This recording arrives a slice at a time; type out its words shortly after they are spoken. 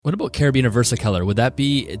What about Caribbean versicolor? Would that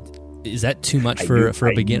be, is that too much for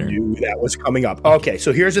a beginner? I knew that was coming up. Okay,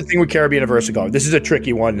 so here's the thing with Caribbean versicolor. This is a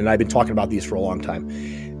tricky one, and I've been talking about these for a long time.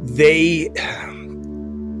 They,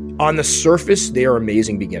 on the surface, they are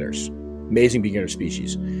amazing beginner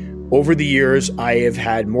species. Over the years, I have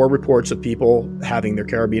had more reports of people having their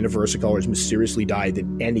Caribbean versicolors mysteriously die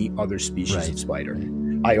than any other species of spider.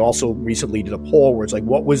 I also recently did a poll where it's like,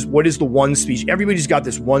 what is the one species? Everybody's got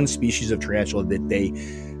this one species of tarantula that they,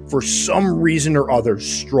 for some reason or other,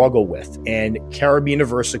 struggle with. And Caribbean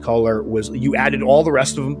versicolor was, you added all the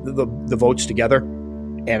rest of them, the votes together,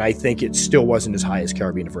 and I think it still wasn't as high as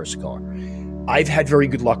Caribbean versicolor. I've had very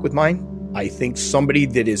good luck with mine. I think somebody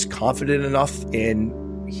that is confident enough in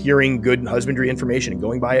hearing good husbandry information and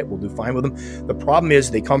going by it will do fine with them. The problem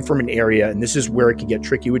is they come from an area, and this is where it can get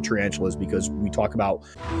tricky with tarantulas, because we talk about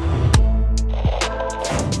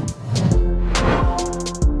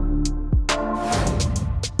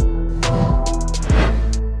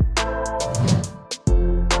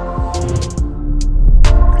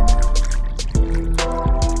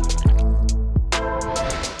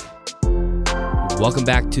Welcome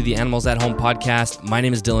back to the Animals at Home podcast. My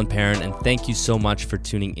name is Dylan Perrin, and thank you so much for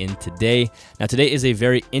tuning in today. Now, today is a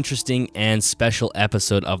very interesting and special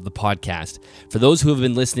episode of the podcast. For those who have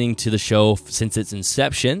been listening to the show since its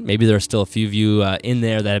inception, maybe there are still a few of you in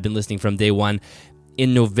there that have been listening from day one.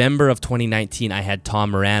 In November of 2019, I had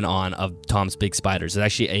Tom Moran on of Tom's Big Spiders. It's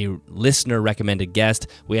actually a listener-recommended guest.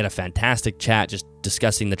 We had a fantastic chat just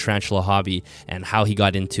discussing the tarantula hobby and how he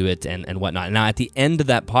got into it and whatnot. Now, at the end of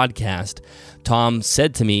that podcast, Tom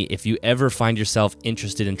said to me, if you ever find yourself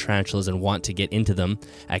interested in tarantulas and want to get into them,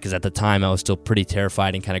 because at the time I was still pretty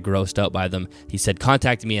terrified and kind of grossed out by them, he said,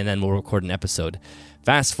 contact me and then we'll record an episode.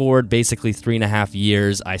 Fast forward basically 3.5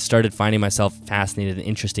 years, I started finding myself fascinated and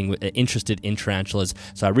interested in tarantulas.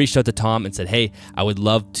 So I reached out to Tom and said, hey, I would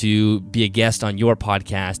love to be a guest on your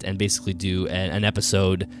podcast and basically do an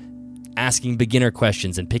episode asking beginner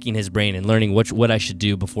questions and picking his brain and learning what I should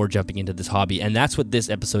do before jumping into this hobby. And that's what this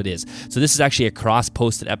episode is. So this is actually a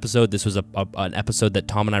cross-posted episode. This was an episode that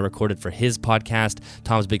Tom and I recorded for his podcast,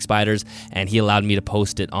 Tom's Big Spiders, and he allowed me to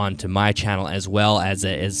post it onto my channel as well as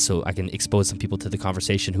so I can expose some people to the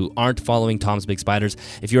conversation who aren't following Tom's Big Spiders.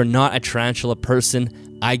 If you're not a tarantula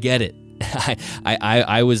person, I get it.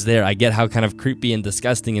 I was there. I get how kind of creepy and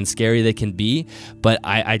disgusting and scary they can be, but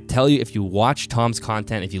I tell you, if you watch Tom's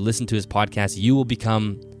content, if you listen to his podcast, you will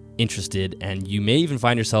become interested, and you may even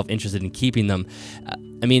find yourself interested in keeping them.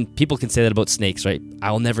 I mean, people can say that about snakes, right?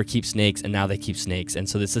 I will never keep snakes, and now they keep snakes, and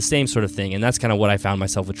so it's the same sort of thing, and that's kind of what I found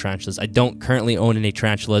myself with tarantulas. I don't currently own any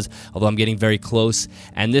tarantulas, although I'm getting very close,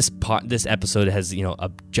 and this episode has,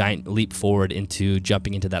 a giant leap forward into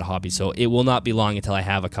jumping into that hobby, so it will not be long until I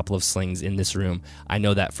have a couple of slings in this room. I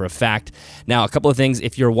know that for a fact. Now, a couple of things.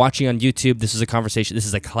 If you're watching on YouTube, this is a conversation. This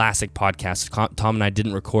is a classic podcast. Tom and I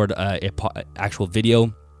didn't record an actual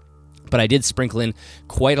video, but I did sprinkle in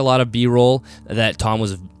quite a lot of B-roll that Tom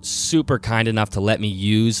was super kind enough to let me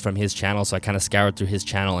use from his channel. So I kind of scoured through his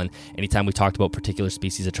channel, and anytime we talked about particular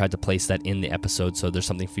species, I tried to place that in the episode. So there's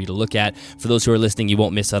something for you to look at. For those who are listening, you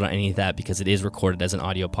won't miss out on any of that because it is recorded as an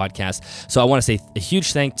audio podcast. So I want to say a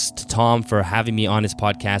huge thanks to Tom for having me on his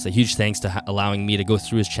podcast. A huge thanks to allowing me to go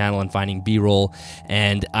through his channel and finding B-roll.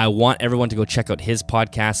 And I want everyone to go check out his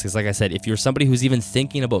podcast because, like I said, if you're somebody who's even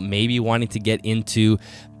thinking about maybe wanting to get into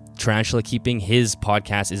tarantula keeping, his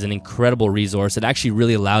podcast is an incredible resource. It actually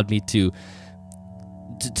really allowed me to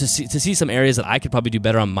see some areas that I could probably do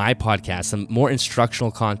better on my podcast, some more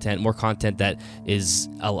instructional content, more content that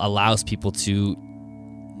allows people to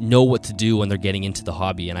know what to do when they're getting into the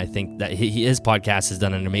hobby. And I think that his podcast has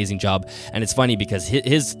done an amazing job. And it's funny because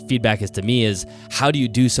his feedback to me is, how do you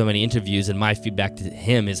do so many interviews? And my feedback to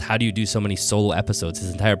him is, how do you do so many solo episodes?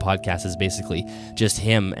 His entire podcast is basically just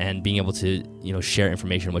him and being able to, share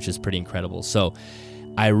information, which is pretty incredible. So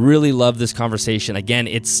I really love this conversation. Again,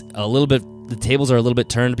 it's a little bit, the tables are a little bit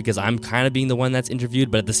turned because I'm kind of being the one that's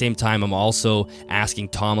interviewed, but at the same time, I'm also asking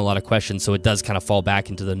Tom a lot of questions, so it does kind of fall back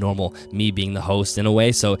into the normal me being the host in a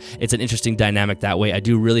way, so it's an interesting dynamic that way. I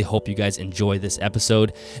do really hope you guys enjoy this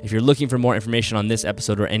episode. If you're looking for more information on this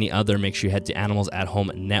episode or any other, make sure you head to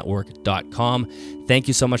animalsathome.network.com. Thank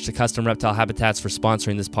you so much to Custom Reptile Habitats for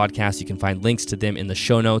sponsoring this podcast. You can find links to them in the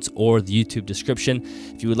show notes or the YouTube description.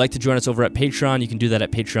 If you would like to join us over at Patreon, you can do that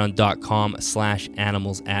at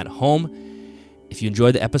patreon.com/animalsathome. If you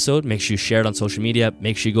enjoyed the episode, make sure you share it on social media.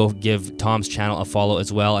 Make sure you go give Tom's channel a follow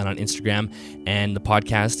as well, and on Instagram and the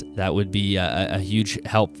podcast. That would be a huge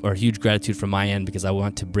help or huge gratitude from my end, because I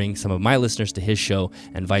want to bring some of my listeners to his show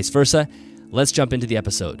and vice versa. Let's jump into the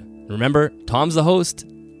episode. Remember, Tom's the host,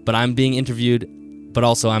 but I'm being interviewed. but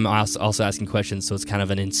also I'm also asking questions, so it's kind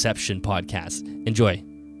of an inception podcast. Enjoy.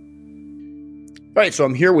 All right, so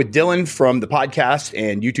I'm here with Dylan from the podcast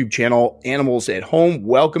and YouTube channel Animals at Home.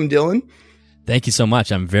 Welcome, Dylan. Thank you so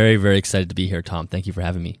much. I'm very, very excited to be here, Tom. Thank you for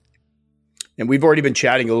having me. And we've already been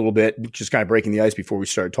chatting a little bit, just kind of breaking the ice before we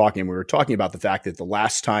started talking. We were talking about the fact that the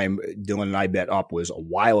last time Dylan and I met up was a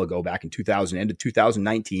while ago, back in 2000, end of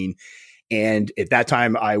 2019. And at that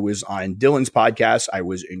time, I was on Dylan's podcast. I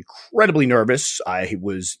was incredibly nervous. I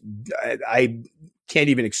can't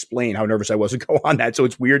even explain how nervous I was to go on that. So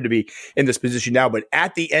it's weird to be in this position now. But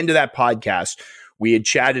at the end of that podcast, we had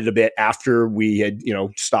chatted a bit after we had,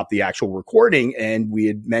 stopped the actual recording. And we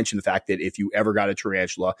had mentioned the fact that if you ever got a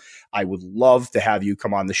tarantula, I would love to have you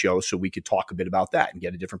come on the show so we could talk a bit about that and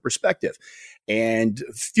get a different perspective. And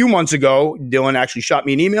a few months ago, Dylan actually shot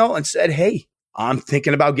me an email and said, "Hey, I'm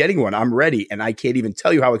thinking about getting one. I'm ready." And I can't even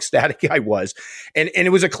tell you how ecstatic I was. And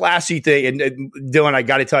it was a classy thing. And Dylan, I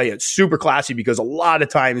got to tell you, it's super classy because a lot of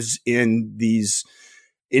times in these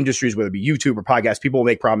industries, whether it be YouTube or podcasts, people will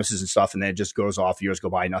make promises and stuff, and then it just goes off. Years go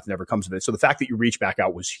by, nothing ever comes of it. So the fact that you reached back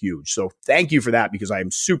out was huge. So thank you for that, because I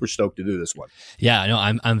am super stoked to do this one. Yeah, no,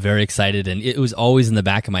 I'm very excited, and it was always in the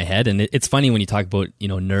back of my head. And it's funny when you talk about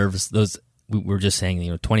nerves. Those we were just saying,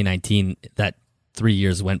 2019, that 3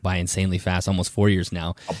 years went by insanely fast, almost 4 years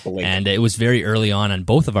now. And it was very early on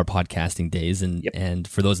both of our podcasting days. And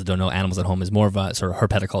for those that don't know, Animals at Home is more of a sort of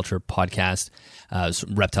herpetoculture podcast,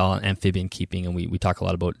 reptile and amphibian keeping. And we talk a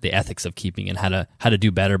lot about the ethics of keeping and how to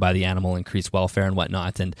do better by the animal, increase welfare and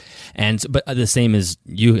whatnot. But the same as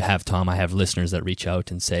you have, Tom, I have listeners that reach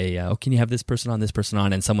out and say, "Oh, can you have this person on, this person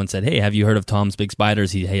on?" And someone said, "Hey, have you heard of Tom's Big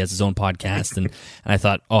Spiders? He has his own podcast." And I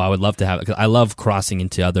thought, oh, I would love to have it, because I love crossing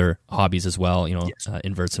into other hobbies as well, yes.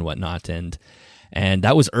 Inverts and whatnot. And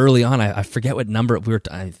that was early on. I forget what number we were.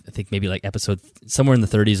 I think maybe like episode somewhere in the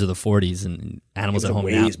 30s or the 40s. And Animals at Home.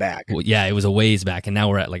 Ways back. Well, yeah, it was a ways back, and now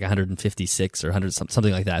we're at like 156 or 100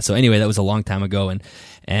 something like that. So anyway, that was a long time ago.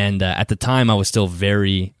 And at the time, I was still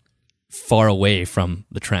very far away from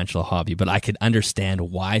the tarantula hobby, but I could understand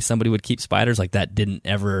why somebody would keep spiders. Like, that didn't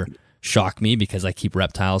ever shock me, because I keep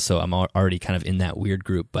reptiles, so I'm already kind of in that weird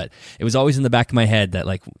group. But it was always in the back of my head that,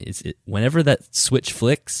 like, whenever that switch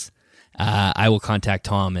flicks, I will contact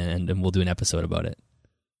Tom and we'll do an episode about it.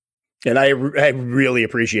 And I really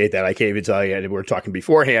appreciate that. I can't even tell you. We were talking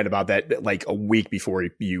beforehand about that, like a week before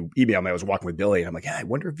you emailed me. I was walking with Billy, and I'm like, I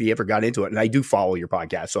wonder if he ever got into it. And I do follow your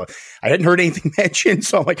podcast, so I hadn't heard anything mentioned.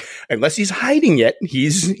 So I'm like, unless he's hiding it,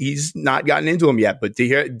 he's not gotten into him yet. But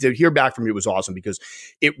to hear back from you was awesome, because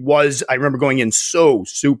it was. I remember going in so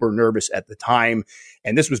super nervous at the time.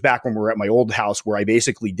 And this was back when we were at my old house, where I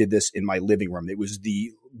basically did this in my living room. It was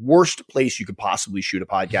the worst place you could possibly shoot a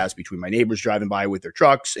podcast, between my neighbors driving by with their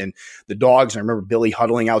trucks and the dogs. And I remember Billy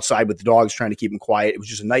huddling outside with the dogs, trying to keep them quiet. It was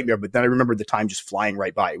just a nightmare. But then I remember the time just flying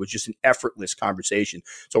right by. It was just an effortless conversation.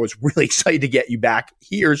 So I was really excited to get you back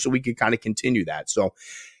here so we could kind of continue that. So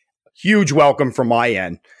huge welcome from my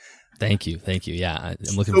end. Thank you. Yeah,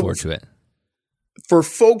 I'm looking forward to it. For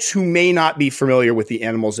folks who may not be familiar with the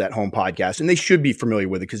Animals at Home podcast, and they should be familiar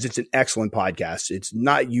with it because it's an excellent podcast. It's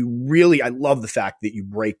not, I love the fact that you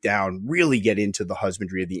break down, really get into the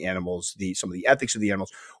husbandry of the animals, some of the ethics of the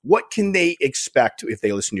animals. What can they expect if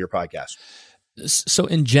they listen to your podcast? So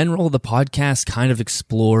in general, the podcast kind of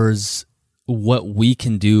explores what we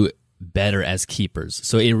can do better as keepers.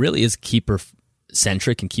 So it really is keeper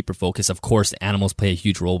centric and keeper focused. Of course, animals play a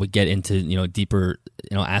huge role. We get into deeper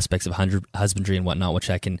aspects of husbandry and whatnot, which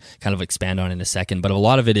I can kind of expand on in a second. But a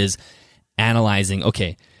lot of it is analyzing.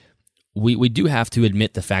 Okay, we do have to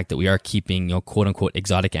admit the fact that we are keeping quote unquote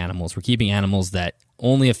exotic animals. We're keeping animals that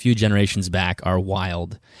only a few generations back are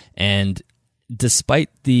wild, and despite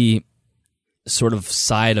the sort of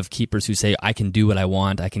side of keepers who say, I can do what I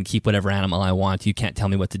want, I can keep whatever animal I want, you can't tell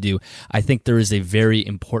me what to do, I think there is a very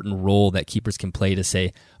important role that keepers can play to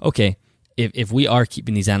say, okay, if we are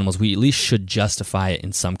keeping these animals, we at least should justify it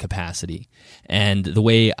in some capacity. And the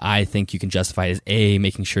way I think you can justify it is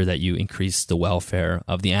making sure that you increase the welfare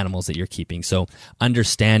of the animals that you're keeping. So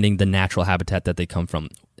understanding the natural habitat that they come from,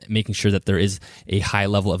 making sure that there is a high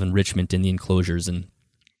level of enrichment in the enclosures, and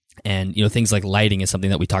things like lighting is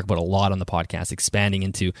something that we talk about a lot on the podcast, expanding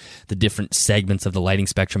into the different segments of the lighting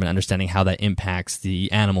spectrum and understanding how that impacts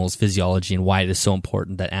the animal's physiology and why it is so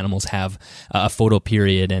important that animals have a photo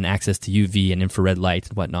period and access to UV and infrared light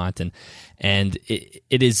and whatnot. And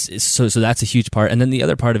it is so that's a huge part. And then the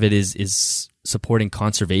other part of it is supporting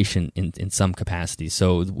conservation in some capacity.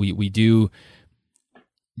 So we do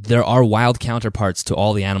there are wild counterparts to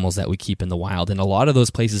all the animals that we keep in the wild, and a lot of those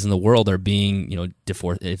places in the world are being,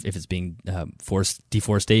 if it's being forced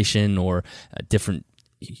deforestation or different.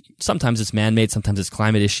 Sometimes it's man-made, sometimes it's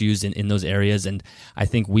climate issues in those areas, and I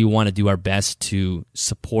think we want to do our best to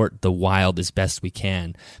support the wild as best we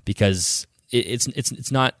can, because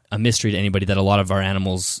it's not a mystery to anybody that a lot of our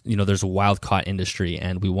animals, there's a wild caught industry,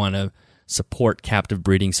 and we want to support captive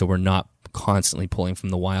breeding so we're not constantly pulling from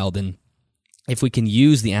the wild. And if we can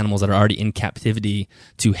use the animals that are already in captivity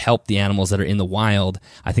to help the animals that are in the wild,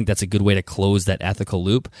 I think that's a good way to close that ethical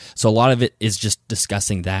loop. So a lot of it is just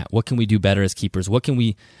discussing that. What can we do better as keepers?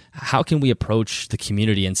 How can we approach the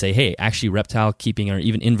community and say, hey, actually reptile keeping or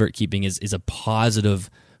even invert keeping is a positive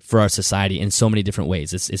for our society in so many different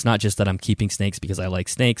ways. It's not just that I'm keeping snakes because I like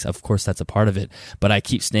snakes. Of course, that's a part of it. But I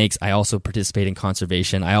keep snakes. I also participate in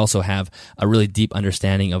conservation. I also have a really deep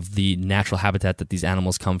understanding of the natural habitat that these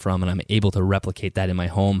animals come from, and I'm able to replicate that in my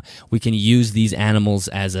home. We can use these animals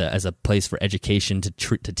as a place for education to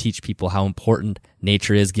teach people how important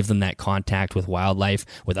nature is, give them that contact with wildlife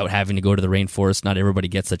without having to go to the rainforest. Not everybody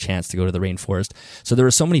gets a chance to go to the rainforest. So there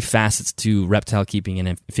are so many facets to reptile keeping and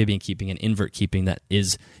amphibian keeping and invert keeping that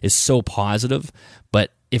is so positive.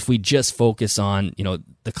 But if we just focus on,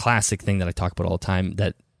 the classic thing that I talk about all the time,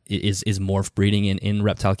 that is morph breeding in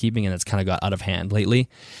reptile keeping, and it's kind of got out of hand lately.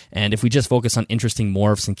 And if we just focus on interesting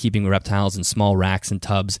morphs and keeping reptiles in small racks and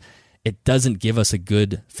tubs, it doesn't give us a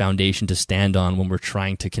good foundation to stand on when we're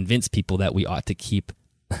trying to convince people that we ought to keep,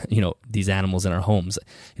 these animals in our homes.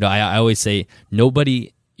 I always say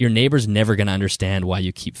your neighbor's never going to understand why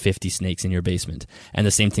you keep 50 snakes in your basement. And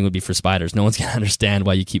the same thing would be for spiders. No one's going to understand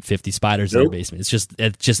why you keep 50 spiders in your basement. It's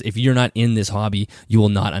just, if you're not in this hobby, you will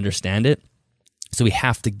not understand it. So we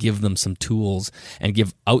have to give them some tools and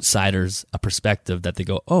give outsiders a perspective that they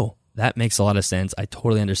go, oh, that makes a lot of sense. I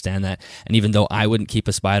totally understand that. And even though I wouldn't keep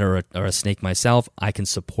a spider or a snake myself, I can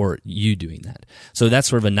support you doing that. So that's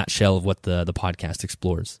sort of a nutshell of what the podcast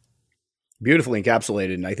explores. Beautifully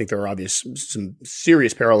encapsulated. And I think there are some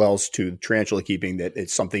serious parallels to tarantula keeping, that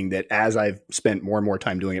it's something that as I've spent more and more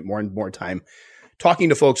time doing it, more and more time talking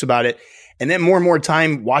to folks about it, and then more and more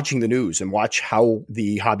time watching the news and watch how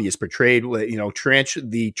the hobby is portrayed.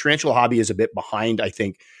 The tarantula hobby is a bit behind, I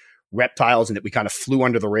think, reptiles, and that we kind of flew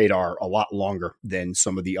under the radar a lot longer than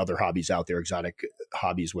some of the other hobbies out there, exotic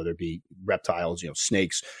hobbies, whether it be reptiles,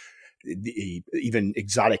 snakes, even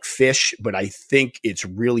exotic fish. But I think it's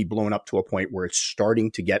really blown up to a point where it's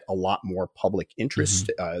starting to get a lot more public interest.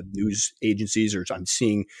 News agencies, or I'm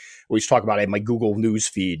seeing, we always talk about it in my Google news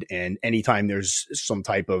feed, and anytime there's some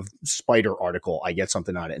type of spider article, I get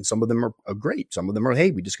something on it. And some of them are great. Some of them are,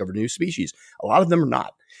 hey, we discovered a new species. A lot of them are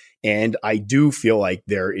not. And I do feel like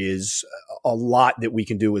there is a lot that we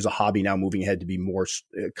can do as a hobby now moving ahead to be more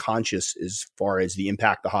conscious as far as the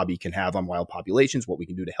impact the hobby can have on wild populations, what we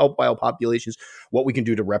can do to help wild populations, what we can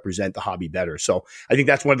do to represent the hobby better. So I think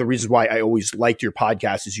that's one of the reasons why I always liked your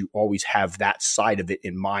podcast, is you always have that side of it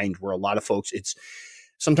in mind, where a lot of folks,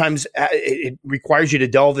 sometimes it requires you to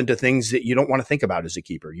delve into things that you don't want to think about as a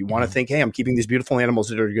keeper. You want to think, hey, I'm keeping these beautiful animals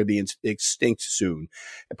that are going to be extinct soon,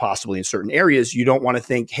 and possibly in certain areas. You don't want to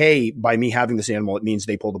think, hey, by me having this animal, it means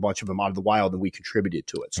they pulled a bunch of them out of the wild and we contributed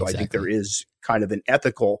to it. So exactly. I think there is kind of an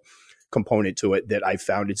ethical component to it that I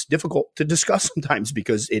found it's difficult to discuss sometimes,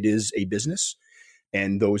 because it is a business,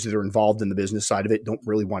 and those that are involved in the business side of it don't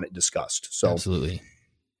really want it discussed. So absolutely.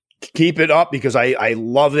 Keep it up, because I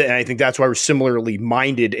love it. And I think that's why we're similarly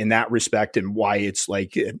minded in that respect, and why it's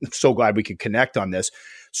like, I'm so glad we could connect on this.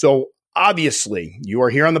 So obviously you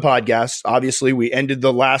are here on the podcast. Obviously we ended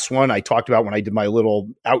the last one. I talked about when I did my little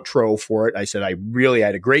outro for it. I said, I really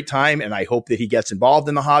had a great time, and I hope that he gets involved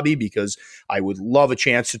in the hobby, because I would love a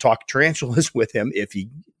chance to talk tarantulas with him if he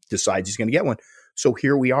decides he's going to get one. So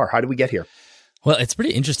here we are. How did we get here? Well, it's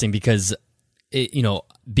pretty interesting because,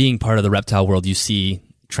 being part of the reptile world, you see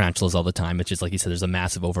tarantulas all the time. It's just like you said, there's a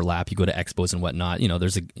massive overlap. You go to expos and whatnot,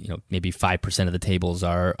 there's maybe 5% of the tables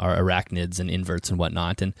are arachnids and inverts and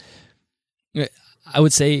whatnot. And I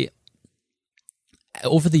would say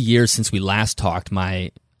over the years since we last talked,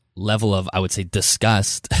 my level of, I would say,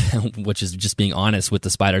 disgust, which is just being honest with the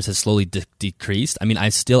spiders, has slowly decreased. I mean, I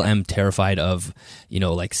still am terrified of,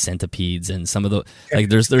 like centipedes and some of the, like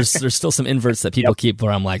there's still some inverts that people keep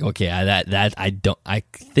where I'm like, okay, I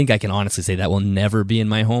think I can honestly say that will never be in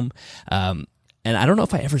my home. And I don't know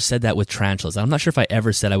if I ever said that with tarantulas. I'm not sure if I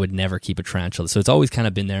ever said I would never keep a tarantula. So it's always kind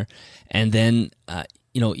of been there. And then,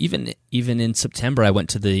 even in September, I went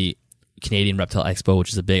to the Canadian Reptile Expo,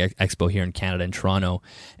 which is a big expo here in Canada, in Toronto.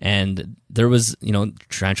 And there was,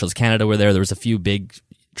 Tarantulas Canada were there. There was a few big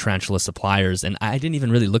tarantula suppliers. And I didn't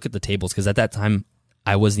even really look at the tables, because at that time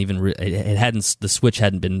I wasn't even, it hadn't, the switch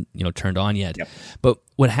hadn't been, turned on yet. Yep. But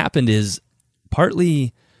what happened is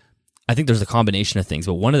partly, I think there's a combination of things,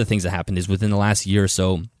 but one of the things that happened is within the last year or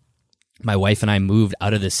so, my wife and I moved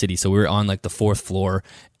out of the city. So we were on like the 4th floor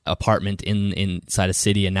apartment inside a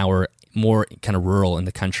city, and now we're more kind of rural in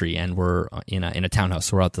the country, and we're in a townhouse.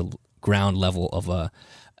 So we're at the ground level of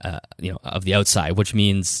of the outside, which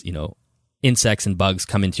means, insects and bugs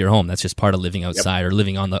come into your home. That's just part of living outside or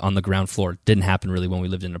living on the ground floor. It didn't happen really when we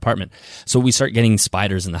lived in an apartment. So we start getting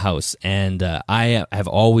spiders in the house. And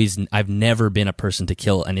I've never been a person to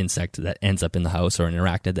kill an insect that ends up in the house or an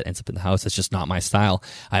arachnid that ends up in the house. That's just not my style.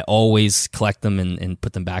 I always collect them and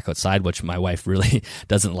put them back outside, which my wife really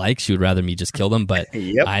doesn't like. She would rather me just kill them. But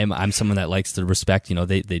I'm someone that likes to respect,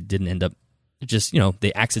 they didn't end up just,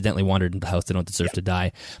 they accidentally wandered into the house. They don't deserve to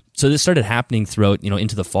die. So this started happening throughout,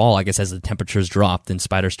 into the fall, I guess, as the temperatures dropped, then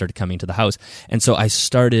spiders started coming to the house. And so I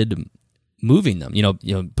started moving them,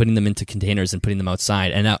 putting them into containers and putting them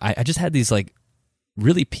outside. And I just had these like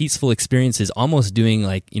really peaceful experiences, almost doing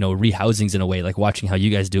like, rehousings in a way, like watching how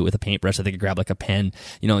you guys do it with a paintbrush. I think I grab like a pen,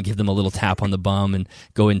 and give them a little tap on the bum and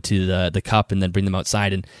go into the cup and then bring them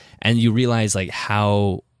outside. And you realize like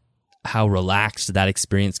how relaxed that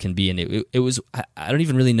experience can be. And it was, I don't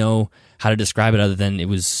even really know how to describe it other than it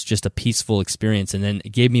was just a peaceful experience. And then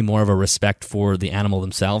it gave me more of a respect for the animal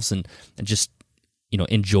themselves and just,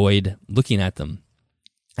 enjoyed looking at them.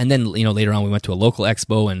 And then, later on we went to a local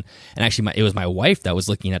expo and actually it was my wife that was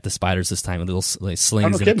looking at the spiders this time, with little like,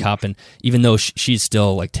 slings in a cup. And even though she's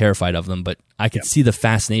still like terrified of them, but I could see the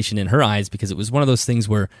fascination in her eyes, because it was one of those things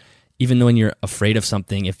where even though when you're afraid of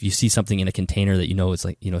something, if you see something in a container that it's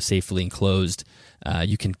like, safely enclosed,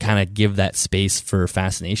 you can kind of give that space for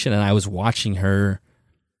fascination. And I was watching her,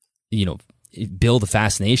 build a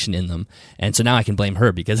fascination in them. And so now I can blame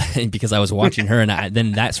her because I was watching her, and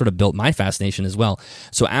then that sort of built my fascination as well.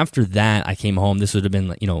 So after that, I came home. This would have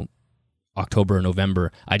been, October or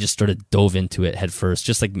November. I just dove into it head first,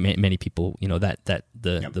 just like many people,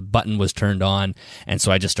 the button was turned on. And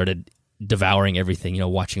so I just started devouring everything,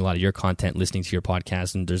 watching a lot of your content, listening to your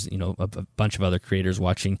podcast, and there's, a bunch of other creators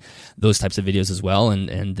watching those types of videos as well.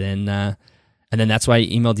 And then that's why I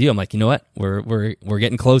emailed you. I'm like, you know what? We're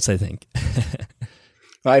getting close, I think.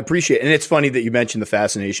 I appreciate it. And it's funny that you mentioned the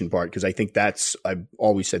fascination part, because I think I've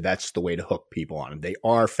always said that's the way to hook people on them. They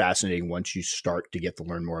are fascinating once you start to get to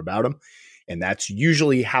learn more about them. And that's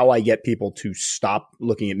usually how I get people to stop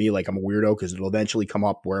looking at me like I'm a weirdo, because it'll eventually come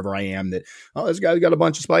up wherever I am that, this guy's got a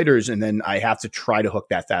bunch of spiders. And then I have to try to hook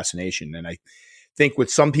that fascination. And I think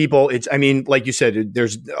with some people, like you said,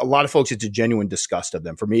 there's a lot of folks, it's a genuine disgust of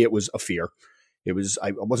them. For me, it was a fear.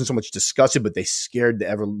 I wasn't so much disgusted, but they scared the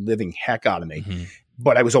ever living heck out of me. Mm-hmm.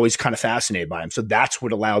 But I was always kind of fascinated by them. So that's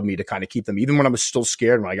what allowed me to kind of keep them. Even when I was still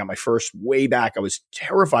scared, when I got my first way back, I was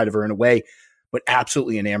terrified of her in a way, but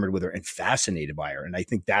absolutely enamored with her and fascinated by her. And I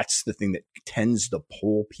think that's the thing that tends to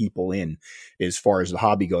pull people in as far as the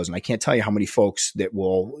hobby goes. And I can't tell you how many folks that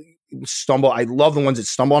will stumble. I love the ones that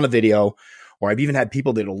stumble on a video, or I've even had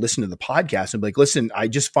people that will listen to the podcast and be like, listen, I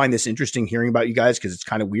just find this interesting hearing about you guys because it's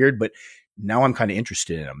kind of weird, but now I'm kind of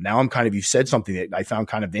interested in them. Now I'm you said something that I found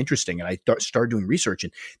kind of interesting, and I started doing research,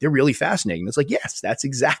 and they're really fascinating. It's like, yes, that's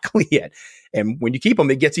exactly it. And when you keep them,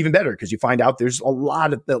 it gets even better, because you find out there's a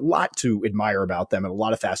lot to admire about them and a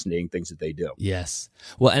lot of fascinating things that they do. Yes.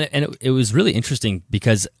 Well, and it was really interesting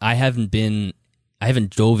because I haven't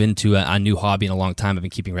dove into a new hobby in a long time. I've been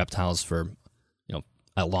keeping reptiles for,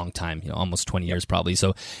 a long time, almost 20 years probably.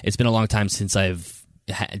 So it's been a long time since I've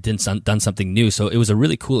done something new. So it was a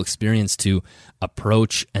really cool experience to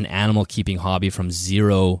approach an animal keeping hobby from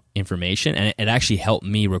zero information. And it actually helped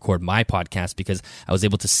me record my podcast, because I was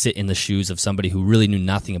able to sit in the shoes of somebody who really knew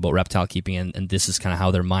nothing about reptile keeping. And this is kind of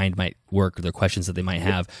how their mind might work, or their questions that they might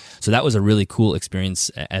have. So that was a really cool experience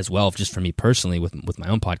as well, just for me personally with my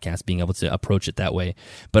own podcast, being able to approach it that way.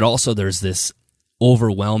 But also there's this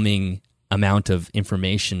overwhelming amount of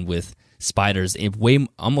information with spiders,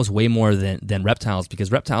 almost way more than reptiles, because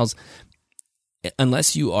reptiles,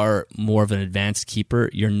 unless you are more of an advanced keeper,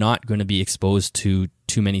 you're not going to be exposed to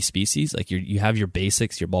too many species. Like you have your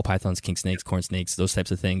basics, your ball pythons, king snakes, corn snakes, those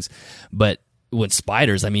types of things. But with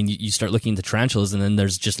spiders, you start looking into tarantulas, and then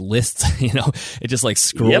there's just lists, it just like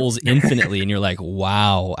scrolls infinitely, and you're like,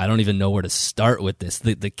 wow, I don't even know where to start with this.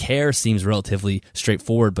 The care seems relatively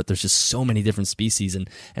straightforward, but there's just so many different species,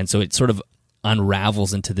 and so it sort of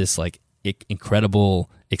unravels into this like incredible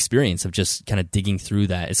experience of just kind of digging through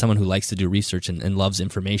that. As someone who likes to do research and loves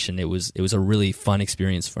information, it was a really fun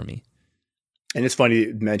experience for me. And it's funny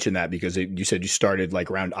you mention that because you said you started like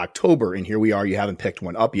around October, and here we are, you haven't picked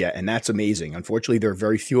one up yet. And that's amazing. Unfortunately, there are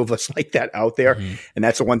very few of us like that out there. Mm-hmm. And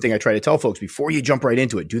that's the one thing I try to tell folks: before you jump right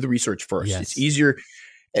into it, do the research first. Yes. It's easier.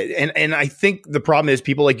 And I think the problem is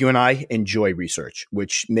people like you and I enjoy research,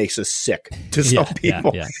 which makes us sick to some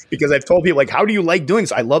people. Because I've told people, like, how do you like doing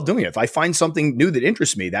this? I love doing it. If I find something new that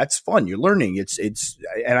interests me, that's fun. You're learning.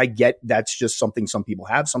 And I get that's just something some people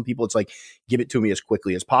have. Some people, it's like, give it to me as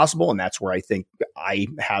quickly as possible. And that's where I think I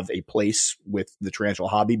have a place with the tarantula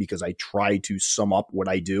hobby, because I try to sum up what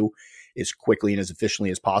I do as quickly and as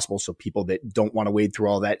efficiently as possible, so people that don't want to wade through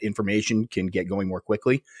all that information can get going more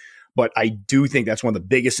quickly. But I do think that's one of the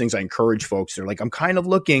biggest things I encourage folks. They're like, I'm kind of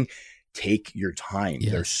looking, take your time.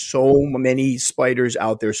 Yes. There's so many spiders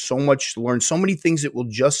out there, so much to learn, so many things that will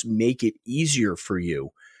just make it easier for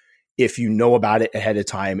you if you know about it ahead of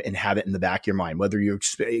time and have it in the back of your mind. Whether your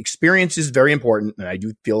experience is very important, and I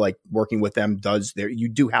do feel like working with them you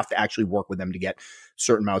do have to actually work with them to get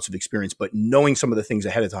certain amounts of experience, but knowing some of the things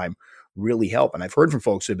ahead of time really help. And I've heard from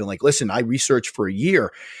folks who have been like, listen, I researched for a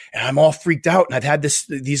year and I'm all freaked out, and I've had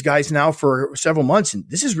these guys now for several months, and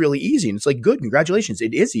this is really easy. And it's like, good, congratulations.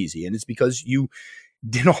 It is easy. And it's because you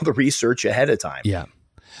did all the research ahead of time. Yeah.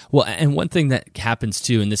 Well, and one thing that happens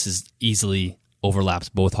too, and this is easily overlaps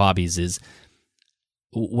both hobbies, is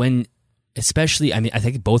when, especially, I mean, I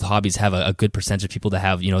think both hobbies have a good percentage of people that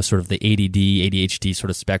have, sort of the ADD, ADHD sort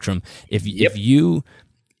of spectrum. If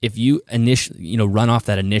you initially, run off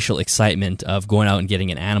that initial excitement of going out and getting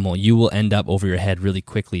an animal, you will end up over your head really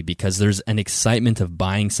quickly, because there's an excitement of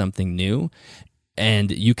buying something new, and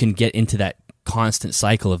you can get into that constant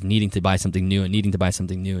cycle of needing to buy something new and needing to buy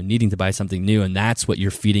something new and needing to buy something new. And that's what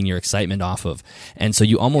you're feeding your excitement off of. And so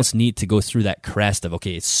you almost need to go through that crest of,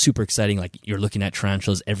 okay, it's super exciting. Like, you're looking at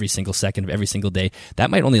tarantulas every single second of every single day.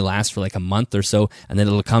 That might only last for like a month or so, and then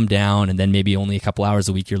it'll come down, and then maybe only a couple hours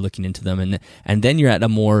a week you're looking into them. And then you're at a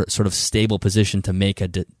more sort of stable position to make a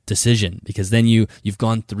decision, because then you've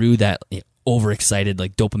gone through that overexcited,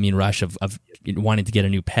 like, dopamine rush of wanting to get a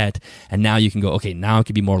new pet, and now you can go, okay, now I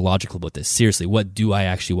can be more logical about this. Seriously, what do I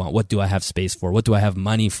actually want? What do I have space for? What do I have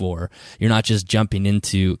money for? You're not just jumping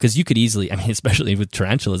into, because you could easily, I mean, especially with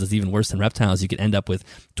tarantulas, it's even worse than reptiles. You could end up with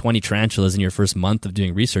 20 tarantulas in your first month of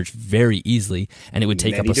doing research very easily, and it would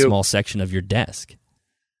take up a small section of your desk.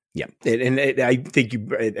 Yeah, and I think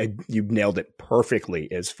you nailed it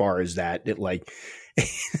perfectly as far as that.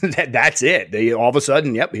 That's it. All of a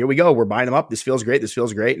sudden, yep, here we go. We're buying them up. This feels great.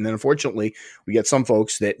 And then unfortunately, we get some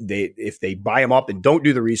folks that if they buy them up and don't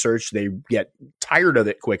do the research, they get tired of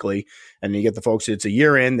it quickly. And you get the folks, it's a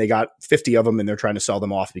year in, they got 50 of them, and they're trying to sell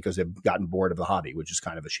them off because they've gotten bored of the hobby, which is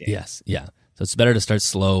kind of a shame. Yes. Yeah. So it's better to start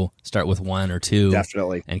slow, start with one or two.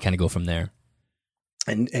 Definitely. And kind of go from there.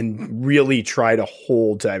 And really try to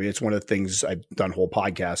hold. I mean, it's one of the things I've done whole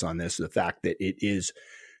podcasts on this, the fact that it is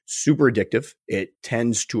super addictive. It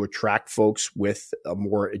tends to attract folks with a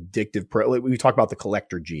more addictive. We talk about the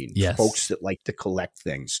collector gene, yes. Folks that like to collect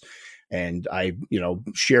things. And I,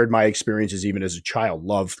 shared my experiences even as a child,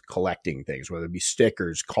 loved collecting things, whether it be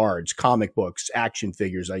stickers, cards, comic books, action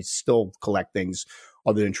figures. I still collect things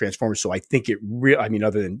other than Transformers. So I think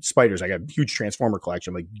other than spiders, I got a huge Transformer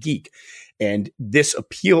collection. I'm like geek. And this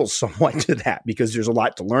appeals somewhat to that because there's a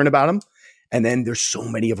lot to learn about them. And then there's so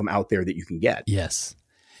many of them out there that you can get. Yes.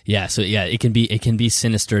 Yeah. So yeah, it can be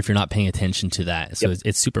sinister if you're not paying attention to that. So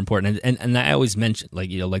it's super important. And I always mention, like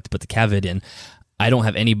to put the caveat in, I don't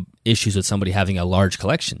have any issues with somebody having a large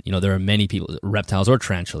collection. There are many people, reptiles or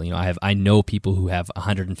tarantula. I know people who have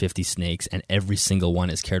 150 snakes, and every single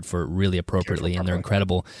one is cared for really appropriately, and they're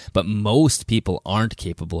incredible. But most people aren't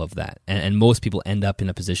capable of that, and most people end up in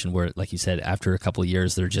a position where, like you said, after a couple of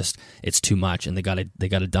years, it's too much, and they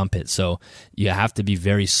gotta dump it. So you have to be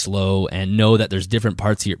very slow and know that there's different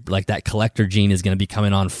parts of your, like, that collector gene is going to be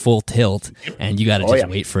coming on full tilt, and you got to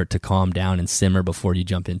wait for it to calm down and simmer before you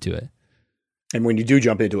jump into it. And when you do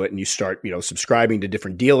jump into it and you start, subscribing to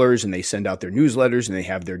different dealers, and they send out their newsletters and they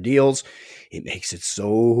have their deals, it makes it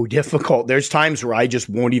so difficult. There's times where I just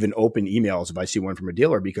won't even open emails if I see one from a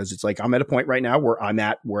dealer, because it's like, I'm at a point right now where I'm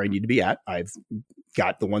at where I need to be at. I've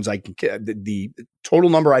got the ones I can, the total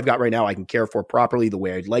number I've got right now, I can care for properly the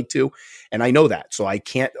way I'd like to. And I know that. So I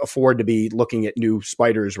can't afford to be looking at new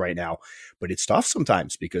spiders right now. But it's tough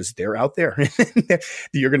sometimes because they're out there.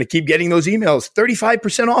 You're going to keep getting those emails,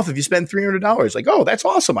 35% off if you spend $300. Like, oh, that's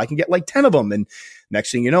awesome. I can get like 10 of them. And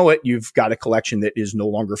Next thing you know it, you've got a collection that is no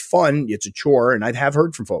longer fun. It's a chore. And I have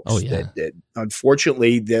heard from folks that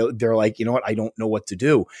unfortunately they're like, you know what? I don't know what to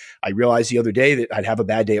do. I realized the other day that I'd have a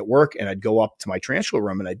bad day at work and I'd go up to my tarantula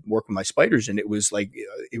room and I'd work with my spiders. And it was like,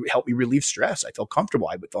 it helped me relieve stress. I felt comfortable.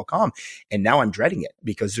 I felt calm. And now I'm dreading it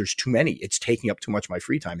because there's too many. It's taking up too much of my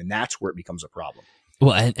free time. And that's where it becomes a problem.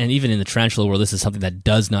 Well, and even in the tarantula world, this is something that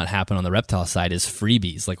does not happen on the reptile side is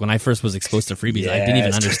freebies. Like when I first was exposed to freebies, I didn't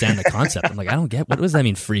even understand the concept. I'm like, I don't get, what does that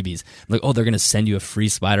mean, freebies? I'm like, oh, they're going to send you a free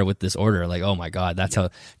spider with this order. Like, oh my God, that's how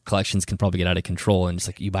collections can probably get out of control. And it's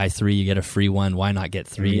like, you buy 3, you get a free one. Why not get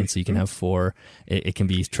 3? And so you can have 4. It can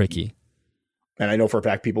be tricky. And I know for a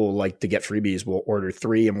fact people like to get freebies. Will order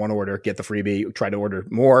 3 in one order, get the freebie, try to order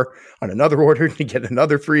more on another order to get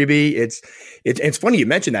another freebie. It's funny you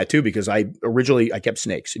mentioned that too, because I kept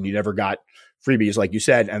snakes and you never got freebies like you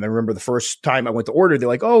said. And I remember the first time I went to order, they're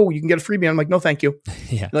like, oh, you can get a freebie. I'm like, no, thank you.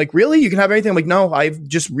 Yeah. Like, really? You can have anything? I'm like, no, I've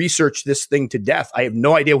just researched this thing to death. I have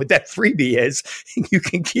no idea what that freebie is. You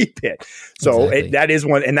can keep it. So that is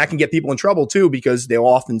one, and that can get people in trouble too, because they'll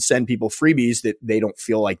often send people freebies that they don't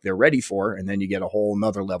feel like they're ready for. And then you get a whole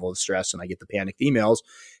nother level of stress. And I get the panicked emails.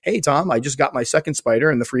 Hey, Tom, I just got my second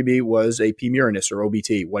spider and the freebie was a P. murinus or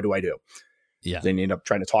OBT. What do I do? Yeah. Then you end up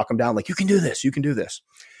trying to talk them down. Like, you can do this. You can do this.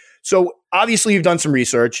 So obviously you've done some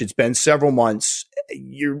research. It's been several months.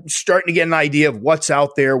 You're starting to get an idea of what's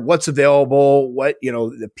out there, what's available, what,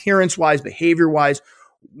 appearance wise, behavior wise,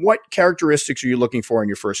 what characteristics are you looking for in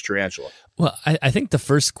your first tarantula? Well, I think the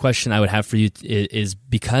first question I would have for you is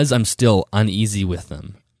because I'm still uneasy with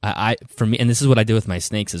them. For me, and this is what I do with my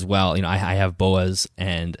snakes as well. I have boas,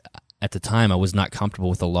 and at the time I was not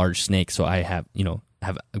comfortable with a large snake. So I have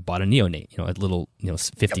bought a neonate, a little,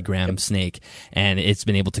 50-gram snake, and it's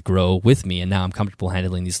been able to grow with me. And now I'm comfortable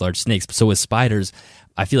handling these large snakes. So with spiders,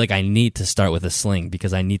 I feel like I need to start with a sling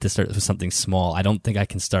because I need to start with something small. I don't think I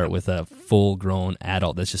can start with a full-grown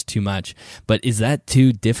adult. That's just too much. But is that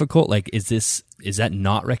too difficult? Like, is that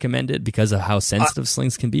not recommended because of how sensitive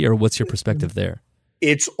slings can be, or what's your perspective there?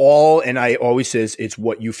 It's all, and I always says it's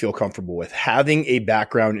what you feel comfortable with. Having a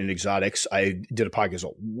background in exotics, I did a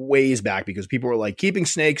podcast ways back because people were like, keeping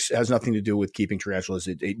snakes has nothing to do with keeping tarantulas.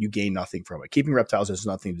 You gain nothing from it. Keeping reptiles has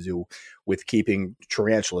nothing to do with keeping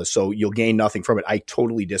tarantulas. So you'll gain nothing from it. I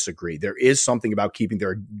totally disagree. There is something about there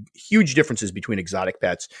are huge differences between exotic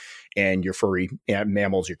pets and your furry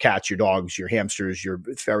mammals, your cats, your dogs, your hamsters, your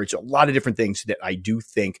ferrets, a lot of different things that I do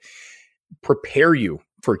think prepare you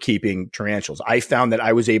for keeping tarantulas. I found that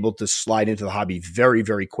I was able to slide into the hobby very,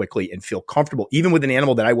 very quickly and feel comfortable, even with an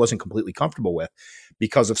animal that I wasn't completely comfortable with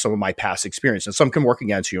because of some of my past experience. And some can work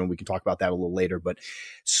against you, and we can talk about that a little later. But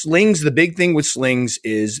slings, the big thing with slings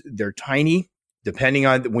is they're tiny. Depending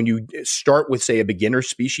on when you start with, say, a beginner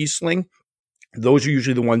species sling, those are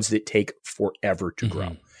usually the ones that take forever to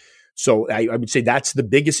grow. So I would say that's the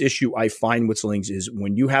biggest issue I find with slings is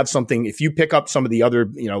when you have something, if you pick up some of the other,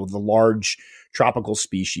 the large tropical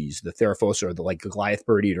species, the Theraphosa or the Goliath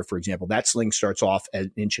bird eater, for example, that sling starts off at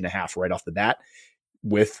 1.5 inches right off the bat.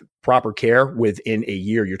 With proper care, within a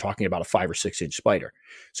year, you're talking about a 5 or 6 inch spider.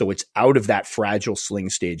 So it's out of that fragile sling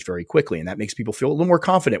stage very quickly. And that makes people feel a little more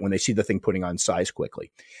confident when they see the thing putting on size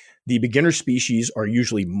quickly. The beginner species are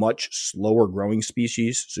usually much slower growing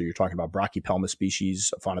species. So you're talking about Brachypelma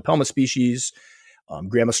species, Faunopelma species,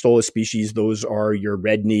 Grammostola species. Those are your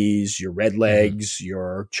red knees, your red legs,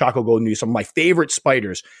 your Chaco golden knees, some of my favorite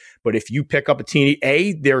spiders. But if you pick up a teeny,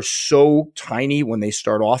 they're so tiny when they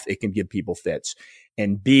start off, it can give people fits.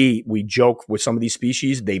 And B, we joke with some of these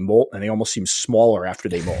species, they molt and they almost seem smaller after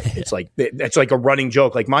they molt. It's like a running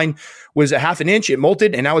joke. Like mine was a 1/2 inch, it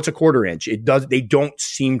molted, and now it's a 1/4 inch. They don't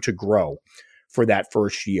seem to grow for that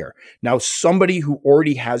first year. Now, somebody who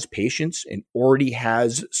already has patience and already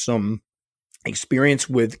has some experience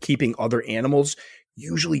with keeping other animals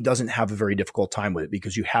usually doesn't have a very difficult time with it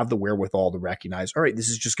because you have the wherewithal to recognize, all right, this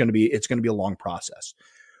is just it's going to be a long process.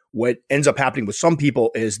 What ends up happening with some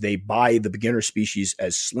people is they buy the beginner species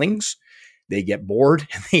as slings. They get bored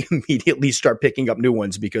and they immediately start picking up new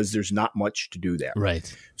ones because there's not much to do there.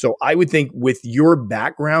 Right. So I would think with your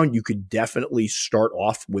background, you could definitely start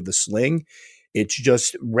off with a sling. It's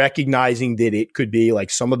just recognizing that it could be like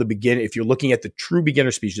some of the beginner, if you're looking at the true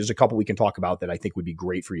beginner species, there's a couple we can talk about that I think would be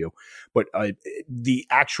great for you. But the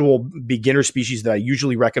actual beginner species that I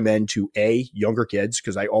usually recommend to younger kids,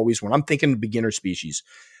 because when I'm thinking beginner species,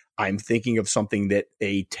 I'm thinking of something that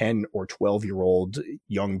a 10 or 12-year-old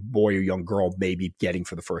young boy or young girl may be getting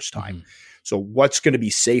for the first time. Mm-hmm. So what's going to be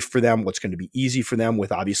safe for them? What's going to be easy for them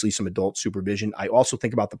with obviously some adult supervision? I also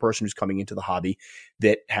think about the person who's coming into the hobby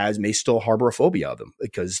that may still harbor a phobia of them,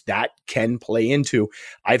 because that can play into.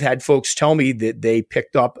 I've had folks tell me that they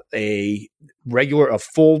picked up a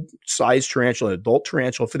full size tarantula, an adult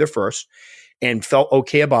tarantula for their first, and felt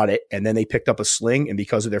okay about it. And then they picked up a sling, and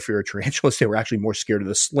because of their fear of tarantulas, they were actually more scared of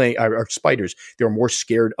the sling or spiders. They were more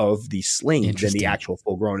scared of the sling than the actual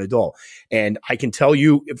full grown adult. And I can tell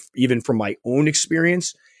you, even from my own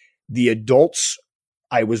experience, the adults,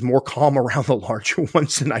 I was more calm around the larger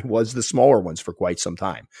ones than I was the smaller ones for quite some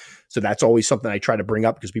time. So that's always something I try to bring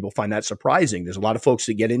up, because people find that surprising. There's a lot of folks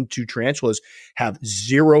that get into tarantulas, have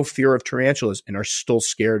zero fear of tarantulas, and are still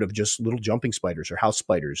scared of just little jumping spiders or house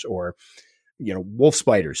spiders or wolf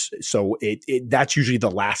spiders. So that's usually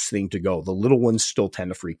the last thing to go. The little ones still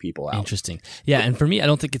tend to freak people out. Interesting. Yeah. And for me, I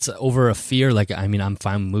don't think it's over a fear. Like, I mean, I'm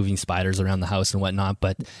fine moving spiders around the house and whatnot,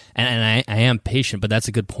 but, and I am patient, but that's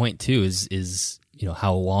a good point too, is,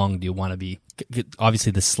 how long do you want to be?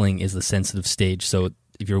 Obviously the sling is the sensitive stage. So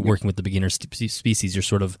if you're working with the beginner species, you're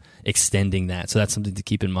sort of extending that. So that's something to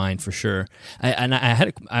keep in mind for sure.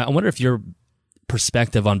 I wonder if your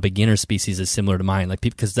perspective on beginner species is similar to mine, like,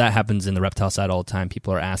 because that happens in the reptile side all the time.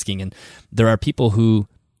 People are asking, and there are people who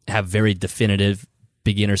have very definitive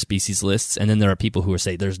beginner species lists, and then there are people who are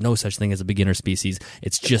say there's no such thing as a beginner species.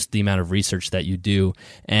 It's just the amount of research that you do.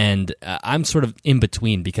 And I'm sort of in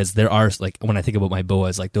between, because there are, like, when I think about my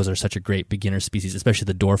boas, like, those are such a great beginner species, especially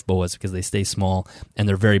the dwarf boas, because they stay small and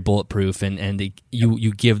they're very bulletproof, and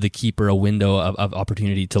you give the keeper a window of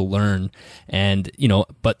opportunity to learn. And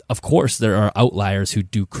but of course there are outliers who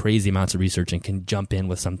do crazy amounts of research and can jump in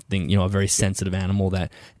with something, a very sensitive animal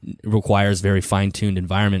that requires very fine-tuned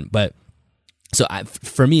environment. But so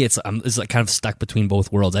for me, it's like kind of stuck between both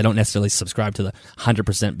worlds. I don't necessarily subscribe to the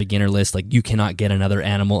 100% beginner list. Like, you cannot get another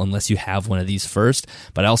animal unless you have one of these first.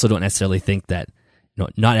 But I also don't necessarily think that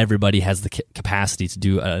not everybody has the capacity to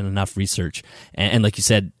do enough research. And like you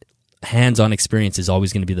said, hands-on experience is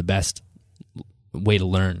always going to be the best way to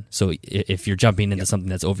learn. So if you're jumping into something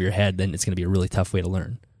that's over your head, then it's going to be a really tough way to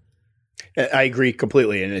learn. I agree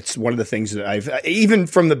completely. And it's one of the things that I've, even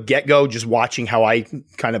from the get-go, just watching how I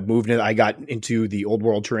kind of moved in, I got into the old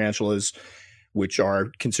world tarantulas, which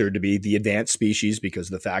are considered to be the advanced species because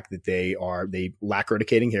of the fact that they lack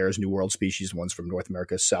urticating hairs, New World species, ones from North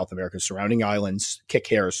America, South America, surrounding islands, kick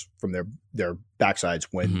hairs from their backsides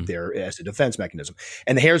when they're as a defense mechanism.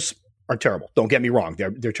 And the hairs are terrible. Don't get me wrong.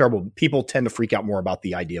 They're terrible. People tend to freak out more about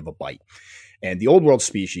the idea of a bite. And the old world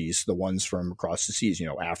species, the ones from across the seas,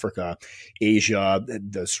 Africa, Asia,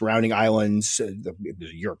 the surrounding islands, the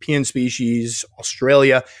European species,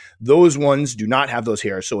 Australia, those ones do not have those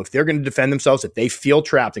hairs. So if they're going to defend themselves, if they feel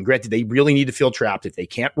trapped, and granted, they really need to feel trapped. If they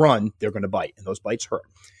can't run, they're going to bite, and those bites hurt.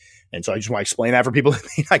 And so I just want to explain that for people that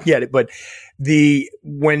may not get it. But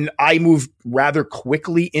when I moved rather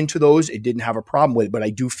quickly into those, it didn't have a problem with it. But I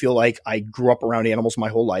do feel like I grew up around animals my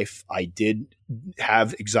whole life. I did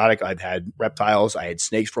have exotic. I've had reptiles. I had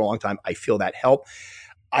snakes for a long time. I feel that helped.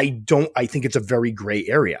 I think it's a very gray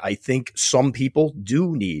area. I think some people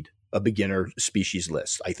do need a beginner species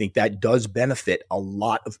list. I think that does benefit a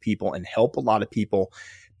lot of people and help a lot of people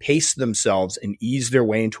pace themselves and ease their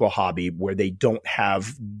way into a hobby where they don't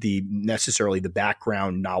have necessarily the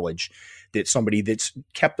background knowledge that somebody that's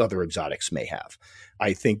kept other exotics may have.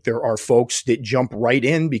 I think there are folks that jump right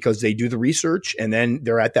in because they do the research, and then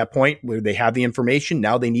they're at that point where they have the information.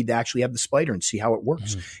 Now they need to actually have the spider and see how it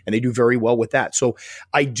works. And they do very well with that. So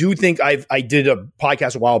I do think I did a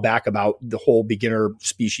podcast a while back about the whole beginner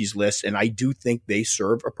species list, and I do think they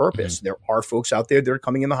serve a purpose. There are folks out there that are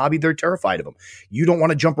coming in the hobby. They're terrified of them. You don't want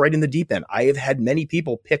to jump right in the deep end. I have had many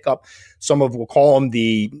people pick up some of, we'll call them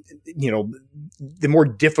the more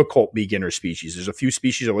difficult beginner species. There's a few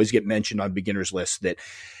species that always get mentioned on beginners lists that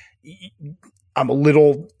I'm a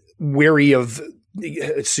little wary of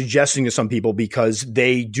suggesting to some people because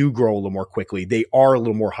they do grow a little more quickly. They are a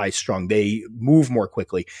little more high strung. They move more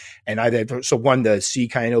quickly. And the C.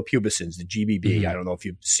 Cyanopubescens, the GBB, I don't know if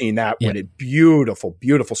you've seen that one. Beautiful,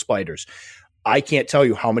 beautiful spiders. I can't tell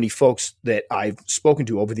you how many folks that I've spoken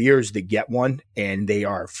to over the years that get one and they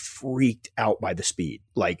are freaked out by the speed.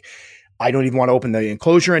 Like, I don't even want to open the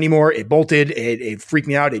enclosure anymore. It bolted. It freaked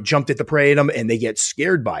me out. It jumped at the prey at them, and they get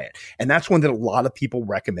scared by it. And that's one that a lot of people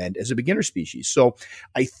recommend as a beginner species. So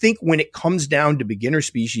I think when it comes down to beginner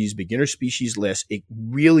species list, it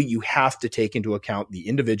really, you have to take into account the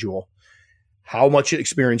individual, How much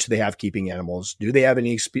experience do they have keeping animals? Do they have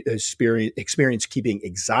any experience keeping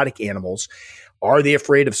exotic animals? Are they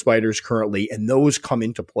afraid of spiders currently? And those come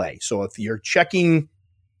into play. So if you're checking,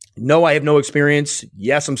 no, I have no experience.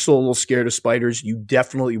 Yes, I'm still a little scared of spiders. You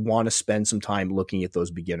definitely want to spend some time looking at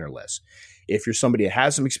those beginner lists. If you're somebody that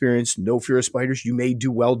has some experience, no fear of spiders, you may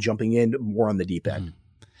do well jumping in more on the deep end.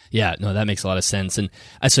 Yeah, no, that makes a lot of sense. And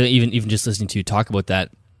so even just listening to you talk about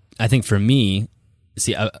that, I think for me,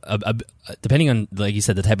 see, depending on, like you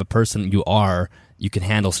said, the type of person you are, you can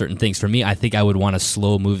handle certain things. For me, I think I would want a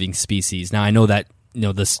slow moving species. Now I know that,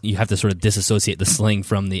 this, you have to sort of disassociate the sling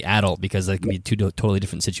from the adult because that can be two totally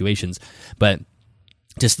different situations. But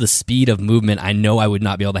just the speed of movement, I know I would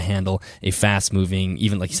not be able to handle a fast moving,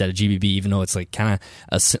 even like you said, a GBB, even though it's like kind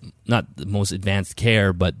of not the most advanced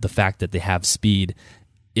care, but the fact that they have speed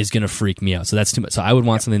is going to freak me out. So that's too much. So I would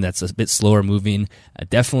want something that's a bit slower moving,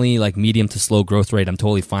 definitely like medium to slow growth rate. I'm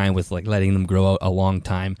totally fine with like letting them grow out a long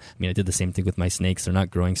time. I mean, I did the same thing with my snakes. They're not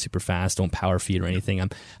growing super fast. Don't power feed or anything.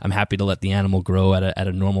 I'm happy to let the animal grow at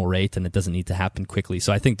a normal rate, and it doesn't need to happen quickly.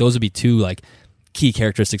 So I think those would be two like key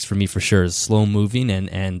characteristics for me for sure, is slow moving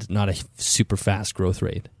and not a super fast growth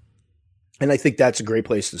rate. And I think that's a great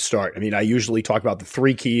place to start. I mean, I usually talk about the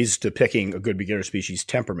 3 keys to picking a good beginner species: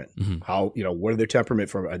 temperament. How, what are their temperament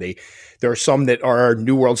from? There are some that are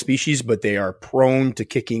New World species, but they are prone to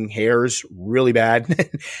kicking hairs really bad.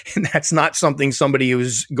 And that's not something somebody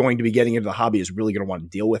who's going to be getting into the hobby is really going to want to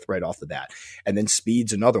deal with right off the bat. And then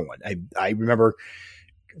speed's another one. I remember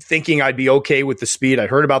thinking I'd be okay with the speed. I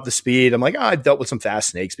heard about the speed. I'm like, I've dealt with some fast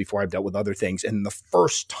snakes before. I've dealt with other things. And the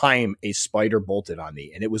first time a spider bolted on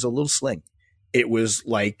me, and it was a little sling, it was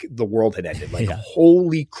like the world had ended. Like,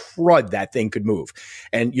 holy crud, that thing could move.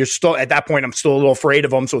 And you're still, at that point, I'm still a little afraid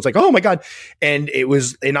of them. So it's like, oh my God. And it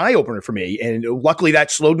was an eye opener for me. And luckily that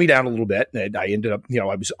slowed me down a little bit. And I ended up,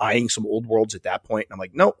 I was eyeing some old worlds at that point. And I'm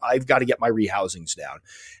like, no, I've got to get my rehousings down.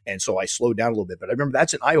 And so I slowed down a little bit. But I remember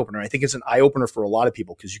that's an eye opener. I think it's an eye opener for a lot of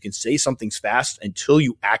people, because you can say something's fast until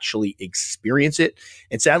you actually experience it.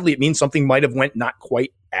 And sadly, it means something might have went not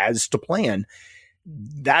quite as to plan.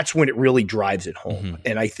 That's when it really drives it home.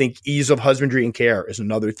 And I think ease of husbandry and care is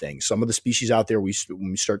another thing. Some of the species out there, when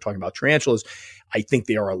we start talking about tarantulas, I think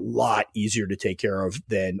they are a lot easier to take care of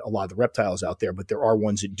than a lot of the reptiles out there, but there are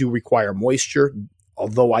ones that do require moisture.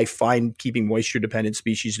 Although I find keeping moisture dependent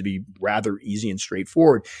species to be rather easy and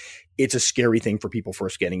straightforward, it's a scary thing for people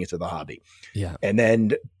first getting into the hobby. Yeah. And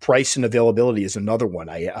then price and availability is another one.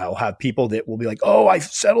 I'll have people that will be like, oh, I've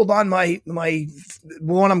settled on my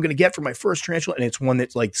one I'm going to get for my first tarantula. And it's one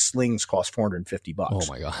that's like slings cost $450. Oh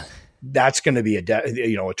my God. That's going to be a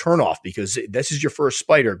turnoff, because this is your first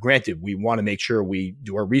spider. Granted, we want to make sure we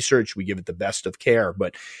do our research, we give it the best of care,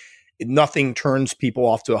 but nothing turns people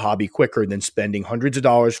off to a hobby quicker than spending hundreds of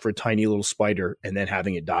dollars for a tiny little spider and then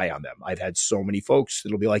having it die on them. I've had so many folks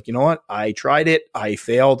that'll be like, you know what? I tried it. I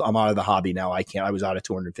failed. I'm out of the hobby now. I can't. I was out of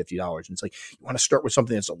 $250. And it's like, you want to start with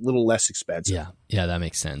something that's a little less expensive. Yeah, that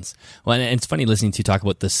makes sense. Well, and it's funny listening to you talk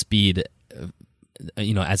about the speed,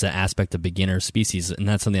 as an aspect of beginner species. And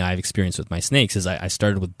that's something I've experienced with my snakes. Is I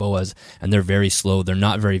started with boas, and they're very slow. They're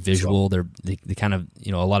not very visual. They kind of,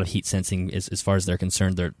 a lot of heat sensing as far as they're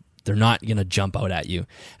concerned. They're not going to jump out at you.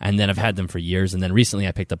 And then I've had them for years. And then recently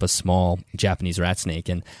I picked up a small Japanese rat snake,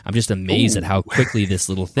 and I'm just amazed at how quickly this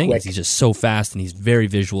little thing is. He's just so fast, and he's very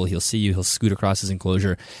visual. He'll see you. He'll scoot across his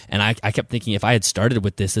enclosure. And I kept thinking, if I had started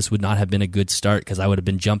with this would not have been a good start, because I would have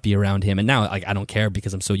been jumpy around him. And now I don't care,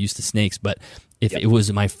 because I'm so used to snakes. But if it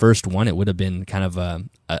was my first one, it would have been kind of a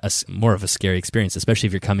more of a scary experience, especially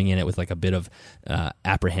if you're coming in it with like a bit of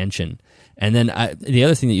apprehension. And then the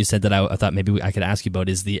other thing that you said that I thought maybe I could ask you about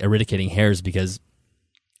is the eradicating hairs, because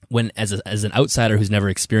when as an outsider who's never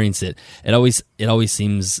experienced it, it always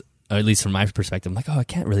seems, or at least from my perspective, I'm like, oh, it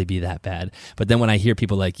can't really be that bad. But then when I hear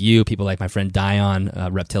people like you, people like my friend Dion,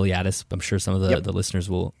 Reptiliatus, I'm sure some of the listeners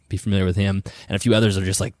will be familiar with him, and a few others are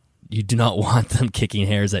just like, you do not want them kicking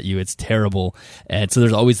hairs at you. It's terrible. And so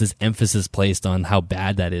there's always this emphasis placed on how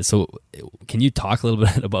bad that is. So can you talk a little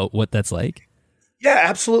bit about what that's like? Yeah,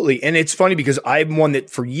 absolutely. And it's funny, because I'm one that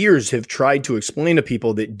for years have tried to explain to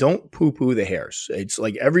people that don't poo-poo the hairs. It's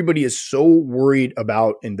like everybody is so worried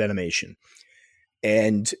about envenomation.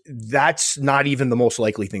 And that's not even the most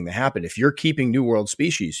likely thing to happen. If you're keeping New World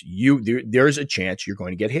species, there's a chance you're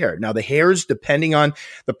going to get hair. Now, the hairs, depending on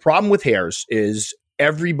the problem with hairs, is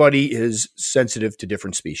everybody is sensitive to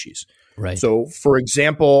different species. Right. So, for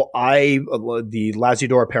example, the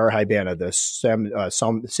Lazidora parahybana, the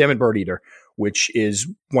salmon bird eater, which is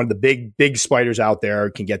one of the big spiders out there.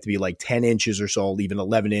 It can get to be like 10 inches or so, even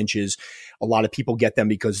 11 inches. A lot of people get them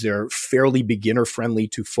because they're fairly beginner friendly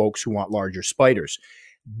to folks who want larger spiders.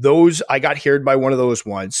 I got haired by one of those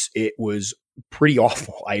once. It was pretty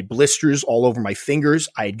awful. I had blisters all over my fingers.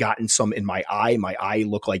 I had gotten some in my eye. My eye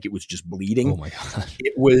looked like it was just bleeding. Oh my God.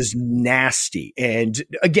 It was nasty. And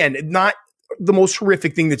again, not the most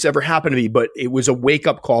horrific thing that's ever happened to me, but it was a wake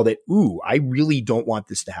up call that, I really don't want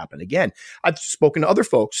this to happen again. I've spoken to other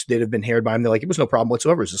folks that have been haired by them. They're like, it was no problem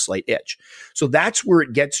whatsoever. It was a slight itch. So that's where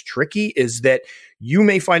it gets tricky, is that you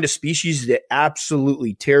may find a species that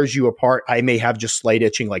absolutely tears you apart. I may have just slight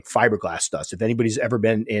itching like fiberglass does. If anybody's ever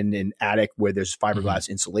been in an attic where there's fiberglass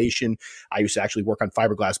insulation, I used to actually work on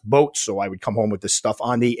fiberglass boats. So I would come home with this stuff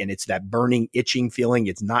on me, and it's that burning, itching feeling.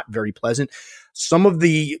 It's not very pleasant. Some of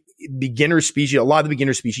the beginner species, a lot of the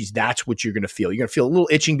beginner species, that's what you're going to feel. You're going to feel a little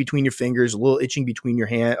itching between your fingers, a little itching between your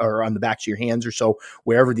hand or on the backs of your hands or so,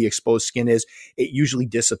 wherever the exposed skin is. It usually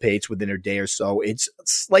dissipates within a day or so. It's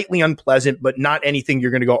slightly unpleasant, but not anything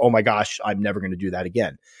you're going to go, oh my gosh, I'm never going to do that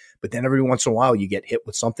again. But then every once in a while you get hit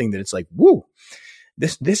with something that it's like, woo,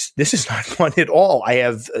 this is not fun at all. I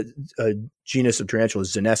have a genus of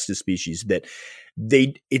tarantulas, Xenestus species, that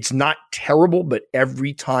it's not terrible, but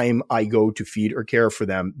every time I go to feed or care for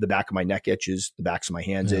them, the back of my neck itches, the backs of my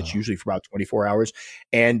hands itch, usually for about 24 hours.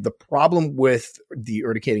 And the problem with the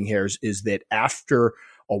urticating hairs is that after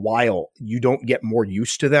a while, you don't get more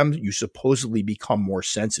used to them. You supposedly become more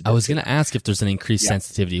sensitive. I was going to ask if there's an increased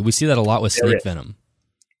sensitivity. We see that a lot with snake venom.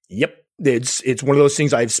 Yep. It's one of those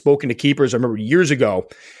things. I've spoken to keepers. I remember years ago,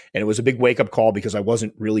 and it was a big wake up call because I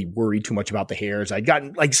wasn't really worried too much about the hairs. I'd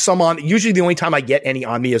gotten like some on. Usually the only time I get any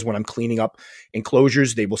on me is when I'm cleaning up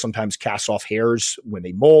enclosures. They will sometimes cast off hairs when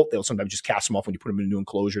they molt. They'll sometimes just cast them off when you put them in a new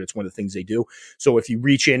enclosure. It's one of the things they do. So if you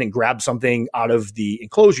reach in and grab something out of the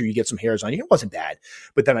enclosure, you get some hairs on you. It wasn't bad.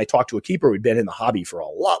 But then I talked to a keeper who'd been in the hobby for a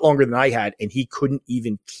lot longer than I had, and he couldn't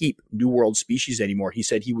even keep New World species anymore. He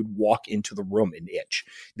said he would walk into the room and itch.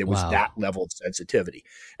 There was that level of sensitivity.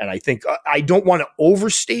 And I think I don't want to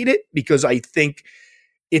overstate it, because I think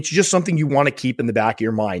it's just something you want to keep in the back of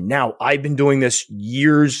your mind. Now, I've been doing this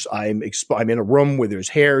years. I'm in a room where there's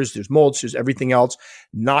hairs, there's molds, there's everything else.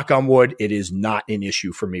 Knock on wood, it is not an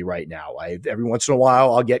issue for me right now. Every once in a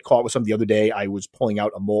while, I'll get caught with something. The other day, I was pulling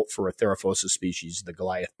out a molt for a Theraphosa species, the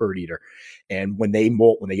Goliath bird eater. And when they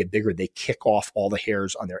molt, when they get bigger, they kick off all the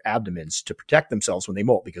hairs on their abdomens to protect themselves when they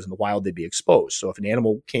molt, because in the wild, they'd be exposed. So if an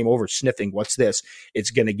animal came over sniffing, what's this? It's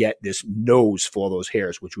going to get this nose full of those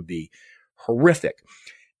hairs, which would be horrific.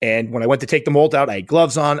 And when I went to take the molt out, I had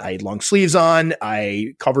gloves on, I had long sleeves on,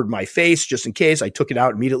 I covered my face just in case. I took it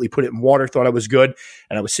out, immediately put it in water, thought I was good.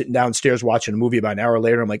 And I was sitting downstairs watching a movie. About an hour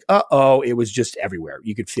later, I'm like, it was just everywhere.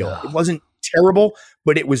 You could feel it. It wasn't terrible,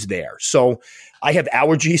 but it was there. So I have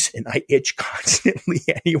allergies and I itch constantly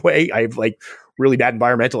anyway. I have like really bad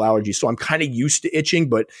environmental allergies. So I'm kind of used to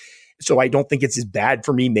itching, so I don't think it's as bad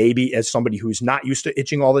for me, maybe, as somebody who's not used to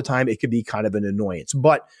itching all the time. It could be kind of an annoyance.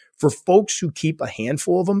 But for folks who keep a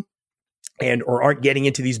handful of them or aren't getting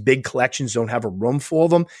into these big collections, don't have a room full of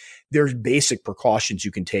them, there's basic precautions you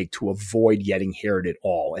can take to avoid getting haired at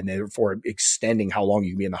all, and therefore extending how long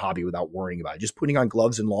you can be in the hobby without worrying about it. Just putting on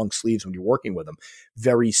gloves and long sleeves when you're working with them.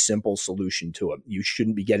 Very simple solution to it. You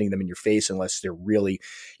shouldn't be getting them in your face unless they're really,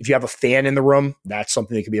 if you have a fan in the room, that's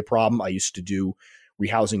something that could be a problem. I used to do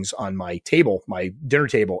rehousings on my table, my dinner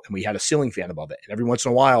table, and we had a ceiling fan above it. And every once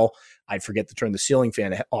in a while, I'd forget to turn the ceiling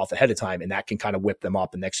fan off ahead of time, and that can kind of whip them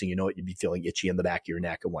up. And next thing you know, you'd be feeling itchy in the back of your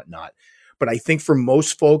neck and whatnot. But I think for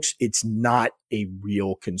most folks, it's not a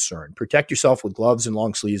real concern. Protect yourself with gloves and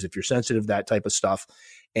long sleeves if you're sensitive to that type of stuff.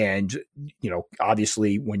 And,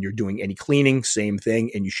 obviously when you're doing any cleaning, same thing,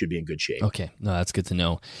 and you should be in good shape. Okay. No, that's good to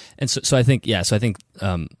know. And so I think,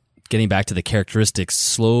 getting back to the characteristics,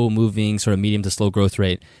 slow moving, sort of medium to slow growth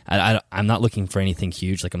rate. I'm not looking for anything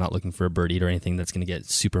huge. Like I'm not looking for a bird eater or anything that's going to get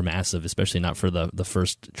super massive, especially not for the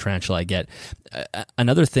first tarantula I get.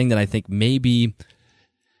 Another thing that I think maybe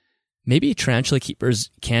tarantula keepers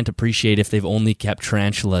can't appreciate if they've only kept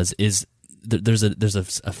tarantulas is there's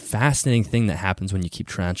a fascinating thing that happens when you keep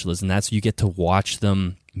tarantulas, and that's you get to watch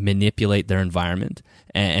them manipulate their environment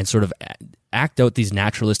and sort of act out these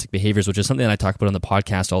naturalistic behaviors, which is something that I talk about on the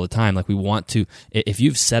podcast all the time. Like we want to, if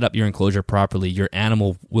you've set up your enclosure properly, your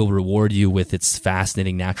animal will reward you with its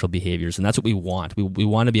fascinating natural behaviors. And that's what we want. We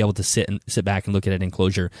want to be able to sit back and look at an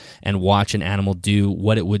enclosure and watch an animal do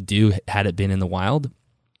what it would do had it been in the wild.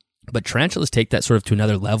 But tarantulas take that sort of to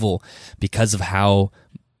another level because of how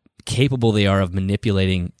capable they are of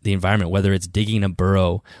manipulating the environment, whether it's digging a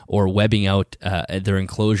burrow or webbing out their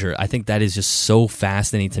enclosure. I think that is just so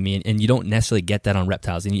fascinating to me, and you don't necessarily get that on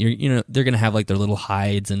reptiles. And they're going to have like their little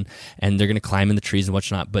hides and they're going to climb in the trees and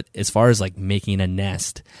whatnot. But as far as like making a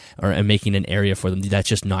nest or making an area for them, that's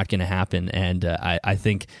just not going to happen. And I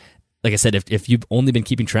think, like I said, if you've only been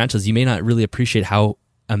keeping tarantulas, you may not really appreciate how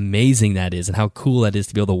amazing that is and how cool that is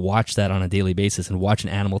to be able to watch that on a daily basis and watch an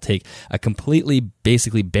animal take a completely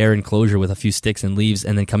basically bare enclosure with a few sticks and leaves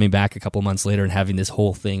and then coming back a couple months later and having this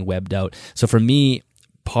whole thing webbed out. So for me,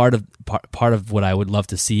 part of what I would love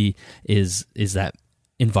to see is that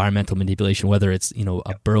environmental manipulation, whether it's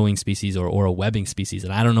a burrowing species or a webbing species.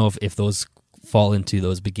 And I don't know if those fall into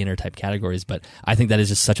those beginner type categories, but I think that is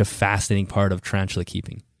just such a fascinating part of tarantula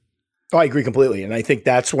keeping. Oh, I agree completely. And I think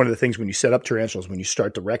that's one of the things when you set up tarantulas, when you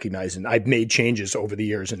start to recognize, and I've made changes over the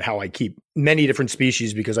years in how I keep many different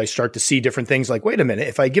species, because I start to see different things like, wait a minute,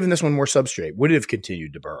 if I had given this one more substrate, would it have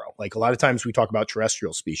continued to burrow? Like a lot of times we talk about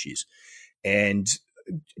terrestrial species, and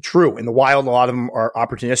true, in the wild, a lot of them are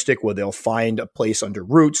opportunistic where they'll find a place under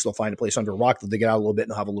roots, they'll find a place under a rock, they'll dig it out a little bit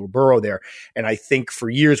and they'll have a little burrow there. And I think for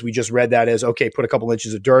years we just read that as, okay, put a couple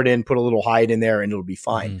inches of dirt in, put a little hide in there and it'll be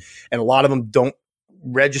fine. Mm-hmm. And a lot of them don't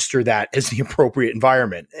register that as the appropriate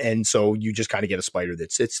environment. And so you just kind of get a spider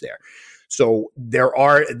that sits there. So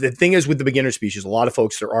the thing is with the beginner species, a lot of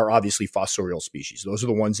folks, there are obviously fossorial species. Those are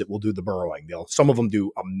the ones that will do the burrowing. Some of them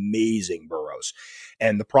do amazing burrows.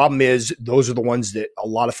 And the problem is those are the ones that a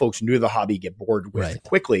lot of folks new to the hobby get bored with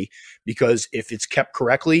quickly, because if it's kept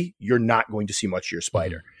correctly, you're not going to see much of your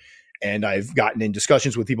spider. Mm-hmm. And I've gotten in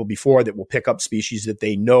discussions with people before that will pick up species that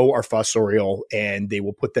they know are fossorial and they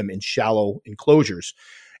will put them in shallow enclosures.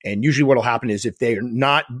 And usually what will happen is if they're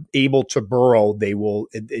not able to burrow, they will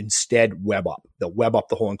instead web up. They'll web up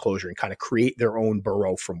the whole enclosure and kind of create their own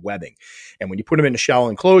burrow from webbing. And when you put them in a shallow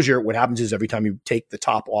enclosure, what happens is every time you take the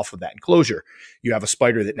top off of that enclosure, you have a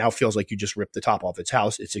spider that now feels like you just ripped the top off its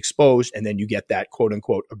house. It's exposed. And then you get that quote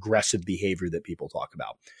unquote aggressive behavior that people talk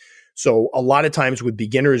about. So a lot of times with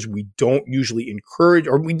beginners, we don't usually encourage,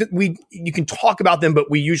 or you can talk about them, but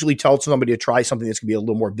we usually tell somebody to try something that's going to be a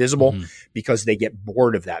little more visible because they get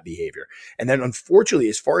bored of that behavior. And then unfortunately,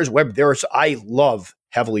 as far as web, I love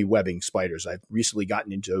heavily webbing spiders. I've recently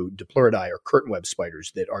gotten into Dipluridae or curtain web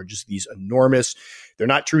spiders that are just these enormous, they're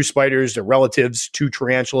not true spiders, they're relatives to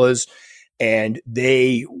tarantulas. And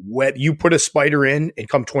you put a spider in and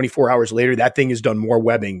come 24 hours later, that thing has done more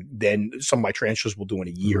webbing than some of my tarantulas will do in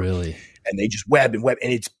a year. Really? And they just web and web.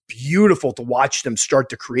 And it's beautiful to watch them start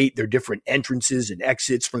to create their different entrances and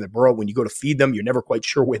exits from the burrow. When you go to feed them, you're never quite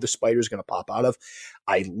sure where the spider is going to pop out of.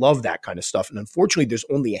 I love that kind of stuff. And unfortunately, there's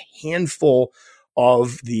only a handful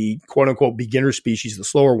of the quote unquote beginner species, the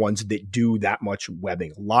slower ones that do that much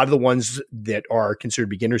webbing. A lot of the ones that are considered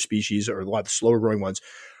beginner species, or a lot of the slower growing ones,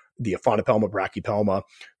 the Aphonopelma, Brachypelma,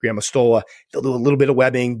 Grammostola, they'll do a little bit of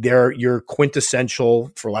webbing. They're your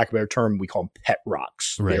quintessential, for lack of a better term, we call them pet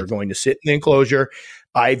rocks. Right. They're going to sit in the enclosure.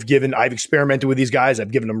 I've experimented with these guys.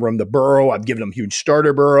 I've given them room to burrow. I've given them huge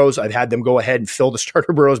starter burrows. I've had them go ahead and fill the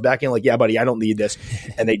starter burrows back in like, yeah, buddy, I don't need this.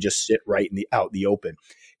 And they just sit right out in the open.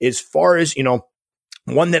 As far as,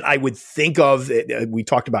 one that I would think of, we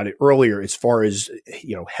talked about it earlier, as far as,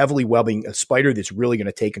 heavily webbing a spider that's really going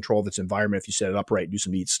to take control of its environment if you set it up right, do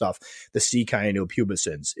some neat stuff. The C.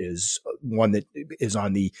 Cyanopubescens is one that is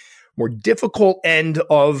on the more difficult end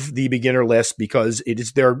of the beginner list because it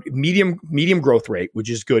is their medium growth rate, which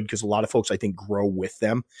is good because a lot of folks, I think, grow with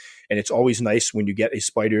them. And it's always nice when you get a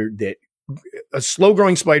spider that a slow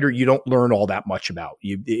growing spider, you don't learn all that much about.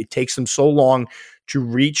 It takes them so long to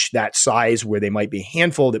reach that size where they might be a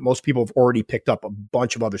handful that most people have already picked up a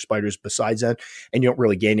bunch of other spiders besides that, and you don't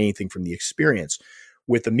really gain anything from the experience.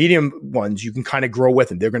 With the medium ones, you can kind of grow with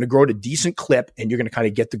them. They're going to grow at a decent clip, and you're going to kind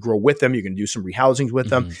of get to grow with them. You're going to do some rehousings with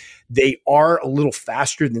them. They are a little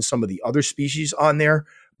faster than some of the other species on there,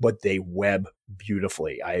 but they web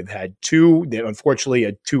beautifully. I've had two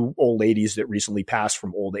old ladies that recently passed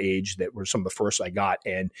from old age that were some of the first I got,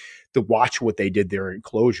 and to watch what they did there in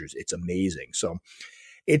enclosures, it's amazing. So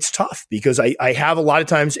it's tough because I have a lot of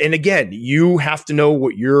times, and again, you have to know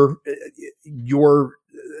what you're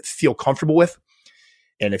feel comfortable with.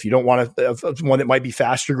 And if you don't want one that might be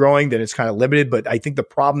faster growing, then it's kind of limited. But I think the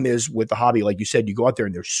problem is with the hobby, like you said, you go out there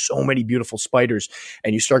and there's so many beautiful spiders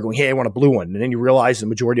and you start going, hey, I want a blue one. And then you realize the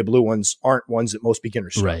majority of blue ones aren't ones that most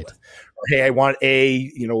beginners start with. Or, hey, I want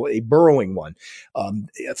a burrowing one.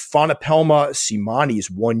 Phonopelma simani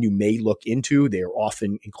is one you may look into. They are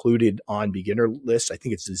often included on beginner lists. I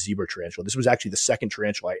think it's the zebra tarantula. This was actually the second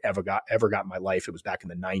tarantula I ever got in my life. It was back in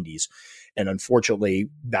the 90s. And unfortunately,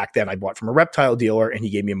 back then I bought from a reptile dealer and he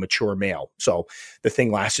he gave me a mature male. So the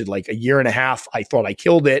thing lasted like a year and a half. I thought I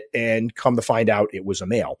killed it, and come to find out it was a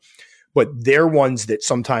male. But they're ones that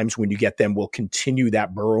sometimes when you get them will continue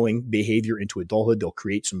that burrowing behavior into adulthood. They'll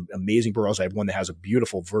create some amazing burrows. I have one that has a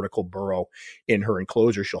beautiful vertical burrow in her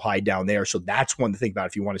enclosure. She'll hide down there. So that's one to think about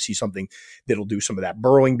if you want to see something that'll do some of that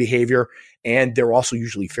burrowing behavior. And they're also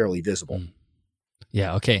usually fairly visible.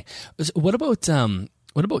 Yeah. Okay. What about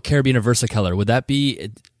Caribbean versicolor? Would that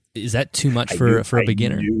be, is that too much for a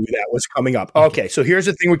beginner? I knew that was coming up. Okay. So here's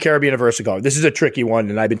the thing with Caribbean versicolor. This is a tricky one,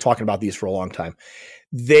 and I've been talking about these for a long time.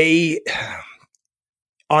 They,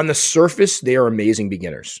 on the surface, they are amazing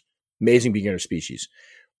beginner species.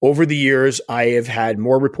 Over the years, I have had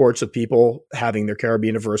more reports of people having their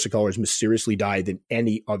Caribbean versicolors mysteriously die than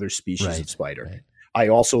any other species of spider. Right. I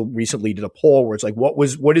also recently did a poll where it's like,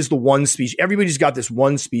 what is the one species? Everybody's got this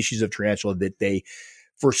one species of tarantula that they,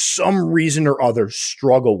 for some reason or other,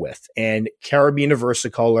 struggle with. And Caribbean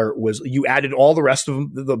versicolor was, you added all the rest of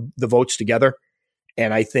them, the votes together,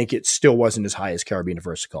 and I think it still wasn't as high as Caribbean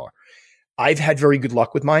versicolor. I've had very good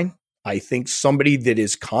luck with mine. I think somebody that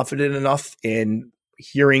is confident enough in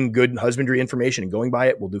hearing good husbandry information and going by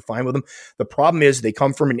it will do fine with them. The problem is they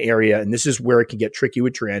come from an area, and this is where it can get tricky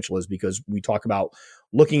with tarantulas, because we talk about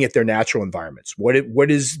looking at their natural environments. What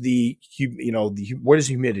is the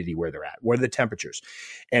humidity where they're at? What are the temperatures?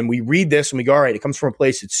 And we read this and we go, all right, it comes from a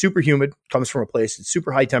place that's super humid, comes from a place that's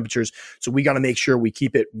super high temperatures. So we got to make sure we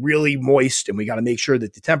keep it really moist, and we got to make sure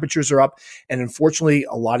that the temperatures are up. And unfortunately,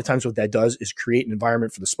 a lot of times what that does is create an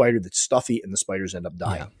environment for the spider that's stuffy, and the spiders end up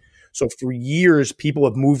dying. Yeah. So for years, people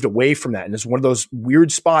have moved away from that. And it's one of those weird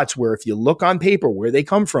spots where if you look on paper where they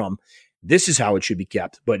come from, this is how it should be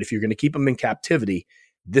kept. But if you're going to keep them in captivity,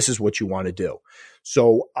 this is what you want to do.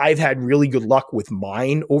 So I've had really good luck with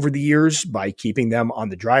mine over the years by keeping them on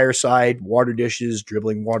the drier side, water dishes,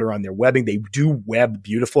 dribbling water on their webbing. They do web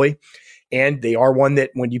beautifully. And they are one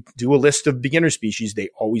that when you do a list of beginner species, they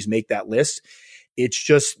always make that list. It's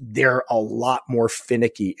just they're a lot more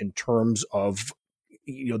finicky in terms of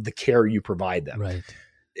the care you provide them. Right.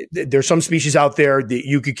 There's some species out there that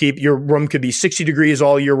you could keep. Your room could be 60 degrees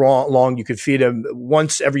all year long. You could feed them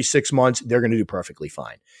once every 6 months. They're going to do perfectly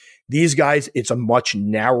fine. These guys, it's a much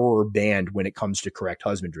narrower band when it comes to correct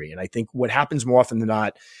husbandry. And I think what happens more often than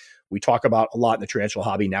not, we talk about a lot in the tarantula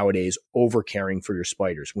hobby nowadays, over caring for your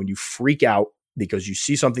spiders. When you freak out because you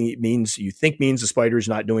see something you think means the spider is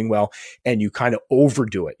not doing well, and you kind of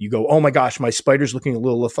overdo it. You go, oh my gosh, my spider's looking a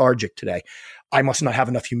little lethargic today. I must not have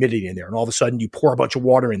enough humidity in there. And all of a sudden you pour a bunch of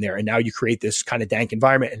water in there, and now you create this kind of dank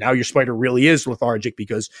environment. And now your spider really is lethargic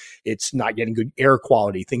because it's not getting good air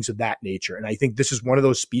quality, things of that nature. And I think this is one of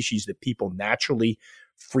those species that people naturally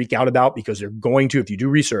freak out about, because they're going to, if you do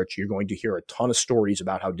research, you're going to hear a ton of stories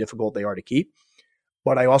about how difficult they are to keep.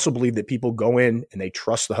 But I also believe that people go in and they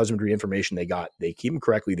trust the husbandry information they got. They keep them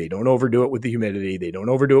correctly. They don't overdo it with the humidity. They don't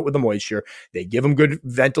overdo it with the moisture. They give them good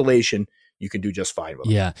ventilation. You can do just fine with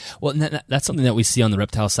them. Yeah. Well, that's something that we see on the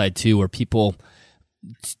reptile side too, where people,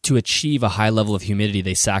 to achieve a high level of humidity,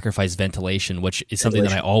 they sacrifice ventilation, which is something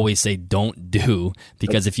that I always say don't do,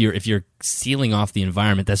 because if you're sealing off the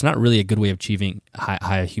environment, that's not really a good way of achieving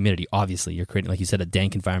high humidity. Obviously, you're creating, like you said, a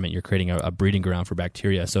dank environment. You're creating a breeding ground for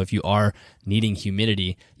bacteria. So if you are needing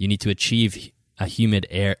humidity, you need to achieve a humid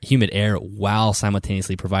air while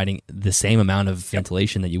simultaneously providing the same amount of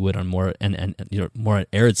ventilation that you would on more more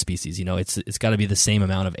arid species. It's got to be the same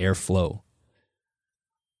amount of airflow.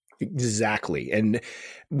 Exactly. And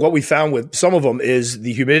what we found with some of them is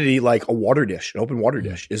the humidity, like a water dish, an open water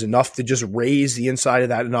dish, is enough to just raise the inside of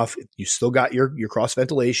that enough. You still got your cross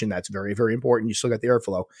ventilation. That's very, very important. You still got the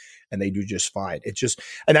airflow, and they do just fine.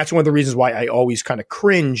 And that's one of the reasons why I always kind of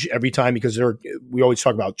cringe every time, because we always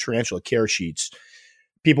talk about tarantula care sheets.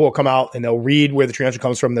 People will come out and they'll read where the tarantula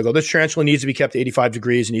comes from. They'll go, this tarantula needs to be kept at 85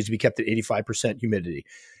 degrees. It needs to be kept at 85% humidity.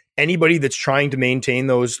 Anybody that's trying to maintain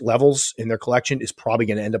those levels in their collection is probably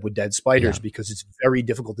going to end up with dead spiders, because it's very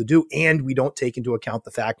difficult to do. And we don't take into account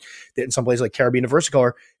the fact that in some places like Caribbean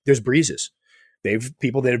versicolor, there's breezes. They've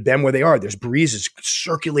people that have been where they are. There's breezes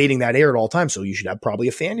circulating that air at all times. So you should have probably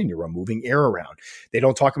a fan in your room moving air around. They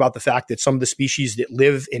don't talk about the fact that some of the species that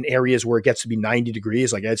live in areas where it gets to be 90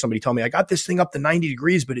 degrees, like I had somebody tell me, I got this thing up to 90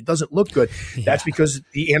 degrees, but it doesn't look good. Yeah. That's because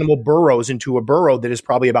the animal burrows into a burrow that is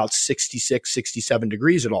probably about 66, 67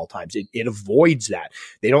 degrees at all times. It avoids that.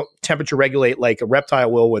 They don't temperature regulate like a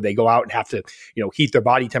reptile will, where they go out and have to, heat their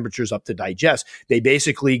body temperatures up to digest. They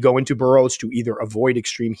basically go into burrows to either avoid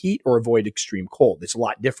extreme heat or avoid extreme cold. It's a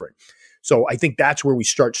lot different. So I think that's where we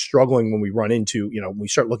start struggling when we run into, when we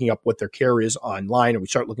start looking up what their care is online, or we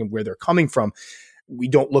start looking where they're coming from. we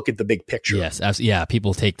don't look at the big picture. Yes. Yeah.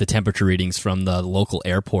 People take the temperature readings from the local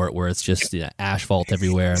airport where it's just asphalt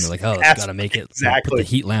everywhere. And they're like, oh, it's got to make it, exactly. Put the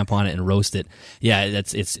heat lamp on it and roast it. Yeah.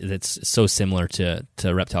 It's so similar to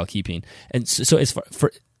reptile keeping. And so as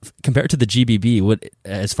far compared to the GBB,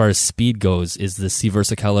 as far as speed goes, is the C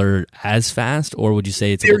Versicolor as fast, or would you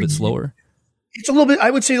say it's a little bit slower? It's a little bit, I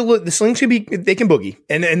would say the slings can boogie.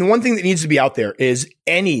 And the one thing that needs to be out there is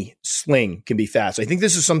any sling can be fast. I think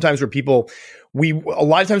this is sometimes where a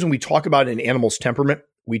lot of times when we talk about an animal's temperament,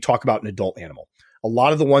 we talk about an adult animal. A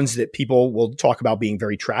lot of the ones that people will talk about being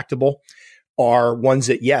very tractable are ones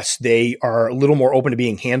that, yes, they are a little more open to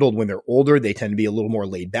being handled when they're older. They tend to be a little more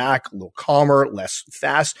laid back, a little calmer, less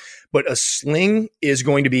fast. But a sling is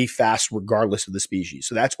going to be fast regardless of the species.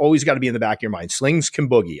 So that's always got to be in the back of your mind. Slings can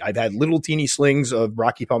boogie. I've had little teeny slings of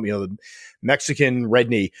Rocky Pump, the Mexican red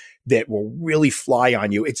knee, that will really fly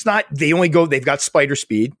on you. It's not, they've got spider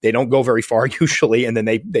speed. They don't go very far usually, and then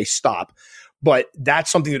they stop. But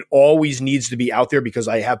that's something that always needs to be out there, because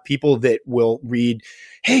I have people that will read,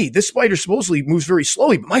 hey, this spider supposedly moves very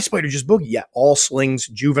slowly, but my spider just boogie. Yeah, all slings,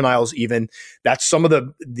 juveniles even. That's some of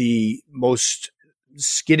the most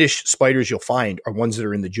skittish spiders you'll find are ones that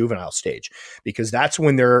are in the juvenile stage, because that's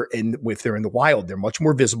when if they're in the wild, they're much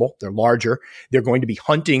more visible. They're larger. They're going to be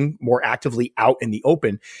hunting more actively out in the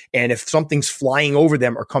open. And if something's flying over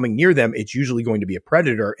them or coming near them, it's usually going to be a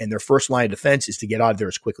predator. And their first line of defense is to get out of there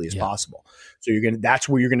as quickly as possible. So that's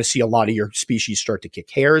where you're going to see a lot of your species start to kick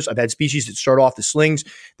hairs. I've had species that start off the slings.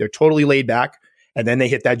 They're totally laid back. And then they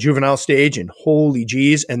hit that juvenile stage and holy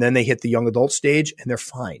geez. And then they hit the young adult stage and they're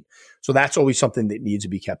fine. So that's always something that needs to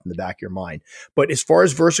be kept in the back of your mind. But as far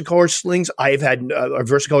as versicolor slings, I've had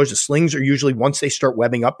versicolors. The slings are usually, once they start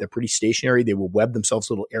webbing up, they're pretty stationary. They will web themselves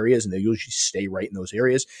little areas and they usually stay right in those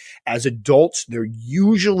areas. As adults, they're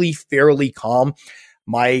usually fairly calm.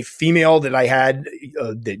 My female that I had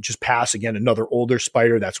that just passed, again, another older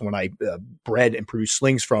spider, that's when I bred and produced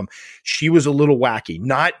slings from, she was a little wacky.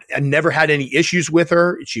 I never had any issues with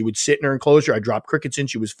her. She would sit in her enclosure. I dropped crickets in.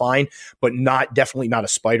 She was fine, but definitely not a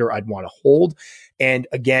spider I'd want to hold. And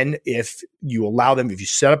again, if you allow them, if you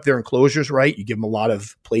set up their enclosures right, you give them a lot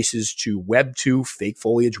of places to web to, fake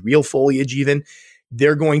foliage, real foliage even,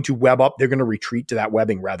 they're going to web up. They're going to retreat to that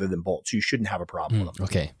webbing rather than bolt. So you shouldn't have a problem with them.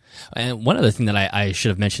 Okay. And one other thing that I should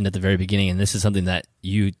have mentioned at the very beginning, and this is something that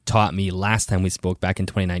you taught me last time we spoke back in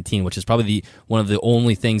 2019, which is probably one of the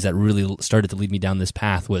only things that really started to lead me down this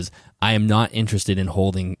path, was I am not interested in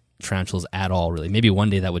holding tarantulas at all, really. Maybe one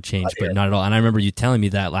day that would change, but not at all. And I remember you telling me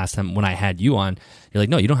that last time when I had you on. You're like,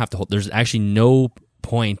 no, you don't have to hold. There's actually no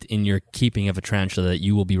point in your keeping of a tarantula that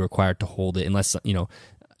you will be required to hold it unless,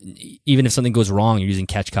 even if something goes wrong, you're using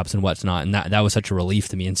catch cups and whatnot. And that was such a relief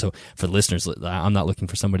to me. And so for the listeners, I'm not looking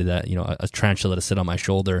for somebody that, a tarantula to sit on my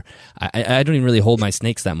shoulder. I don't even really hold my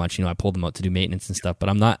snakes that much. I pull them out to do maintenance and stuff, but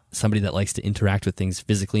I'm not somebody that likes to interact with things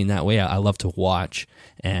physically in that way. I love to watch,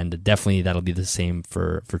 and definitely that'll be the same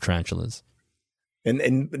for tarantulas.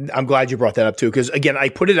 And I'm glad you brought that up too, because again, I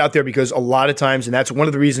put it out there because a lot of times, and that's one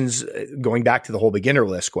of the reasons, going back to the whole beginner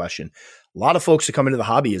list question, a lot of folks that come into the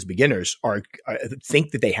hobby as beginners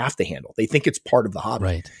think that they have to handle. They think it's part of the hobby,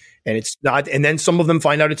 right? And it's not. And then some of them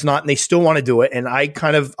find out it's not, and they still want to do it. And I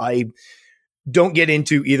don't get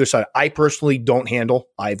into either side. I personally don't handle.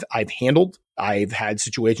 I've handled. I've had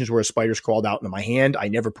situations where a spider's crawled out into my hand. I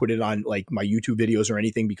never put it on like my YouTube videos or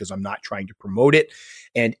anything because I'm not trying to promote it.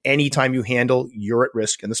 And anytime you handle, you're at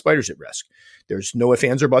risk and the spider's at risk. There's no ifs,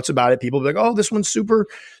 ands, or buts about it. People be like, oh, this one's super,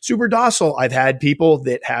 super docile. I've had people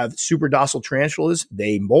that have super docile tarantulas.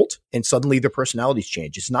 They molt and suddenly their personalities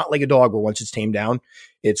change. It's not like a dog where once it's tamed down,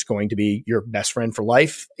 it's going to be your best friend for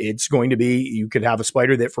life. It's going to be, you could have a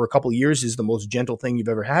spider that for a couple of years is the most gentle thing you've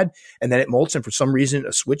ever had. And then it molts and for some reason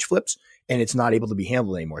a switch flips and it's not able to be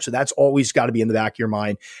handled anymore. So that's always got to be in the back of your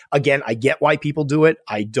mind. Again, I get why people do it.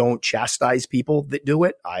 I don't chastise people that do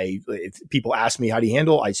it. If people ask me, how do you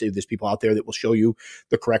handle? I say there's people out there that will show you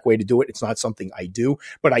the correct way to do it. It's not something I do,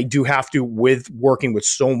 but I do have to, with working with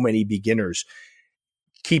so many beginners,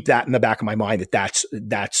 keep that in the back of my mind that's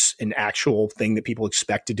an actual thing that people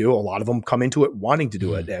expect to do. A lot of them come into it wanting to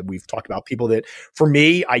do it. We've talked about people that, for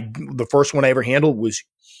me, the first one I ever handled was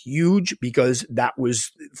huge because that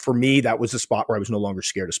was, for me, that was the spot where I was no longer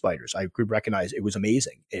scared of spiders. I could recognize it was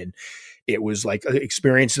amazing. And it was like an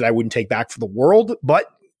experience that I wouldn't take back for the world, but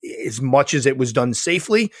as much as it was done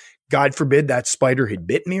safely, God forbid that spider had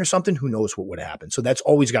bit me or something, who knows what would happen. So that's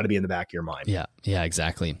always got to be in the back of your mind. Yeah,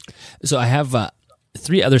 exactly. So I have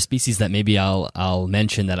three other species that maybe I'll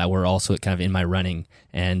mention that were also kind of in my running,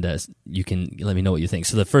 and you can let me know what you think.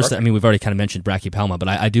 So the first, I mean, we've already kind of mentioned Brachypelma, but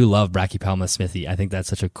I do love Brachypelma smithi. I think that's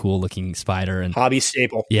such a cool looking spider and hobby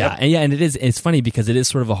staple. Yeah, yep. And it's funny because it is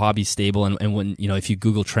sort of a hobby staple, and when if you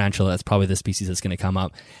Google tarantula, that's probably the species that's going to come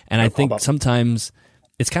up. And I think sometimes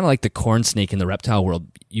it's kind of like the corn snake in the reptile world.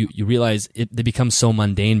 You realize they become so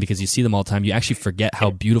mundane because you see them all the time. You actually forget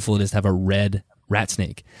how beautiful it is to have a red rat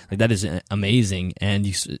snake. Like, that is amazing, and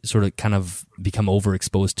you sort of kind of become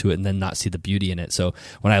overexposed to it and then not see the beauty in it. So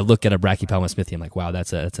when I look at a Brachypelma smithi, I'm like, wow,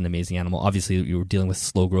 that's an amazing animal. Obviously, you were dealing with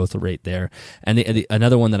slow growth rate there. And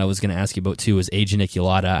another one that I was going to ask you about too is A.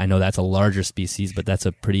 geniculata. I know that's a larger species, but that's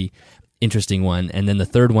a pretty interesting one. And then the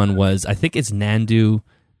third one was, I think it's Nandu.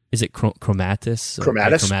 Is it chromatus?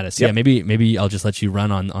 Chromatus. Yep. Yeah, maybe I'll just let you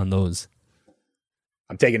run on those.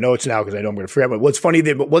 I'm taking notes now because I know I'm going to forget. But what's funny,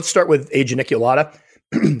 let's start with A. geniculata.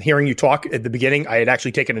 Hearing you talk at the beginning, I had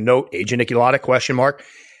actually taken a note, A. geniculata ?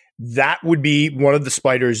 That would be one of the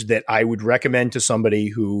spiders that I would recommend to somebody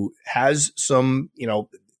who has some,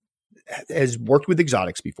 has worked with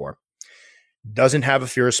exotics before, doesn't have a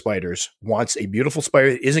fear of spiders, wants a beautiful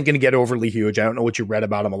spider that isn't going to get overly huge. I don't know what you read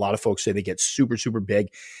about them. A lot of folks say they get super, super big.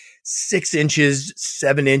 6 inches,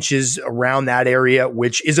 7 inches around that area,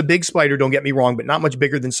 which is a big spider, don't get me wrong, but not much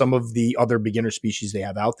bigger than some of the other beginner species they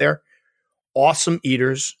have out there. Awesome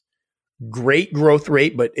eaters, great growth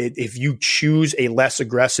rate, but if you choose a less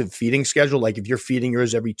aggressive feeding schedule, like if you're feeding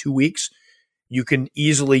yours every 2 weeks, you can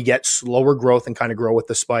easily get slower growth and kind of grow with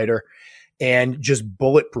the spider, and just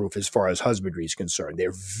bulletproof as far as husbandry is concerned.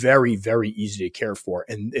 They're very, very easy to care for.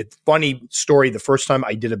 And it's funny story, the first time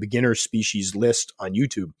I did a beginner species list on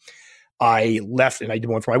YouTube, I left, and I did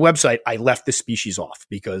one for my website, I left the species off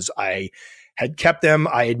because I had kept them.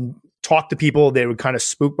 I had talked to people. They were kind of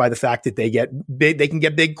spooked by the fact that they get big. They can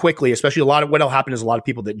get big quickly, especially what'll happen is a lot of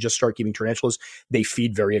people that just start keeping tarantulas, they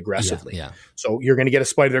feed very aggressively. Yeah. So you're going to get a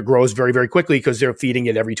spider that grows very, very quickly because they're feeding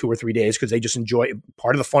it every 2 or 3 days because they just enjoy it.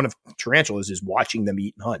 Part of the fun of tarantulas is watching them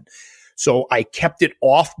eat and hunt. So I kept it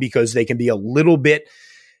off because they can be a little bit,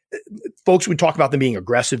 folks would talk about them being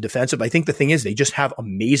aggressive, defensive. I think the thing is they just have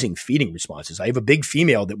amazing feeding responses. I have a big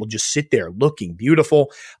female that will just sit there looking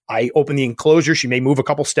beautiful. I open the enclosure. She may move a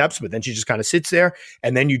couple steps, but then she just kind of sits there.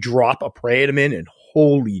 And then you drop a prey at them in, and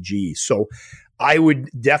holy geez. So I would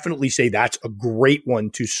definitely say that's a great one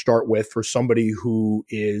to start with for somebody who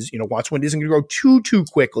is, wants one that isn't going to grow too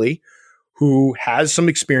quickly, who has some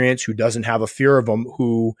experience, who doesn't have a fear of them,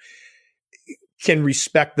 who can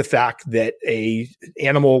respect the fact that a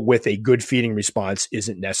animal with a good feeding response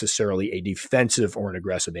isn't necessarily a defensive or an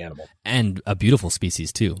aggressive animal. And a beautiful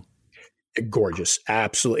species too. Gorgeous.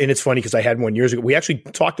 Absolutely. And it's funny because I had one years ago. We actually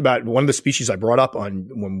talked about one of the species I brought up on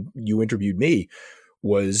when you interviewed me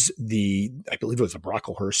was I believe it was a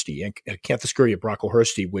Brocklehursti, Acanthoscuria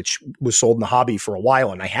Brocklehursti, which was sold in the hobby for a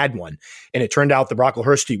while. And I had one, and it turned out the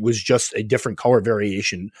Brocklehursti was just a different color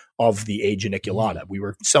variation of the A. geniculata. We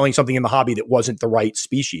were selling something in the hobby that wasn't the right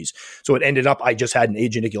species. So it ended up, I just had an A.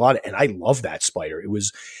 geniculata, and I love that spider.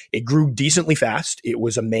 It grew decently fast. It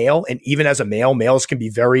was a male. And even as a male, males can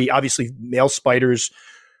be obviously male spiders,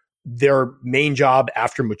 their main job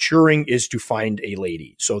after maturing is to find a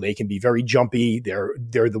lady. So they can be very jumpy. They're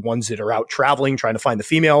the ones that are out traveling, trying to find the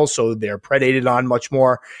females. So they're predated on much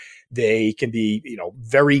more. They can be,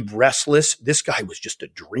 very restless. This guy was just a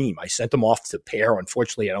dream. I sent him off to pair.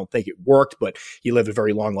 Unfortunately, I don't think it worked, but he lived a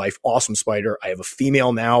very long life. Awesome spider. I have a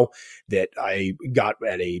female now that I got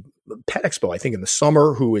at a pet expo, I think in the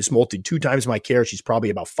summer, who is molted 2 times my care. She's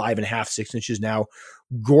probably about 5.5, 6 inches now.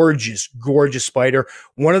 Gorgeous, gorgeous spider.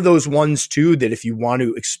 One of those ones too, that if you want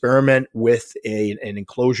to experiment with an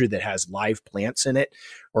enclosure that has live plants in it,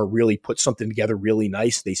 or really put something together really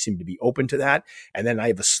nice, they seem to be open to that. And then I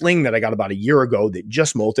have a sling that I got about a year ago that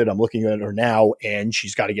just molted. I'm looking at her now, and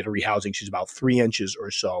she's got to get a rehousing. She's about 3 inches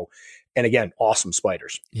or so. And again, awesome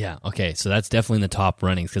spiders. Yeah. Okay. So that's definitely in the top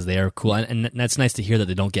runnings because they are cool. And that's nice to hear that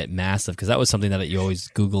they don't get massive, because that was something that you always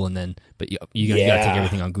Google, but you got to take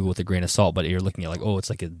everything on Google with a grain of salt. But you're looking at it's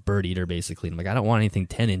like a bird eater basically. And I'm like, I don't want anything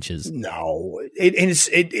 10 inches. No,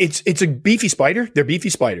 it's a beefy spider. They're beefy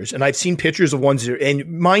spiders. And I've seen pictures of ones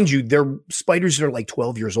and mind you, they're spiders that are like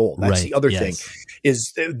 12 years old. That's right. The other thing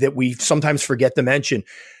is that we sometimes forget to mention.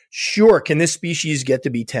 Sure, can this species get to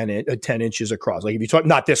be 10 inches across? Like if you talk,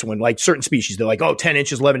 not this one, like certain species, they're like, 10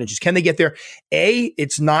 inches, 11 inches. Can they get there? A,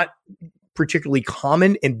 it's not particularly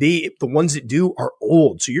common. And B, the ones that do are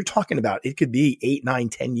old. So you're talking about, it could be 8, 9,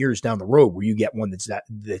 10 years down the road where you get one that's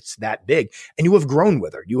that big, and you have grown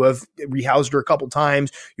with her. You have rehoused her a couple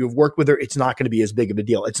times. You have worked with her. It's not going to be as big of a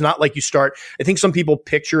deal. It's not like you start, I think some people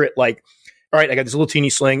picture it like all right, I got this little teeny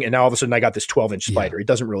sling, and now all of a sudden I got this 12-inch spider. It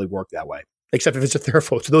doesn't really work that way, except if it's a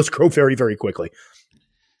theraphoid. So those grow very, very quickly.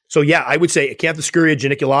 So yeah, I would say Acanthoscuria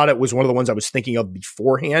geniculata was one of the ones I was thinking of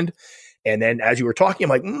beforehand. And then as you were talking, I'm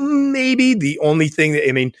like, maybe the only thing that,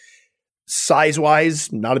 I mean,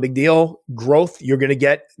 size-wise, not a big deal. Growth, you're going to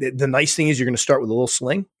get, the nice thing is you're going to start with a little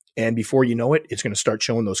sling. And before you know it, it's going to start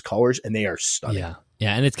showing those colors, and they are stunning. Yeah.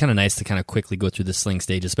 Yeah. And it's kind of nice to kind of quickly go through the sling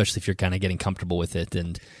stage, especially if you're kind of getting comfortable with it.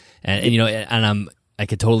 And you know, and I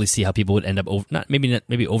could totally see how people would end up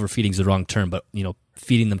maybe overfeeding is the wrong term, but you know,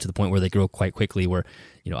 feeding them to the point where they grow quite quickly. Where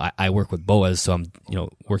you know, I work with boas, so I'm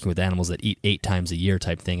working with animals that eat 8 times a year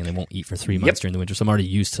type thing, and they won't eat for 3 months during the winter. So I'm already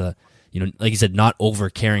used to like you said, not over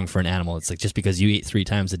caring for an animal. It's like just because you eat 3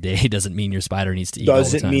 times a day doesn't mean your spider needs to eat.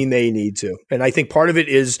 Doesn't mean they need to. And I think part of it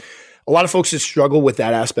is a lot of folks that struggle with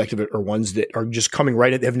that aspect of it are ones that are just coming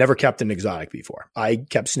right at, they've never kept an exotic before. I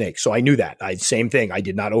kept snakes, so I knew that. Same thing. I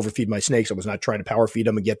did not overfeed my snakes. I was not trying to power feed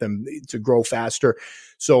them and get them to grow faster.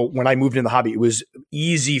 So when I moved in the hobby, it was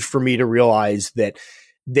easy for me to realize that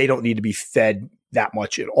they don't need to be fed that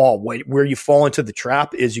much at all. Where you fall into the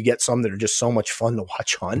trap is you get some that are just so much fun to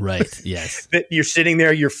watch on. Right. Yes. That you're sitting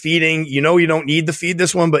there, you're feeding, you don't need to feed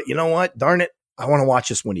this one, but you know what? Darn it. I want to watch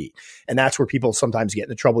this one eat. And that's where people sometimes get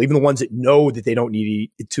into trouble. Even the ones that know that they don't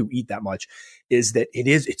need to eat that much is that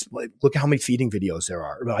it's like, look how many feeding videos there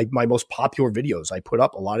are. My most popular videos I put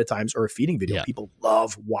up a lot of times are a feeding video. Yeah. People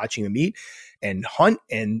love watching them eat and hunt.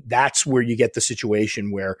 And that's where you get the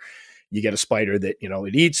situation where you get a spider that,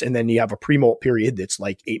 it eats, and then you have a pre-molt period that's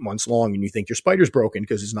like 8 months long and you think your spider's broken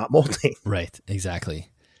because it's not molting. Right. Exactly.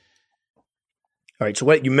 All right. So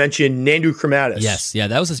what you mentioned, Nandu chromatus. Yes. Yeah.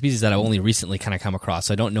 That was a species that I only recently kind of come across.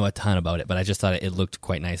 So I don't know a ton about it, but I just thought it looked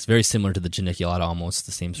quite nice. Very similar to the geniculata, almost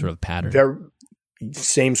the same sort of pattern.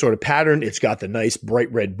 Same sort of pattern. It's got the nice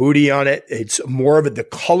bright red booty on it. It's more of the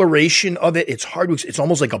coloration of it. It's hard. It's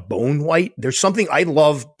almost like a bone white. There's something, I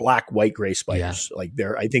love black, white, gray spiders.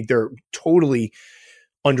 Yeah. I think they're totally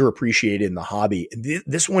underappreciated in the hobby.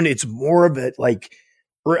 This one, it's more of it like,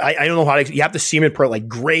 I don't know how to, you have to see them in like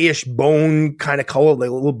grayish bone kind of color,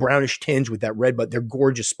 like a little brownish tinge with that red, but they're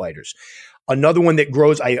gorgeous spiders. Another one that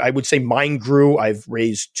grows, I would say mine grew. I've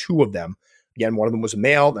raised 2 of them. Again, one of them was a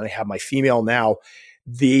male. Then I have my female now.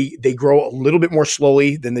 They grow a little bit more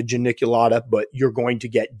slowly than the geniculata, but you're going to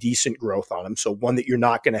get decent growth on them. So one that you're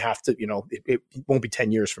not going to have to, it won't be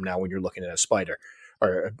 10 years from now when you're looking at a spider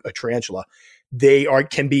or a tarantula. They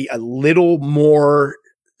can be a little more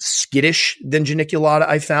skittish than geniculata.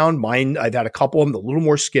 I found mine. I've had a couple of them, a little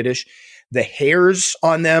more skittish. The hairs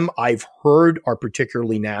on them I've heard are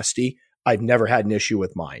particularly nasty. I've never had an issue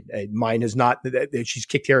with mine. Mine is not, she's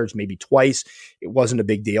kicked hairs maybe twice. It wasn't a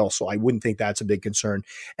big deal. So I wouldn't think that's a big concern.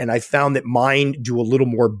 And I found that mine do a little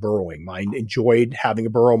more burrowing. Mine enjoyed having a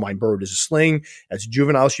burrow. Mine burrowed as a sling. As a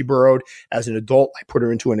juvenile, she burrowed. As an adult, I put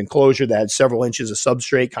her into an enclosure that had several inches of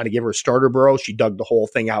substrate, kind of gave her a starter burrow. She dug the whole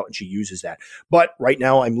thing out and she uses that. But right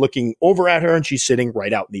now I'm looking over at her and she's sitting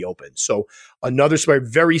right out in the open. So another spider,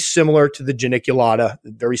 very similar to the geniculata,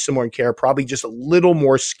 very similar in care, probably just a little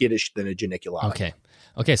more skittish than a geniculata.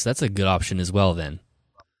 Okay. So that's a good option as well then.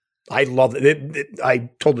 I love it. I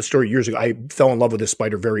told the story years ago. I fell in love with this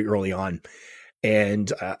spider very early on.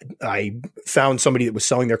 And I found somebody that was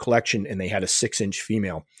selling their collection and they had a 6-inch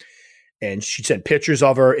female. And she sent pictures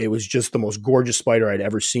of her. It was just the most gorgeous spider I'd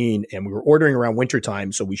ever seen. And we were ordering around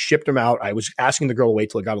wintertime. So we shipped them out. I was asking the girl to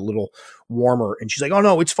wait till it got a little warmer. And she's like, oh,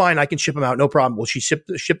 no, it's fine. I can ship them out. No problem. Well, she shipped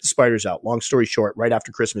the spiders out. Long story short, right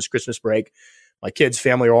after Christmas break, my kids'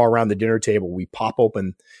 family are all around the dinner table. We pop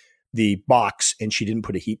open the box and she didn't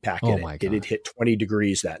put a heat pack in it. It had hit 20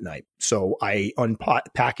 degrees that night. So I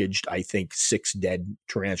unpackaged, I think, 6 dead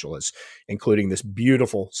tarantulas, including this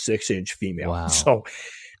beautiful 6-inch female. Wow. So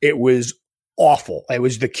it was awful.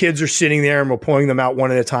 The kids are sitting there and we're pulling them out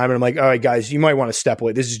one at a time. And I'm like, all right, guys, you might want to step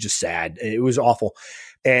away. This is just sad. It was awful.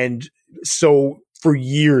 And so for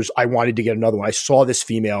years, I wanted to get another one. I saw this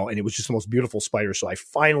female and it was just the most beautiful spider. So I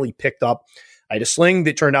finally picked up, I had a sling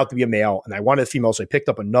that turned out to be a male and I wanted a female. So I picked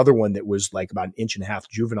up another one that was like about 1.5 inches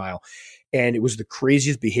juvenile. And it was the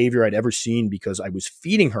craziest behavior I'd ever seen because I was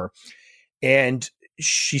feeding her and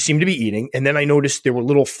she seemed to be eating. And then I noticed there were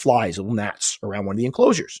little flies, little gnats around one of the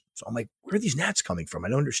enclosures. So I'm like, where are these gnats coming from? I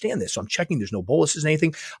don't understand this. So I'm checking. There's no boluses or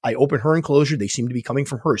anything. I open her enclosure. They seem to be coming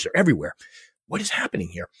from hers. They're everywhere. What is happening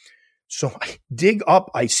here? So I dig up.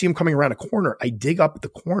 I see them coming around a corner. I dig up at the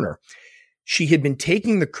corner. She had been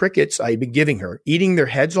taking the crickets I had been giving her, eating their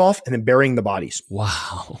heads off, and then burying the bodies.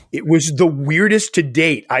 Wow. It was the weirdest to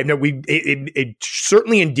date. I know it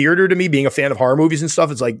certainly endeared her to me, being a fan of horror movies and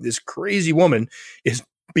stuff. It's like this crazy woman is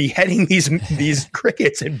beheading these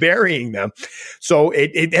crickets and burying them. So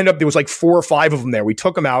it ended up, there was like 4 or 5 of them there. We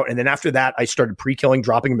took them out. And then after that, I started pre-killing,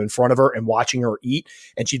 dropping them in front of her and watching her eat.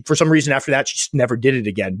 And she, for some reason after that, she just never did it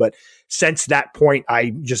again. But since that point,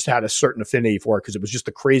 I just had a certain affinity for it because it was just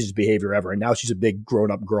the craziest behavior ever. And now she's a big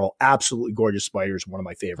grown-up girl. Absolutely gorgeous spiders. One of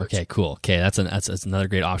my favorites. Okay, cool. Okay, that's another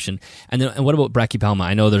great option. And then, and what about Brachypelma?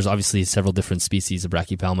 I know there's obviously several different species of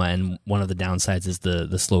Brachypelma, and one of the downsides is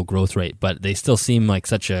the slow growth rate, but they still seem like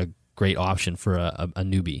such a great option for a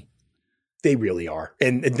newbie. They really are.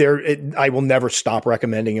 And I will never stop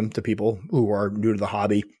recommending them to people who are new to the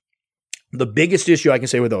hobby. The biggest issue I can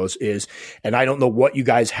say with those is, and I don't know what you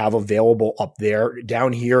guys have available up there.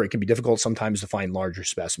 Down here, it can be difficult sometimes to find larger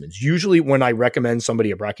specimens. Usually when I recommend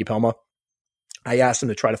somebody a Brachypelma, I ask them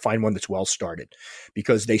to try to find one that's well started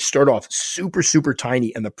because they start off super, super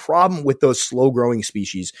tiny. And the problem with those slow growing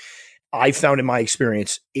species, I found in my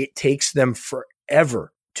experience, it takes them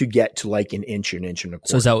forever to get to like an inch and a quarter.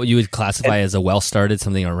 So is that what you would classify as a well-started,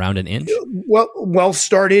 something around an inch? Well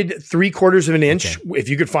started, 3/4 of an inch. Okay. If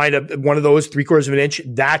you could find one of those 3/4 of an inch,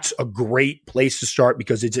 that's a great place to start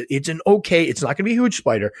because it's an okay, it's not going to be a huge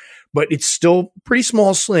spider, but it's still pretty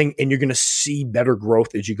small sling and you're going to see better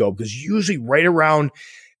growth as you go because usually right around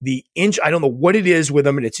the inch, I don't know what it is with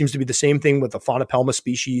them. And it seems to be the same thing with the Faunapelma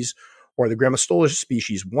species or the Grammostola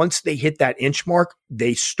species. Once they hit that inch mark,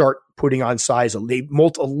 they start putting on size. They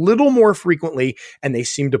molt a little more frequently, and they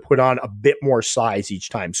seem to put on a bit more size each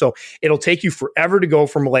time. So it'll take you forever to go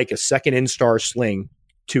from like a second instar sling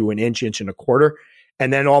to an inch and a quarter.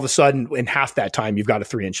 And then all of a sudden, in half that time, you've got a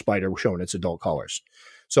 3-inch spider showing its adult colors.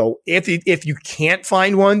 So if you can't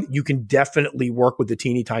find one, you can definitely work with the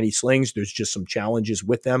teeny tiny slings. There's just some challenges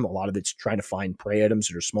with them. A lot of it's trying to find prey items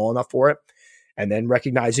that are small enough for it. And then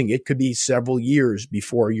recognizing it could be several years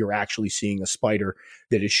before you're actually seeing a spider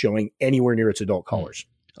that is showing anywhere near its adult colors.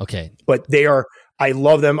 Okay. But I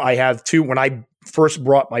love them. I have 2. When I first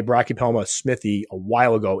brought my Brachypelma Smithy a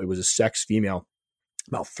while ago, it was a sex female,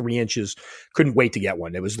 about 3 inches. Couldn't wait to get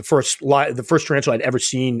one. It was the first tarantula I'd ever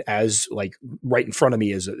seen as like right in front of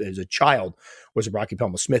me as a child was a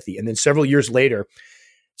Brachypelma Smithy. And then several years later,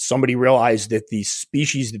 somebody realized that the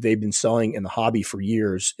species that they've been selling in the hobby for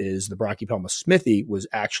years is the Brachypelma Smithy was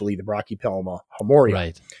actually the Brachypelma homoria.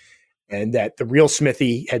 Right. And that the real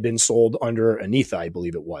Smithy had been sold under Anitha, I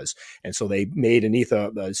believe it was. And so they made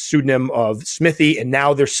Anitha a pseudonym of Smithy, and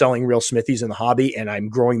now they're selling real Smithies in the hobby, and I'm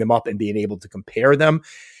growing them up and being able to compare them.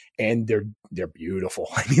 And they're beautiful.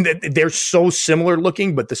 I mean, they're so similar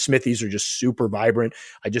looking, but the Smithies are just super vibrant.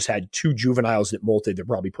 I just had 2 juveniles that molted. They're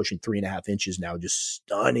probably pushing 3.5 inches now, just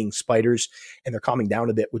stunning spiders. And they're calming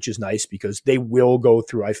down a bit, which is nice because they will go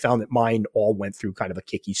through. I found that mine all went through kind of a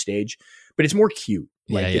kicky stage, but it's more cute.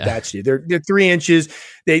 Like that's it. They're 3 inches.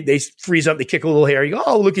 They freeze up. They kick a little hair. You go,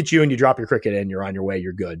 oh, look at you. And you drop your cricket and you're on your way.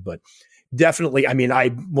 You're good. But definitely, I mean,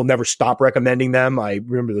 I will never stop recommending them. I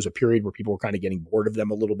remember there was a period where people were kind of getting bored of them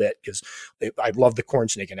a little bit because I love the corn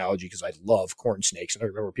snake analogy because I love corn snakes. And I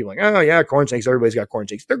remember people like, oh, yeah, corn snakes. Everybody's got corn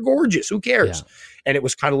snakes. They're gorgeous. Who cares? Yeah. And it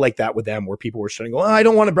was kind of like that with them where people were starting to go, oh, I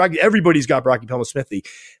don't want to everybody's got Brachypelma Smithy.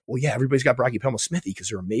 Well, yeah, everybody's got Brachypelma Smithy because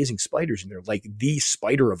they're amazing spiders and they're like the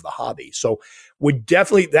spider of the hobby. So would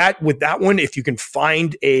definitely with that one, if you can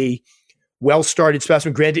find a well-started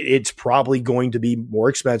specimen. Granted, it's probably going to be more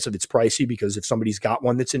expensive. It's pricey because if somebody's got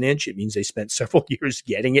one that's an inch, it means they spent several years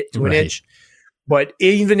getting it to an inch. But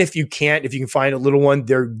even if you can find a little one,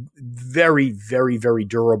 they're very, very, very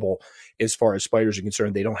durable as far as spiders are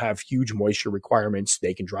concerned. They don't have huge moisture requirements.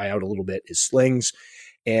 They can dry out a little bit as slings.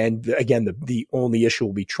 And again, the only issue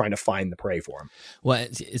will be trying to find the prey for them. Well,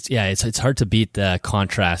 it's hard to beat the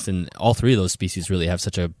contrast, and all 3 of those species really have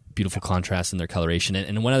such a beautiful contrast in their coloration.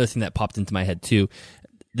 And one other thing that popped into my head too,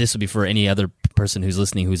 this would be for any other person who's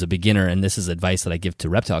listening who's a beginner, and this is advice that I give to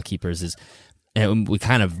reptile keepers is, and we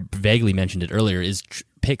kind of vaguely mentioned it earlier, is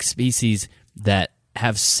pick species that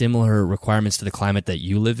have similar requirements to the climate that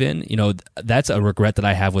you live in. You know, that's a regret that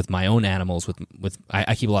I have with my own animals.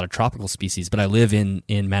 I keep a lot of tropical species, but I live in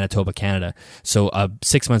Manitoba, Canada. So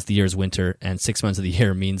 6 months of the year is winter, and 6 months of the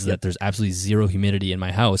year means that there's absolutely zero humidity in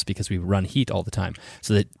my house because we run heat all the time.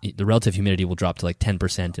 So that the relative humidity will drop to like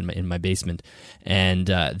 10% in my basement. And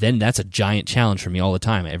then that's a giant challenge for me all the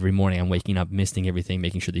time. Every morning I'm waking up, misting everything,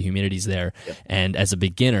 making sure the humidity's there. Yep. And as a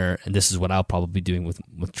beginner, and this is what I'll probably be doing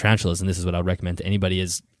with tarantulas, and this is what I would recommend to anybody,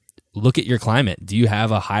 is look at your climate. Do you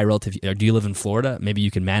have a high relative, or do you live in Florida? Maybe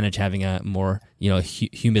you can manage having a more,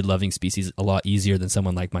 humid loving species a lot easier than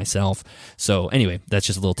someone like myself. So anyway, that's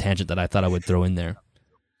just a little tangent that I thought I would throw in there.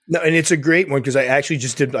 No, and it's a great one because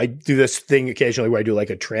I do this thing occasionally where I do like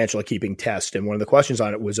a tarantula keeping test. And one of the questions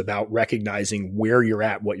on it was about recognizing where you're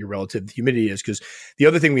at, what your relative humidity is. Because the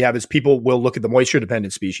other thing we have is people will look at the moisture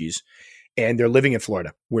dependent species and they're living in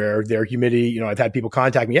Florida where their humidity, I've had people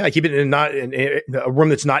contact me. Yeah, I keep it in a room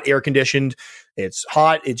that's not air conditioned. It's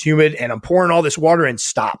hot, it's humid, and I'm pouring all this water in.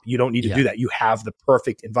 Stop. You don't need to do that. You have the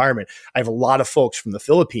perfect environment. I have a lot of folks from the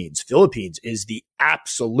Philippines. Philippines is the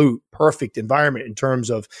absolute perfect environment in terms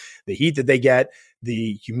of the heat that they get,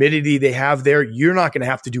 the humidity they have there. You're not going to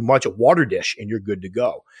have to do much a water dish and you're good to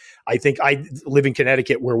go. I think I live in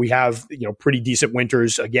Connecticut where we have, pretty decent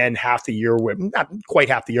winters. Again, half the year, not quite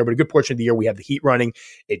half the year, but a good portion of the year, we have the heat running.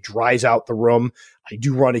 It dries out the room. I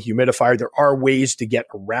do run a humidifier. There are ways to get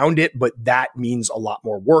around it, but that means a lot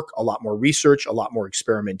more work, a lot more research, a lot more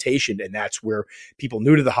experimentation. And that's where people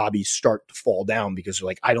new to the hobby start to fall down because they're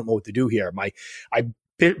like, I don't know what to do here. I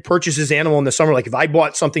purchase this animal in the summer. Like if I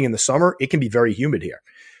bought something in the summer, it can be very humid here.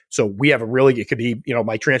 So we have it could be,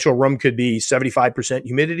 my tarantula room could be 75%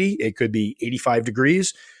 humidity. It could be 85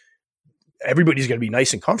 degrees. Everybody's going to be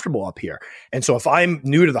nice and comfortable up here. And so if I'm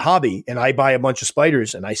new to the hobby and I buy a bunch of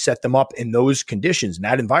spiders and I set them up in those conditions, in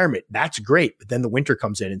that environment, that's great. But then the winter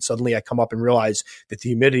comes in and suddenly I come up and realize that the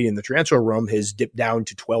humidity in the tarantula room has dipped down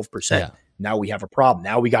to 12%. Yeah. Now we have a problem.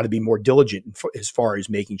 Now we got to be more diligent as far as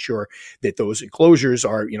making sure that those enclosures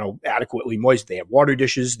are, adequately moist. They have water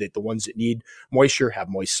dishes, that the ones that need moisture have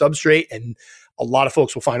moist substrate. And a lot of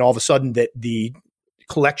folks will find all of a sudden that the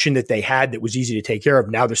collection that they had that was easy to take care of,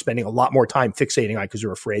 now they're spending a lot more time fixating on because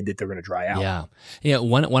they're afraid that they're going to dry out. Yeah.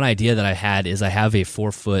 One idea that I had is I have a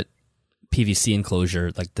 4-foot PVC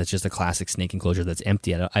enclosure, like that's just a classic snake enclosure that's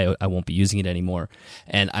empty. I won't be using it anymore.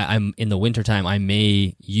 And I'm in the wintertime, I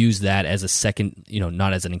may use that as a second,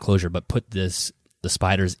 not as an enclosure, but put the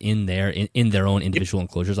spiders in there, in their own individual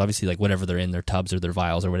enclosures, obviously like whatever they're in, their tubs or their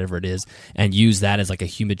vials or whatever it is, and use that as like a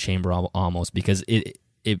humid chamber almost, because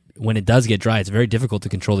when it does get dry, it's very difficult to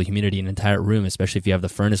control the humidity in an entire room, especially if you have the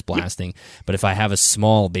furnace blasting. But if I have a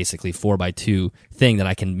small, basically 4x2 thing that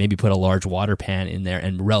I can maybe put a large water pan in there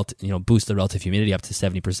and boost the relative humidity up to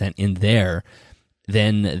 70% in there,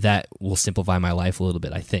 then that will simplify my life a little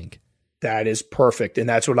bit, I think. That is perfect. And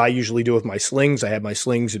that's what I usually do with my slings. I have my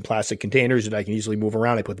slings in plastic containers that I can easily move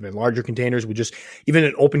around. I put them in larger containers with even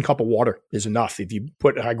an open cup of water is enough. If you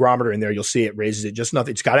put a hygrometer in there, you'll see it raises it just enough.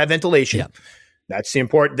 It's got to have ventilation. Yeah. That's the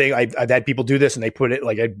important thing. I've had people do this and they put it,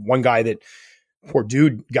 like I had one guy that, poor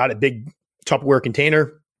dude, got a big Tupperware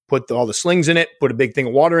container, put all the slings in it, put a big thing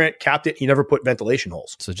of water in it, capped it. He never put ventilation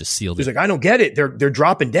holes. So just sealed it. He's like, I don't get it. They're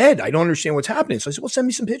dropping dead. I don't understand what's happening. So I said, well, send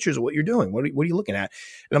me some pictures of what you're doing. What are you looking at?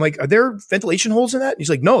 And I'm like, are there ventilation holes in that? And he's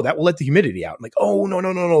like, no, that will let the humidity out. I'm like, oh,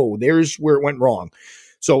 no. There's where it went wrong.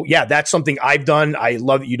 So yeah, that's something I've done. I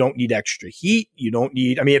love it. You don't need extra heat. You don't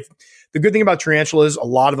need, the good thing about tarantulas, a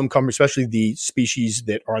lot of them come, especially the species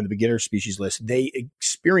that are on the beginner species list, they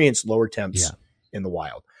experience lower temps in the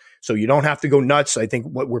wild. So you don't have to go nuts. I think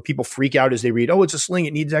where people freak out is they read, oh, it's a sling,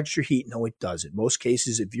 it needs extra heat. No, it doesn't. Most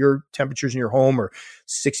cases, if your temperatures in your home are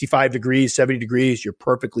 65 degrees, 70 degrees, you're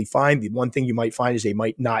perfectly fine. The one thing you might find is they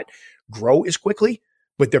might not grow as quickly,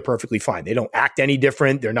 but they're perfectly fine. They don't act any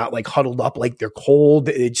different. They're not like huddled up like they're cold.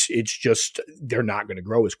 It's just, they're not going to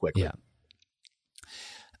grow as quickly. Yeah.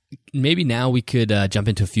 Maybe now we could jump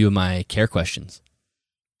into a few of my care questions.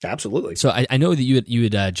 Absolutely. So I know that you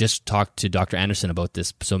had just talked to Dr. Anderson about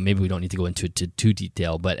this, so maybe we don't need to go into too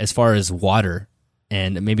detail. But as far as water,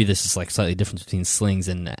 and maybe this is like slightly different between slings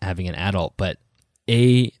and having an adult, but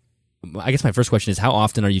I guess my first question is, how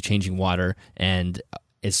often are you changing water? And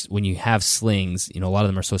it's when you have slings, a lot of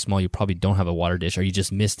them are so small, you probably don't have a water dish. Are you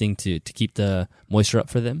just misting to keep the moisture up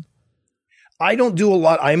for them? I don't do a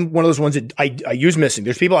lot. I'm one of those ones that I use misting.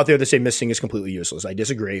 There's people out there that say misting is completely useless. I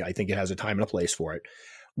disagree. I think it has a time and a place for it.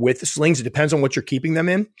 With slings, it depends on what you're keeping them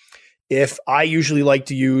in. If I usually like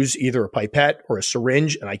to use either a pipette or a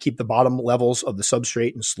syringe, and I keep the bottom levels of the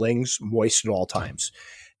substrate and slings moist at all times.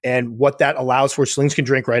 And what that allows for, slings can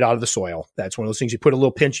drink right out of the soil. That's one of those things. You put a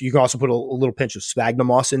little pinch. You can also put a little pinch of sphagnum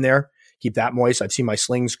moss in there. Keep that moist. I've seen my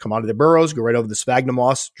slings come out of the burrows, go right over the sphagnum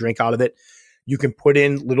moss, drink out of it. You can put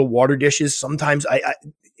in little water dishes. Sometimes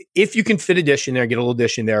if you can fit a dish in there, get a little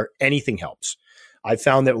dish in there, anything helps. I've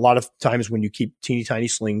found that a lot of times when you keep teeny tiny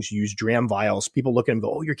slings, you use dram vials. People look at them and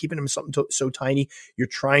go, oh, you're keeping them something so tiny. You're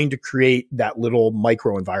trying to create that little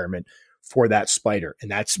micro environment for that spider.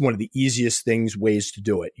 And that's one of the easiest ways to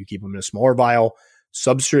do it. You keep them in a smaller vial,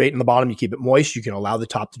 substrate in the bottom, you keep it moist. You can allow the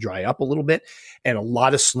top to dry up a little bit. And a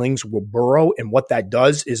lot of slings will burrow. And what that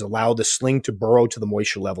does is allow the sling to burrow to the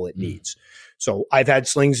moisture level it needs. So I've had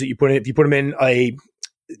slings that if you put them in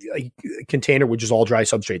a container with just all dry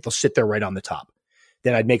substrate. They'll sit there right on the top.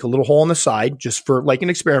 Then I'd make a little hole on the side just for like an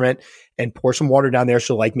experiment and pour some water down there.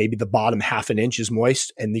 So like maybe the bottom half an inch is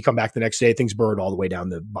moist, and you come back the next day, things burrowed all the way down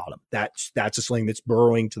the bottom. That's a sling that's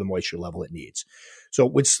burrowing to the moisture level it needs. So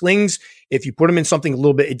with slings, if you put them in something a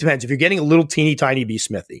little bit, it depends. If you're getting a little teeny tiny bee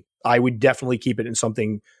smithy, I would definitely keep it in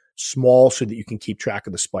something small so that you can keep track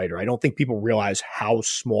of the spider. I don't think people realize how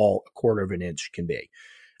small a quarter of an inch can be.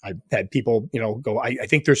 I've had people, go, I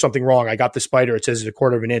think there's something wrong. I got the spider. It says it's a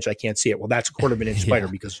quarter of an inch. I can't see it. Well, that's a quarter of an inch spider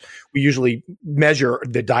because we usually measure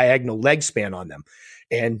the diagonal leg span on them.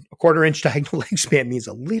 And a quarter inch diagonal leg span means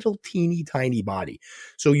a little teeny tiny body.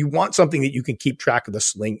 So you want something that you can keep track of the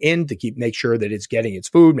sling in to make sure that it's getting its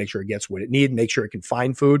food, make sure it gets what it needs, make sure it can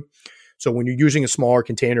find food. So when you're using a smaller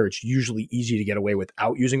container, it's usually easy to get away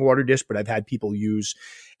without using a water dish, but I've had people use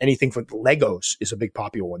anything from Legos is a big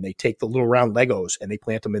popular one. They take the little round Legos and they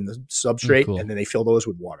plant them in the substrate and then they fill those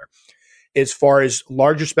with water. As far as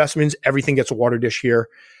larger specimens, everything gets a water dish here.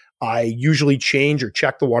 I usually change or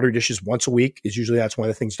check the water dishes once a week. That's one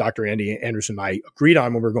of the things Dr. Andy Anderson and I agreed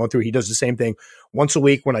on when we were going through. He does the same thing once a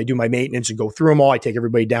week when I do my maintenance and go through them all. I take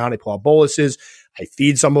everybody down. I pull out boluses. I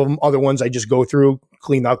feed some of them. Other ones I just go through,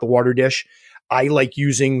 clean out the water dish. I like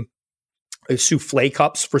using souffle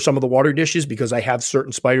cups for some of the water dishes because I have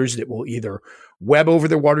certain spiders that will either web over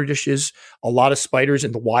their water dishes. A lot of spiders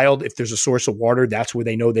in the wild, if there's a source of water, that's where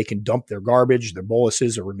they know they can dump their garbage, their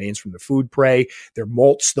boluses or remains from their food prey, their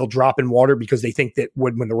molts, they'll drop in water because they think that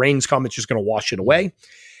when the rains come, it's just going to wash it away.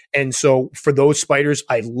 And so for those spiders,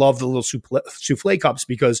 I love the little souffle cups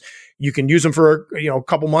because you can use them for a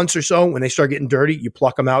couple months or so. When they start getting dirty, you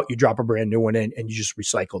pluck them out, you drop a brand new one in, and you just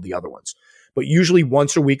recycle the other ones. But usually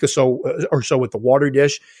once a week or so with the water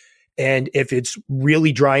dish. And if it's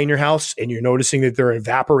really dry in your house and you're noticing that they're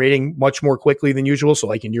evaporating much more quickly than usual, so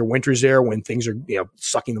like in your winters there when things are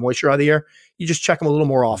sucking the moisture out of the air, you just check them a little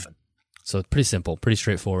more often. So it's pretty simple, pretty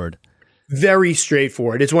straightforward. Very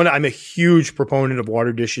straightforward. I'm a huge proponent of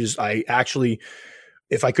water dishes. I actually,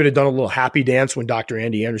 if I could have done a little happy dance when Dr.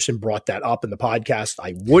 Andy Anderson brought that up in the podcast,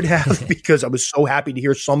 I would have because I was so happy to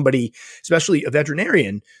hear somebody, especially a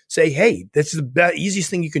veterinarian, say, hey, this is the easiest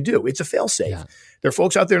thing you can do. It's a fail-safe. Yeah. There are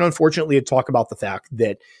folks out there, and unfortunately, that talk about the fact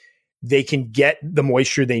that they can get the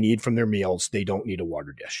moisture they need from their meals. They don't need a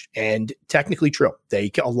water dish. And technically true.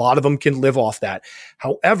 A lot of them can live off that.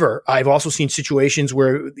 However, I've also seen situations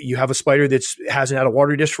where you have a spider that hasn't had a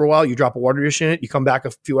water dish for a while. You drop a water dish in it. You come back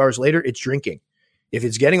a few hours later, it's drinking. If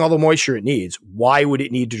it's getting all the moisture it needs, why would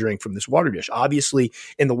it need to drink from this water dish? Obviously,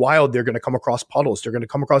 in the wild, they're going to come across puddles. They're going to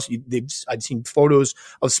come across, I've seen photos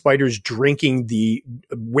of spiders drinking the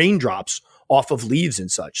raindrops off of leaves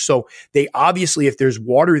and such. So they obviously, if there's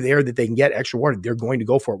water there that they can get extra water, they're going to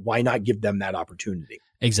go for it. Why not give them that opportunity?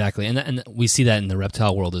 Exactly. And we see that in the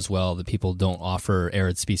reptile world as well, that people don't offer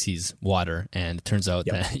arid species water. And it turns out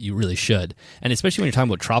that you really should. And especially when you're talking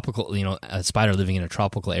about tropical, a spider living in a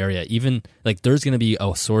tropical area, even like there's going to be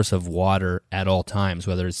a source of water at all times,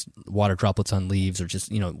 whether it's water droplets on leaves or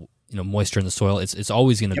just, moisture in the soil. It's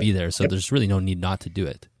always going to be there. So there's really no need not to do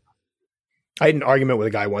it. I had an argument with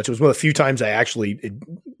a guy once. It was one of the few times I actually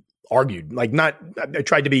argued. I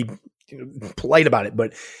tried to be polite about it,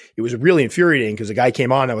 but it was really infuriating because the guy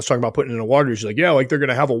came on. I was talking about putting in a water dish. He's like, yeah, like they're going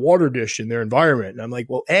to have a water dish in their environment. And I'm like,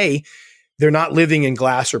 well, they're not living in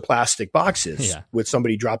glass or plastic boxes with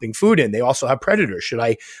somebody dropping food in. They also have predators. Should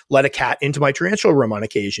I let a cat into my tarantula room on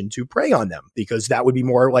occasion to prey on them? Because that would be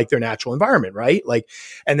more like their natural environment, right?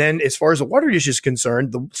 And then as far as the water dish is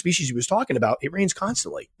concerned, the species he was talking about, it rains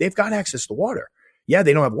constantly. They've got access to water. Yeah,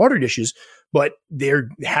 they don't have water dishes, but they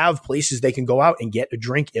have places they can go out and get a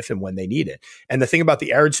drink if and when they need it. And the thing about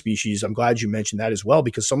the arid species, I'm glad you mentioned that as well,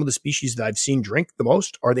 because some of the species that I've seen drink the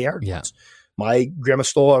most are the arid ones. My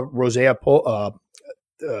Grammostola rosea, God,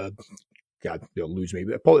 you'll lose me.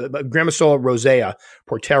 Grammostola rosea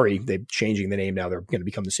porteri, they're changing the name now. They're going to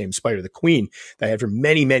become the same spider, the queen that I had for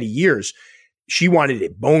many, many years. She wanted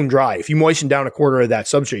it bone dry. If you moisten down a quarter of that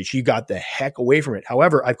substrate, she got the heck away from it.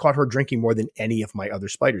 However, I've caught her drinking more than any of my other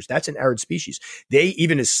spiders. That's an arid species. They,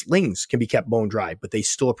 even as slings, can be kept bone dry, but they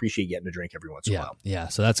still appreciate getting a drink every once in a while. Yeah,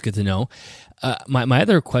 so that's good to know. My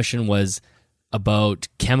other question was about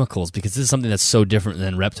chemicals, because this is something that's so different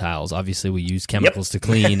than reptiles. Obviously, we use chemicals to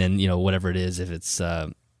clean and, whatever it is, if it's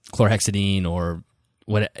chlorhexidine or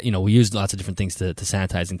what, we use lots of different things to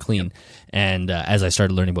sanitize and clean. And as I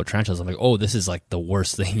started learning about tarantulas, I'm like, oh, this is like the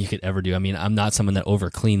worst thing you could ever do. I mean, I'm not someone that over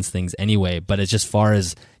cleans things anyway, but it's just far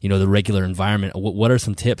as, the regular environment. What are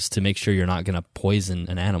some tips to make sure you're not going to poison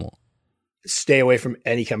an animal? Stay away from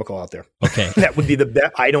any chemical out there. Okay. That would be the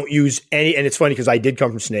best. I don't use any, and it's funny because I did come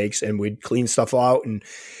from snakes and we'd clean stuff out, and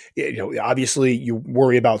obviously you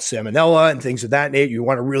worry about salmonella and things of that nature. You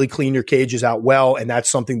want to really clean your cages out well, and that's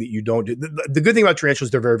something that you don't do. The good thing about tarantulas,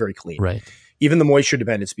 they're very, very clean. Right. Even the moisture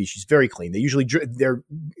dependent species, very clean. They're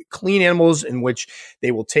clean animals in which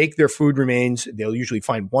they will take their food remains. They'll usually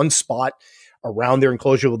find one spot around their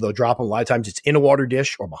enclosure where they'll drop them. A lot of times it's in a water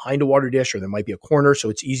dish or behind a water dish, or there might be a corner. So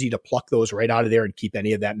it's easy to pluck those right out of there and keep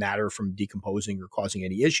any of that matter from decomposing or causing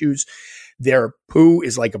any issues. Their poo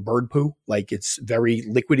is like a bird poo. Like it's very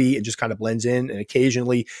liquidy and just kind of blends in. And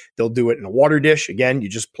occasionally they'll do it in a water dish. Again, you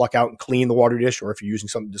just pluck out and clean the water dish, or if you're using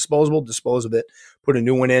something disposable, dispose of it, put a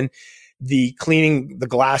new one in. The cleaning the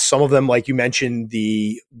glass, some of them, like you mentioned,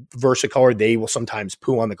 the versicolor, they will sometimes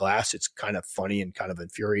poo on the glass. It's kind of funny and kind of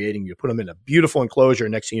infuriating. You put them in a beautiful enclosure,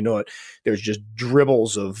 and next thing you know it, there's just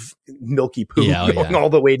dribbles of milky poo going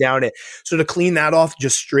all the way down it. So to clean that off,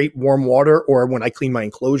 just straight warm water, or when I clean my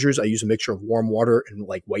enclosures, I use a mixture of warm water and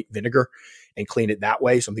like white vinegar and clean it that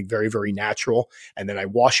way, something very, very natural. And then I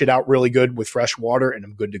wash it out really good with fresh water, and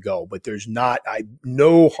I'm good to go. But there's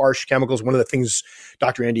no harsh chemicals. One of the things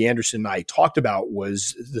Dr. Andy Anderson and I talked about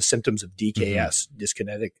was the symptoms of DKS,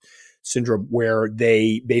 dyskinetic syndrome, where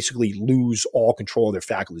they basically lose all control of their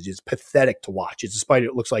faculties. It's pathetic to watch. It's despite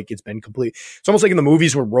it looks like it's been complete. It's almost like in the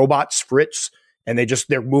movies where robots fritz and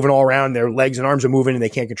they're moving all around, their legs and arms are moving and they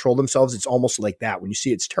can't control themselves. It's almost like that. When you see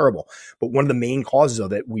it, it's terrible. But one of the main causes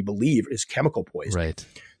of it, we believe, is chemical poisoning. Right.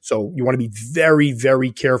 So you want to be very,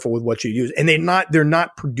 very careful with what you use. And they're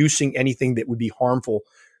not producing anything that would be harmful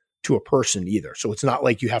to a person either. So it's not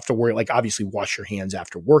like you have to worry, like obviously wash your hands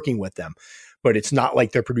after working with them, but it's not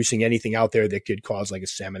like they're producing anything out there that could cause like a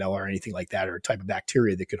salmonella or anything like that, or a type of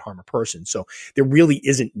bacteria that could harm a person. So there really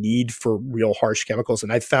isn't need for real harsh chemicals.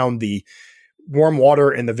 And I found the warm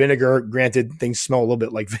water and the vinegar, granted things smell a little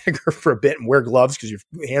bit like vinegar for a bit, and wear gloves because your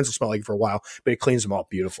hands will smell like it for a while, but it cleans them off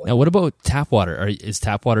beautifully. Now, what about tap water? Is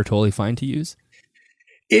tap water totally fine to use?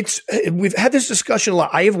 We've had this discussion a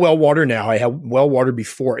lot. I have well water now. I had well water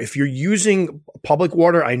before. If you're using public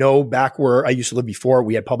water, I know back where I used to live before,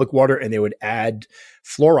 we had public water and they would add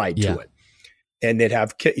fluoride to it. And they'd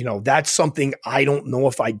have, that's something I don't know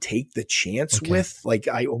if I'd take the chance with. Like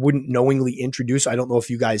I wouldn't knowingly introduce. I don't know if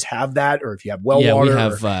you guys have that, or if you have water. Yeah, we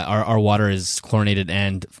have our water is chlorinated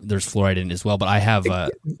and there's fluoride in it as well. But I have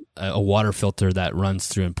a water filter that runs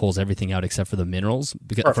through and pulls everything out except for the minerals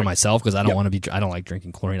for myself, because I don't want to I don't like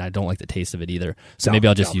drinking chlorine. I don't like the taste of it either. So maybe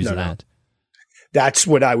I'll just use that. That's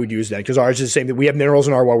what I would use then, because ours is the same thing. We have minerals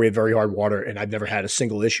in our water. We have very hard water, and I've never had a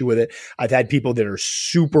single issue with it. I've had people that are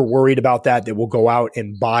super worried about that will go out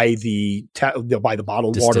and buy they'll buy the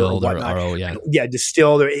bottled distilled water or whatnot. RO,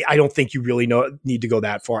 Distilled. I don't think you really need to go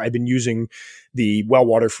that far. I've been using the well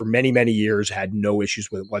water for many, many years, had no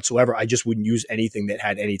issues with it whatsoever. I just wouldn't use anything that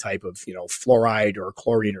had any type of, fluoride or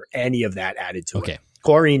chlorine or any of that added to it.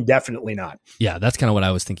 Chlorine, definitely not. Yeah, that's kind of what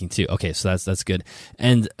I was thinking too. Okay, so that's good.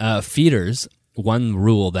 And feeders, one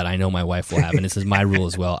rule that I know my wife will have, and this is my rule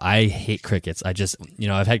as well, I hate crickets. I just,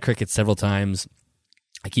 I've had crickets several times.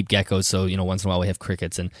 I keep geckos, so, once in a while we have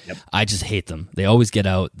crickets, and I just hate them. They always get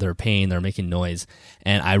out. They're a pain. They're making noise,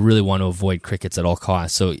 and I really want to avoid crickets at all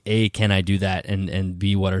costs. So, A, can I do that? And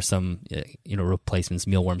B, what are some, replacements,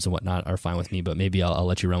 mealworms and whatnot are fine with me, but maybe I'll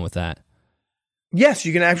let you run with that. Yes,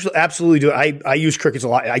 you can absolutely do it. I use crickets a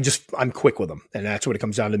lot. I'm quick with them, and that's what it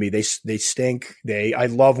comes down to me. They stink. I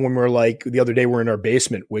love when we're like the other day we're in our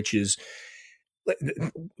basement, which is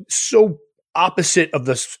so opposite of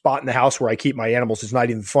the spot in the house where I keep my animals. It's not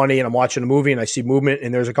even funny. And I'm watching a movie and I see movement,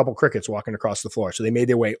 and there's a couple crickets walking across the floor. So they made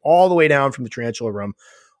their way all the way down from the tarantula room,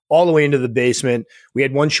 all the way into the basement. We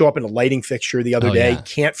had one show up in a lighting fixture the other day. Yeah.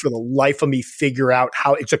 Can't for the life of me figure out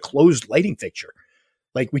how it's a closed lighting fixture.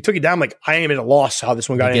 Like we took it down. Like I am at a loss how this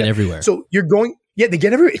one got in everywhere. So you're going, they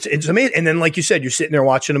get everywhere. It's amazing. And then, like you said, you're sitting there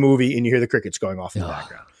watching a movie and you hear the crickets going off in the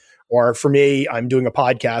background. Or for me, I'm doing a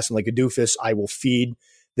podcast and like a doofus, I will feed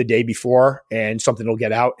the day before and something will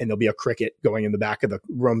get out and there'll be a cricket going in the back of the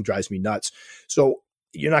room. Drives me nuts. So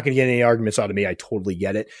you're not going to get any arguments out of me. I totally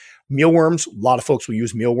get it. Mealworms, a lot of folks will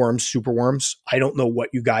use mealworms, superworms. I don't know what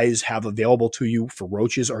you guys have available to you for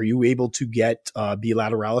roaches. Are you able to get B.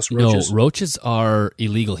 lateralis roaches? No, roaches are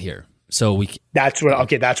illegal here. So that's what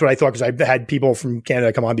I thought, because I've had people from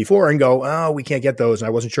Canada come on before and go, oh, we can't get those. And I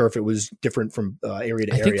wasn't sure if it was different from area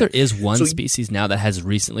to area. I think there is one species now that has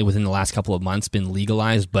recently, within the last couple of months, been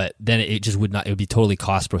legalized, but then it just would be totally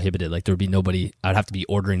cost prohibited. Like there would be nobody, I'd have to be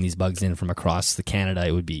ordering these bugs in from across the Canada.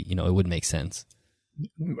 It would be, it wouldn't make sense.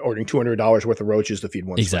 Ordering $200 worth of roaches to feed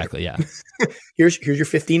one. Exactly. Spray. Yeah. Here's your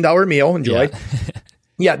 $15 meal. Enjoy.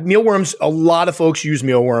 Yeah, mealworms. A lot of folks use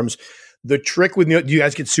mealworms. The trick with do you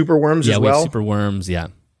guys get superworms as well? Yeah, superworms. Yeah.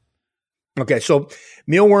 Okay, so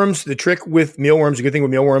mealworms. The trick with mealworms, the good thing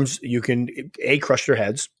with mealworms, you can crush their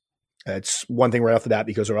heads. That's one thing right off the bat,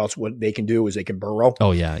 because or else what they can do is they can burrow.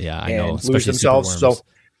 Oh yeah, I know, lose themselves. So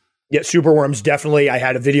yeah, superworms definitely. I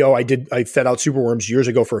had a video I fed out superworms years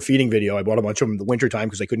ago for a feeding video. I bought a bunch of them in the wintertime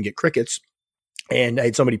because I couldn't get crickets. And I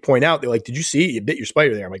had somebody point out, they're like, "Did you see you bit your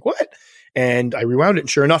spider there?" I'm like, "What?" And I rewound it, and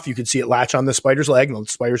sure enough, you could see it latch on the spider's leg, and the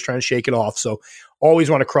spider's trying to shake it off. So always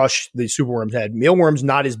want to crush the superworm's head. Mealworm's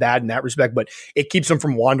not as bad in that respect, but it keeps them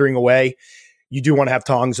from wandering away. You do want to have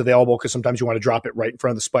tongs available because sometimes you want to drop it right in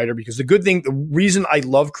front of the spider. Because the reason I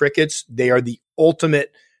love crickets, they are the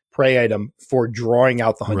ultimate prey item for drawing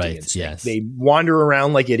out the hunting instinct. Yes. They wander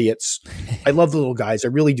around like idiots. I love the little guys. I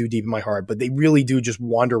really do deep in my heart, but they really do just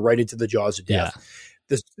wander right into the jaws of death. Yeah.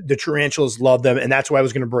 The tarantulas love them, and that's why I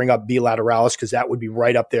was going to bring up B. lateralis, because that would be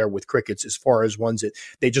right up there with crickets as far as ones that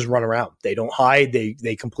they just run around. They don't hide. They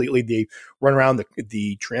run around.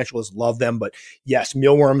 The tarantulas love them. But yes,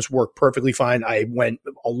 mealworms work perfectly fine. I went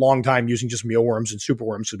a long time using just mealworms and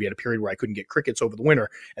superworms because we had a period where I couldn't get crickets over the winter,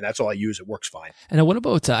 and that's all I use. It works fine. And what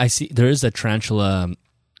about I see there is a tarantula.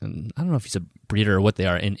 I don't know if he's a breeder or what they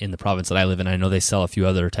are in the province that I live in. I know they sell a few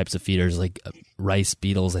other types of feeders, like rice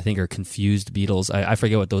beetles, I think, or confused beetles. I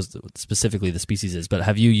forget what those specifically the species is, but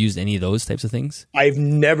have you used any of those types of things? I've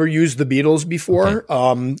never used the beetles before.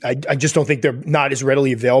 Okay. I just don't think they're not as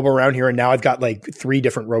readily available around here. And now I've got like 3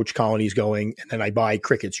 different roach colonies going, and then I buy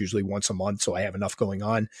crickets usually once a month, so I have enough going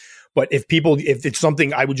on. But if it's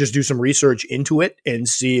something, I would just do some research into it and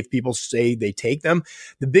see if people say they take them.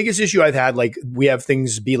 The biggest issue I've had, like we have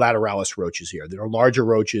things, B. lateralis roaches here. There are larger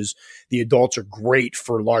roaches. The adults are great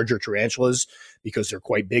for larger tarantulas because they're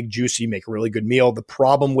quite big, juicy, make a really good meal. The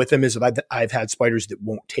problem with them is that I've had spiders that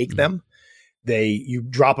won't take them. You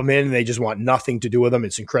drop them in and they just want nothing to do with them.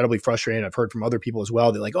 It's incredibly frustrating. I've heard from other people as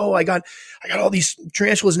well. They're like, "Oh, I got all these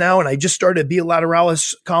tarantulas now, and I just started a B.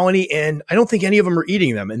 lateralis colony, and I don't think any of them are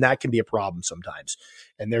eating them." And that can be a problem sometimes.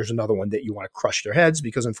 And there's another one that you want to crush their heads,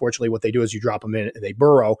 because unfortunately what they do is you drop them in and they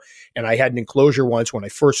burrow. And I had an enclosure once when I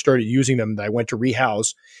first started using them that I went to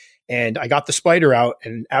rehouse, and I got the spider out.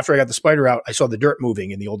 And after I got the spider out, I saw the dirt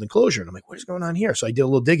moving in the old enclosure. And I'm like, "What is going on here?" So I did a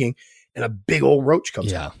little digging, and a big old roach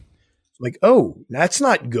comes out. Like, "Oh, that's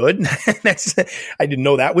not good." I didn't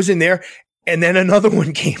know that was in there. And then another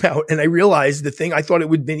one came out, and I realized the thing I thought it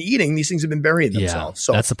would have been eating, these things have been burying themselves.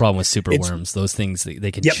 So that's the problem with superworms. Those things,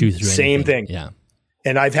 they can chew through same anything. Thing. Yeah.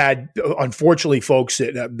 And I've had, unfortunately, folks,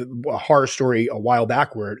 a horror story a while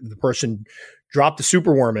back where the person dropped the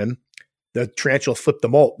superworm in, the tarantula flipped the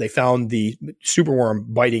molt. They found the superworm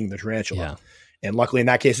biting the tarantula. Yeah. And luckily in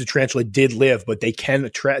that case, the tarantula did live, but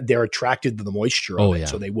they're attracted to the moisture of it. Yeah.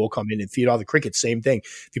 So they will come in and feed all the crickets. Same thing.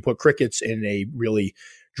 If you put crickets in a really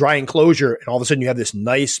dry enclosure and all of a sudden you have this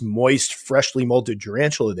nice, moist, freshly molted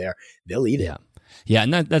tarantula there, they'll eat it. Yeah,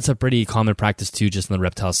 and that's a pretty common practice too, just on the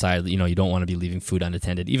reptile side. You know, you don't want to be leaving food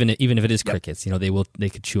unattended, even if it is crickets. You know, they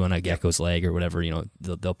could chew on a gecko's leg or whatever. You know,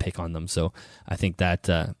 they'll pick on them. So I think that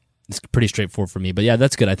it's pretty straightforward for me. But yeah,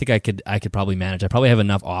 that's good. I think I could probably manage. I probably have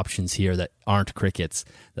enough options here that aren't crickets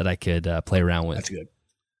that I could play around with. That's good.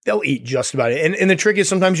 They'll eat just about it. And the trick is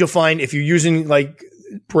sometimes you'll find if you're using like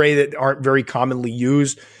prey that aren't very commonly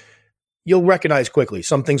used, you'll recognize quickly.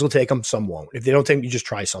 Some things will take them, some won't. If they don't take them, you just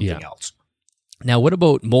try something else. Now, what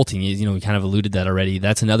about molting? You know, we kind of alluded that already.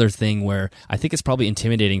 That's another thing where I think it's probably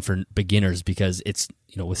intimidating for beginners because it's,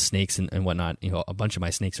 you know, with snakes and whatnot, you know, a bunch of my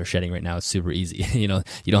snakes are shedding right now. It's super easy. You know,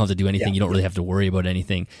 you don't have to do anything. Yeah. You don't really have to worry about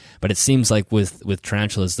anything. But it seems like with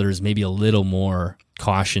tarantulas, there's maybe a little more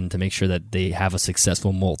caution to make sure that they have a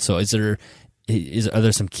successful molt. So are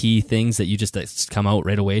there some key things that you just come out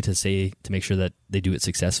right away to make sure that they do it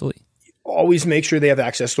successfully? Always make sure they have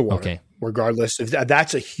access to water. Okay. Regardless, if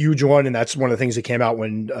that's a huge one, and that's one of the things that came out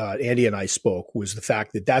when Andy and I spoke, was the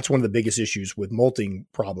fact that that's one of the biggest issues with molting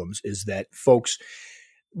problems is that folks,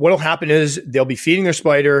 what'll happen is they'll be feeding their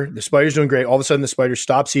spider, the spider's doing great, all of a sudden the spider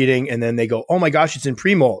stops eating, and then they go, "Oh my gosh, it's in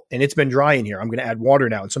pre-molt, and it's been dry in here. I'm going to add water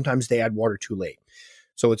now." And sometimes they add water too late.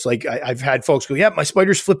 So it's like I've had folks go, "Yeah, my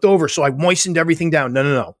spider's flipped over, so I moistened everything down."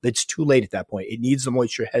 No. It's too late at that point. It needs the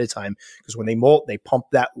moisture ahead of time because when they molt, they pump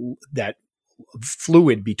that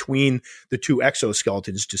fluid between the two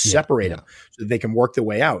exoskeletons to separate them so that they can work their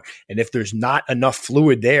way out. And if there's not enough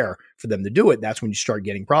fluid there for them to do it, that's when you start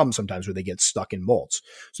getting problems sometimes where they get stuck in molts.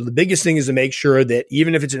 So the biggest thing is to make sure that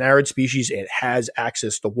even if it's an arid species, it has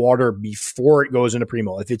access to water before it goes into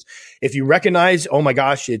pre-molt. If you recognize, "Oh my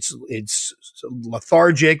gosh, it's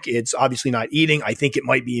lethargic. It's obviously not eating. I think it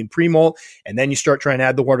might be in pre-molt. And then you start trying to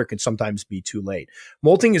add the water, can sometimes be too late.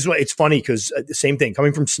 Molting it's funny because the same thing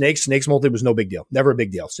coming from snakes molting was no big deal. Never a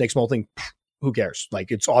big deal. Snakes molting, who cares?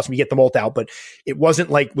 Like, it's awesome. You get the molt out, but it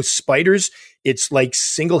wasn't like with spiders. It's like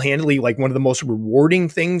single-handedly like one of the most rewarding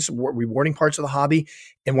parts of the hobby,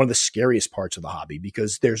 and one of the scariest parts of the hobby,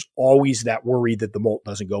 because there's always that worry that the molt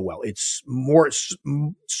doesn't go well. It's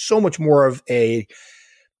so much more of a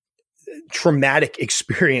traumatic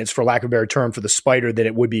experience, for lack of a better term, for the spider than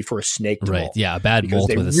it would be for a snake to molt. Yeah, a bad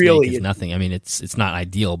molt with a snake is nothing. I mean, it's not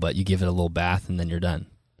ideal, but you give it a little bath and then you're done.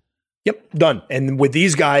 Yep, done. And with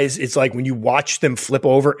these guys, it's like when you watch them flip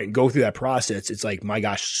over and go through that process, it's like, my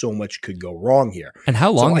gosh, so much could go wrong here. And how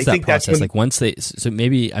long is that process? Like so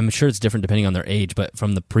maybe, I'm sure it's different depending on their age, but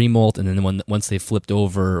from the pre-molt and then once they flipped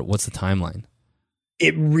over, what's the timeline?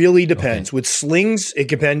 It really depends. Okay. With slings, it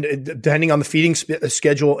depending on the feeding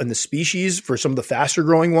schedule and the species. For some of the faster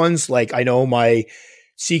growing ones, like I know my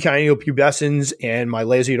C. pubescens and my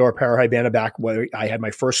Lasiodora parahybana back where I had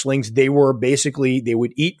my first slings, they would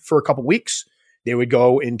eat for a couple weeks. They would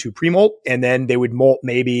go into pre-molt, and then they would molt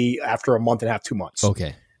maybe after a month and a half, 2 months.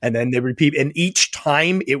 Okay. And then they repeat. And each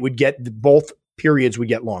time it would both periods would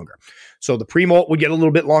get longer. So the pre-molt would get a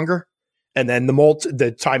little bit longer. And then the molt,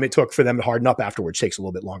 the time it took for them to harden up afterwards takes a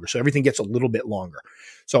little bit longer. So everything gets a little bit longer.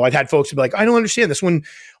 So I've had folks be like, I don't understand this one.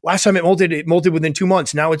 Last time it molted within 2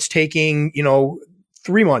 months. Now it's taking,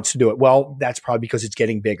 3 months to do it. Well, that's probably because it's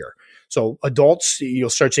getting bigger. So adults, you'll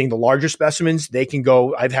start seeing the larger specimens. They can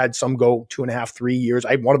go, I've had some go 2.5, 3 years.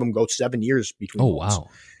 I had one of them go 7 years between. Oh, molts. Wow.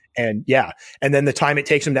 And yeah. And then the time it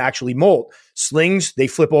takes them to actually molt. Slings, they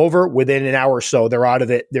flip over within an hour or so. They're out of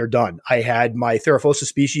it. They're done. I had my Theraphosa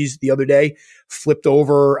species the other day flipped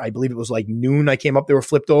over. I believe it was like noon. I came up, they were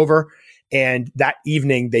flipped over. And that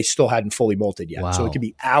evening, they still hadn't fully molted yet. Wow. So it could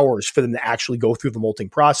be hours for them to actually go through the molting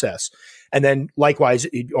process. And then likewise,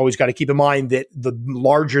 you always got to keep in mind that the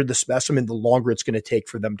larger the specimen, the longer it's going to take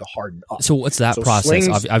for them to harden up. So what's that process?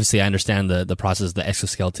 Obviously, I understand the process of the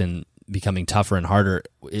exoskeleton becoming tougher and harder.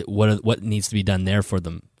 What needs to be done there for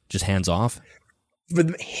them? Just hands off? For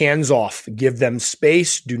them, hands off. Give them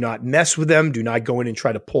space. Do not mess with them. Do not go in and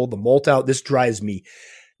try to pull the molt out. This drives me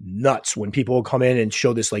nuts when people come in and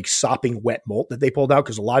show this like sopping wet molt that they pulled out.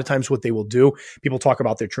 Because a lot of times what they will do, people talk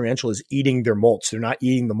about their tarantulas eating their molts. They're not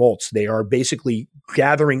eating the molts. They are basically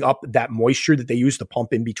gathering up that moisture that they use to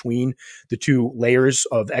pump in between the two layers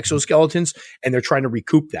of exoskeletons, and they're trying to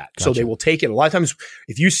recoup that. Gotcha. So they will take it. A lot of times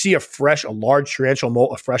if you see a large tarantula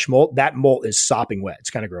molt, a fresh molt, that molt is sopping wet. It's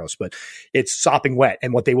kind of gross, but it's sopping wet.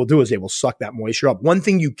 And what they will do is they will suck that moisture up. One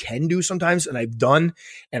thing you can do sometimes, and I've done,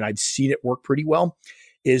 and I've seen it work pretty well,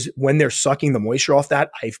 is when they're sucking the moisture off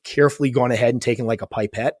that, I've carefully gone ahead and taken like a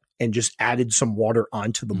pipette and just added some water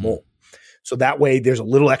onto the molt. So that way there's a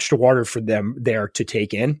little extra water for them there to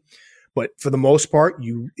take in. But for the most part,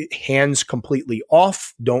 hands completely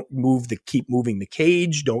off. Don't keep moving the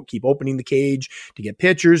cage. Don't keep opening the cage to get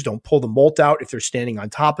pictures. Don't pull the molt out if they're standing on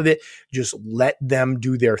top of it. Just let them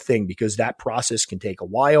do their thing, because that process can take a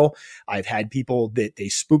while. I've had people that they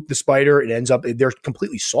spook the spider. It ends up, they're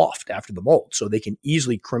completely soft after the molt. So they can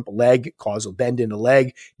easily crimp a leg, cause a bend in a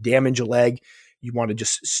leg, damage a leg. You want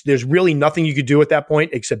to there's really nothing you could do at that point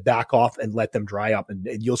except back off and let them dry up. And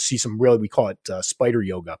you'll see we call it spider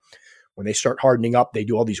yoga. When they start hardening up, they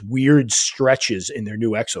do all these weird stretches in their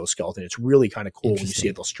new exoskeleton. It's really kind of cool when you see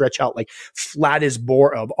it. They'll stretch out like flat as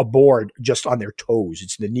a board just on their toes.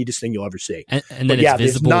 It's the neatest thing you'll ever see. And then it's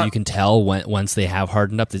visible. You can tell once they have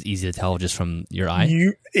hardened up. It's easy to tell just from your eye.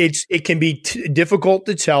 It can be difficult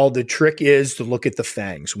to tell. The trick is to look at the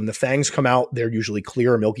fangs. When the fangs come out, they're usually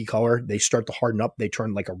clear or milky color. They start to harden up. They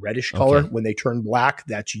turn like a reddish color. Okay. When they turn black,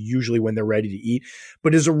 that's usually when they're ready to eat.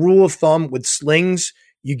 But as a rule of thumb, with slings,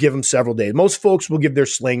 you give them several days. Most folks will give their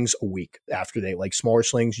slings a week after they, like smaller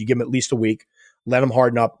slings, you give them at least a week, let them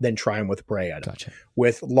harden up, then try them with a prey item. Gotcha.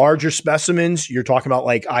 With larger specimens, you're talking about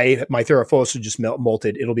like my Theraphosa just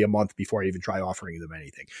molted. It'll be a month before I even try offering them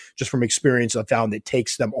anything. Just from experience, I've found it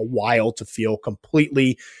takes them a while to feel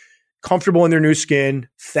completely comfortable in their new skin.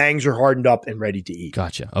 Fangs are hardened up and ready to eat.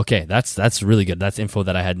 Gotcha. Okay. That's really good. That's info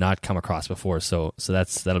that I had not come across before. So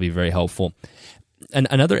that'll be very helpful. And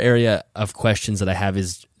another area of questions that I have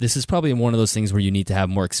is, this is probably one of those things where you need to have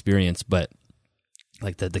more experience, but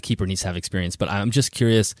like the keeper needs to have experience. But I'm just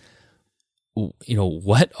curious,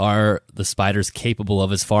 what are the spiders capable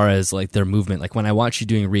of as far as like their movement? Like when I watch you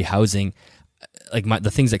doing rehousing, like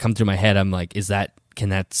the things that come through my head, I'm like, can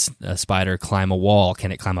that spider climb a wall?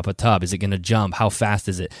 Can it climb up a tub? Is it going to jump? How fast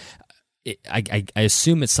is it? I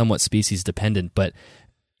assume it's somewhat species dependent, but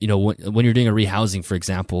when you're doing a rehousing, for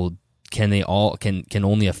example, can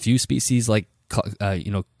only a few species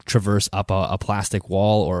traverse up a plastic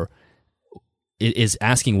wall, or is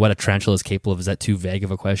asking what a tarantula is capable of, is that too vague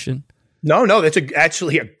of a question? No, that's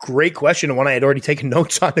actually a great question, and one I had already taken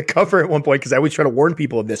notes on to cover at one point, because I always try to warn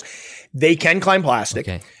people of this. They can climb plastic.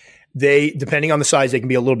 Okay. They, depending on the size, they can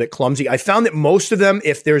be a little bit clumsy. I found that most of them,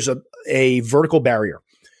 if there's a vertical barrier,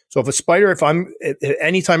 so if a spider, if I'm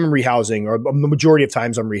anytime I'm rehousing, or the majority of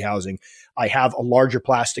times I'm rehousing, I have a larger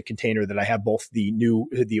plastic container that I have both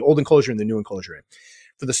the old enclosure and the new enclosure in.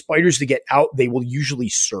 For the spiders to get out, they will usually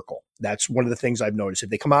circle. That's one of the things I've noticed. If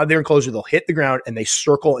they come out of their enclosure, they'll hit the ground and they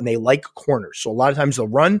circle, and they like corners. So a lot of times they'll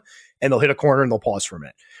run and they'll hit a corner and they'll pause for a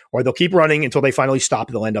minute. Or they'll keep running until they finally stop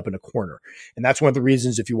and they'll end up in a corner. And that's one of the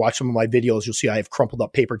reasons, if you watch some of my videos, you'll see I have crumpled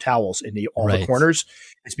up paper towels in all the corners.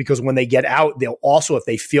 It's because when they get out, they'll also, if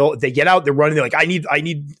they get out, they're running, they're like, I need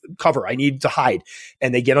cover. I need to hide.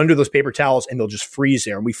 And they get under those paper towels and they'll just freeze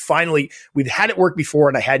there. And we've had it work before,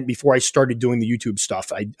 and I hadn't before I started doing the YouTube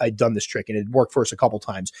stuff. I'd done this trick and it worked for us a couple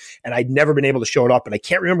times, and I'd never been able to show it up. And I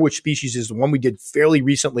can't remember which species is the one we did fairly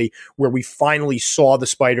recently, where we finally saw the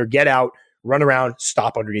spider get out, run around,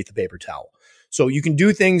 stop underneath the paper towel. So you can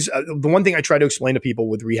do things. The one thing I try to explain to people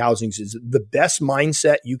with rehousings is the best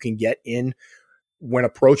mindset you can get in when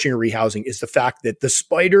approaching a rehousing is the fact that the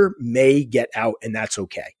spider may get out, and that's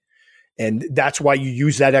okay. And that's why you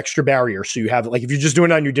use that extra barrier. So you have, like, if you're just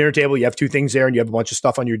doing it on your dinner table, you have two things there and you have a bunch of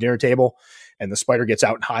stuff on your dinner table, and the spider gets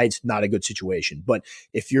out and hides, not a good situation. But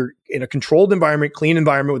if you're in a controlled environment, clean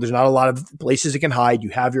environment, where there's not a lot of places it can hide, you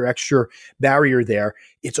have your extra barrier there,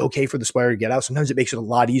 it's okay for the spider to get out. Sometimes it makes it a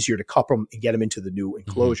lot easier to cup them and get them into the new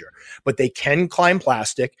enclosure. But they can climb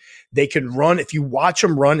plastic. They can run. If you watch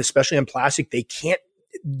them run, especially on plastic, they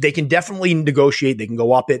can definitely negotiate. They can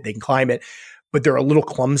go up it, they can climb it, but they're a little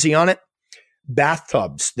clumsy on it.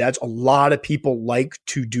 Bathtubs, that's a lot of people like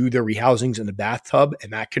to do their rehousings in the bathtub,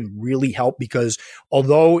 and that can really help, because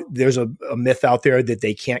although there's a myth out there that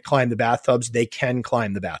they can't climb the bathtubs, they can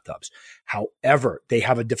climb the bathtubs. However, they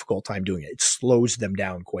have a difficult time doing it. It slows them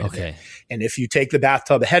down quite a bit. And if you take the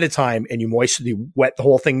bathtub ahead of time and you wet the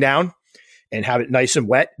whole thing down and have it nice and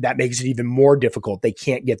wet, that makes it even more difficult. They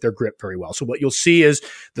can't get their grip very well. So what you'll see is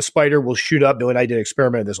the spider will shoot up. Billy and I did an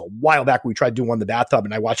experiment of this a while back. We tried to do one in the bathtub,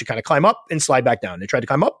 and I watched it kind of climb up and slide back down. They tried to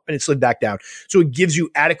climb up and it slid back down. So it gives you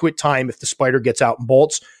adequate time, if the spider gets out and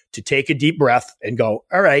bolts, to take a deep breath and go,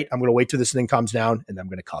 all right, I'm going to wait till this thing calms down, and then I'm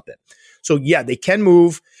going to cup it. So yeah, they can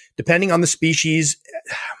move depending on the species.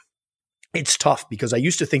 It's tough, because I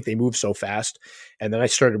used to think they move so fast, and then I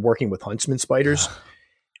started working with huntsman spiders.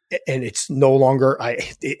 And it's no longer,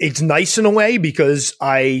 it's nice in a way, because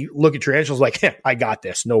I look at tarantulas like, I got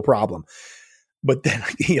this, no problem. But then,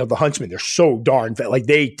 the huntsmen, they're so darn fast, like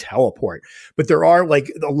they teleport. But there are,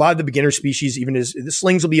 like, a lot of the beginner species, even as the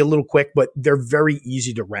slings will be a little quick, but they're very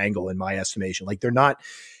easy to wrangle in my estimation. Like, they're not,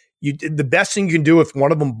 the best thing you can do if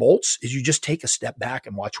one of them bolts is you just take a step back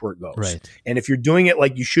and watch where it goes. Right. And if you're doing it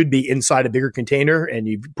like you should be, inside a bigger container, and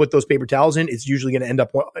you put those paper towels in, it's usually going to end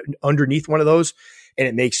up underneath one of those. And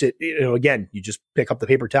it makes it, again, you just pick up the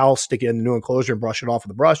paper towel, stick it in the new enclosure, and brush it off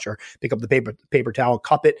with a brush, or pick up the paper towel,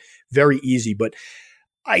 cup it. Very easy. But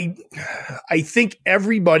I think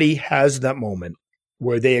everybody has that moment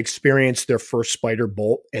where they experience their first spider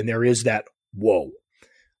bolt, and there is that, whoa,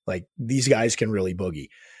 like, these guys can really boogie.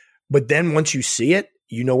 But then once you see it,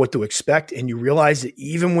 you know what to expect, and you realize that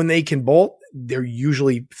even when they can bolt, they're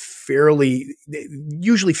usually fairly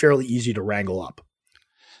easy to wrangle up.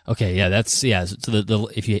 Okay, yeah, so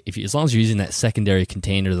if you as long as you're using that secondary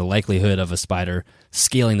container, the likelihood of a spider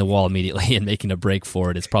scaling the wall immediately and making a break for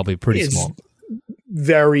it is probably pretty small.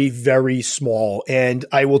 Very, very small. And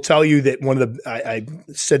I will tell you that I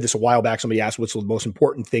said this a while back. Somebody asked, what's the most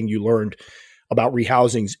important thing you learned about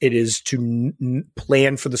rehousings? It is to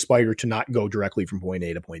plan for the spider to not go directly from point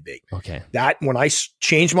A to point B. Okay. That, when I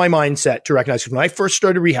changed my mindset to recognize, when I first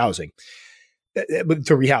started rehousing,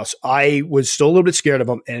 to rehouse, I was still a little bit scared of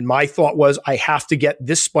them. And my thought was, I have to get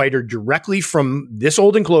this spider directly from this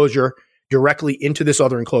old enclosure directly into this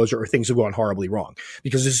other enclosure, or things have gone horribly wrong.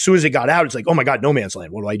 Because as soon as it got out, it's like, oh my God, no man's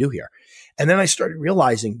land. What do I do here? And then I started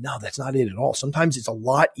realizing, no, that's not it at all. Sometimes it's a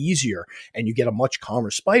lot easier, and you get a much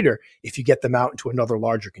calmer spider if you get them out into another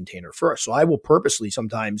larger container first. So I will purposely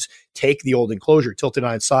sometimes take the old enclosure, tilt it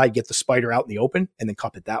on its side, get the spider out in the open, and then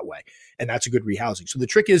cup it that way. And that's a good rehousing. So the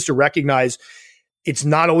trick is to recognize it's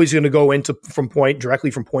not always going to go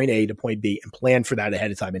directly from point A to point B, and plan for that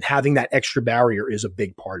ahead of time. And having that extra barrier is a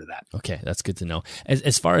big part of that. Okay, that's good to know.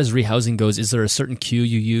 As far as rehousing goes, is there a certain cue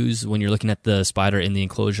you use when you're looking at the spider in the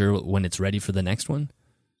enclosure when it's ready for the next one?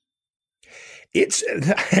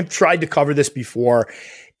 I've tried to cover this before.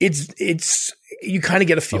 It's you kind of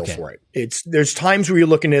get a feel for it. There's times where you're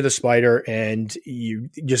looking at a spider and you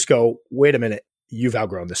just go, wait a minute, you've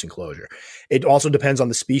outgrown this enclosure. It also depends on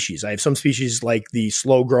the species. I have some species like the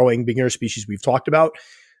slow growing beginner species we've talked about.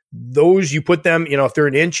 Those you put them, if they're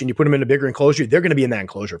an inch and you put them in a bigger enclosure, they're going to be in that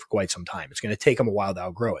enclosure for quite some time. It's going to take them a while to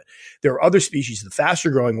outgrow it. There are other species, the faster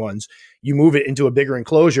growing ones, you move it into a bigger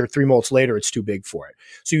enclosure, 3 molts later, it's too big for it.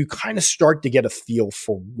 So you kind of start to get a feel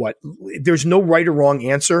for there's no right or wrong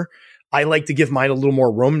answer. I like to give mine a little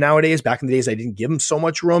more room nowadays. Back in the days, I didn't give them so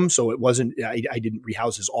much room. So I didn't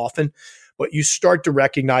rehouse as often, but you start to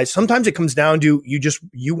recognize sometimes it comes down to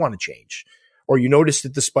you want to change. Or you notice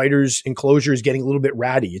that the spider's enclosure is getting a little bit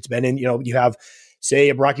ratty. It's been in, you have, say,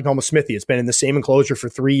 a Brachypelma smithii. It's been in the same enclosure for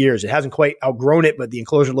 3 years. It hasn't quite outgrown it, but the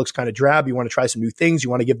enclosure looks kind of drab. You want to try some new things. You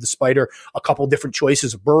want to give the spider a couple different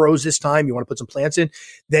choices of burrows this time. You want to put some plants in.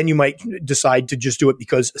 Then you might decide to just do it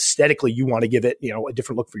because aesthetically you want to give it, a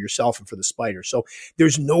different look for yourself and for the spider. So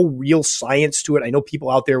there's no real science to it. I know people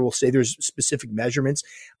out there will say there's specific measurements.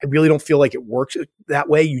 I really don't feel like it works that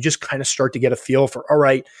way. You just kind of start to get a feel for, all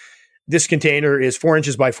right, this container is 4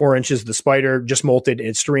 inches by 4 inches. The spider just molted and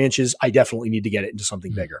it's 3 inches. I definitely need to get it into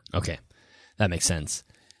something bigger. Okay. That makes sense.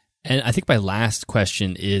 And I think my last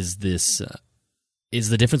question is this, is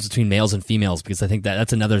the difference between males and females, because I think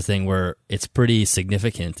that's another thing where it's pretty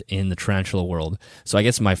significant in the tarantula world. So I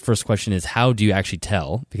guess my first question is, how do you actually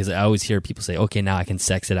tell? Because I always hear people say, okay, now I can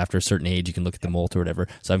sex it after a certain age. You can look at the molt or whatever.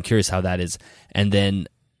 So I'm curious how that is. And then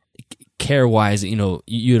care-wise,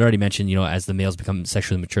 you had already mentioned, as the males become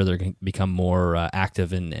sexually mature, they're going to become more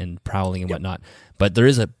active and prowling and whatnot. But there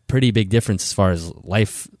is a pretty big difference as far as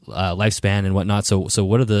lifespan and whatnot. So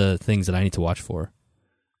what are the things that I need to watch for?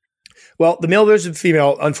 Well, the male versus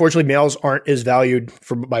female, unfortunately, males aren't as valued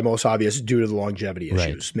by most hobbyists due to the longevity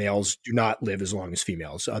issues. Right. Males do not live as long as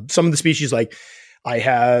females. Some of the species, like I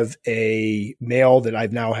have a male that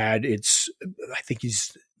I've now had, I think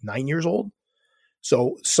he's 9 years old.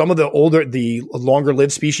 So some of the longer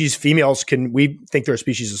lived species, females we think there are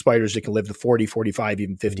species of spiders that can live to 40, 45,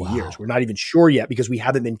 even 50 years. We're not even sure yet because we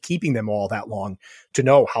haven't been keeping them all that long to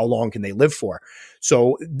know how long can they live for.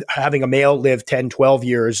 So having a male live 10, 12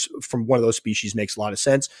 years from one of those species makes a lot of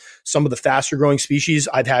sense. Some of the faster growing species,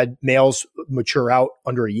 I've had males mature out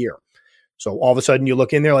under a year. So all of a sudden you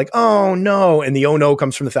look in there like, oh no. And the oh no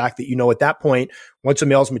comes from the fact that, at that point, once a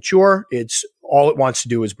male's mature, it's all it wants to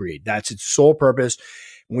do is breed. That's its sole purpose.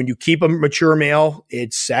 When you keep a mature male,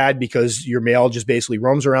 it's sad because your male just basically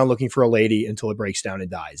roams around looking for a lady until it breaks down and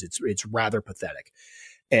dies. It's rather pathetic.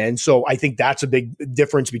 And so I think that's a big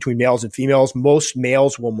difference between males and females. Most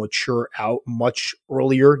males will mature out much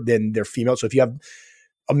earlier than their females. So if you have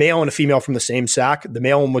a male and a female from the same sac, the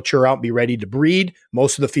male will mature out and be ready to breed.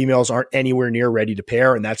 Most of the females aren't anywhere near ready to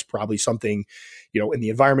pair. And that's probably something, in the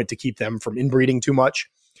environment to keep them from inbreeding too much.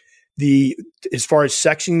 As far as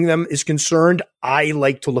sexing them is concerned, I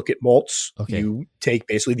like to look at molts. Okay. You take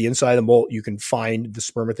basically the inside of the molt. You can find the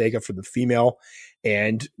spermatheca for the female,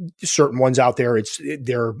 and certain ones out there,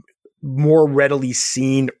 they're more readily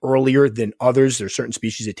seen earlier than others. There's certain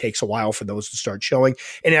species it takes a while for those to start showing.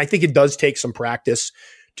 And I think it does take some practice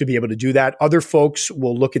to be able to do that. Other folks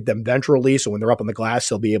will look at them ventrally. So when they're up on the glass,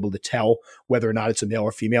 they'll be able to tell whether or not it's a male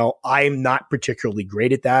or female. I'm not particularly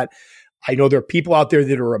great at that. I know there are people out there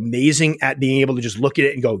that are amazing at being able to just look at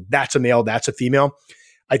it and go, that's a male, that's a female.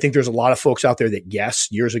 I think there's a lot of folks out there that guess.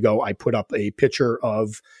 Years ago, I put up a picture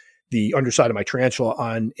of the underside of my tarantula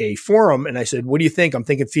on a forum. And I said, what do you think? I'm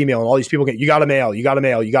thinking female. And all these people you got a male, you got a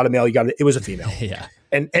male, you got a male, it was a female. Yeah.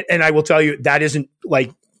 And I will tell you, that isn't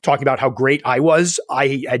like talking about how great I was.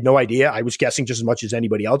 I had no idea. I was guessing just as much as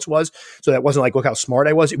anybody else was. So that wasn't like, look how smart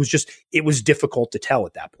I was. It was difficult to tell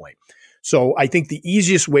at that point. So I think the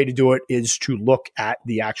easiest way to do it is to look at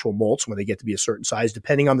the actual molts when they get to be a certain size,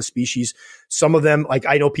 depending on the species. Some of them, like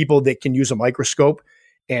I know people that can use a microscope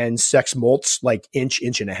and sex molts like inch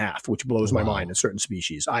and a half, which blows my mind in certain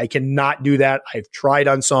species. I cannot do that. I've tried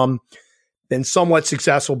on some, been somewhat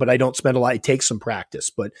successful, but I don't spend a lot. It takes some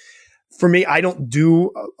practice. But for me, I don't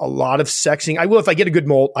do a lot of sexing. I will, if I get a good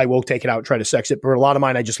molt, I will take it out and try to sex it. But a lot of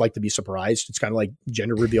mine, I just like to be surprised. It's kind of like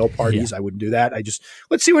gender reveal parties. Yeah. I wouldn't do that.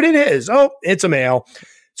 Let's see what it is. Oh, it's a male.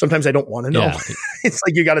 Sometimes I don't want to know. Yeah. It's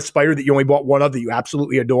like you got a spider that you only bought one of that you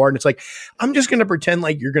absolutely adore. And it's like, I'm just going to pretend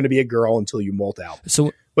like you're going to be a girl until you molt out.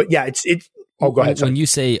 So, but yeah, it's, oh, go ahead. When you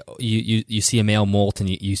say you see a male molt and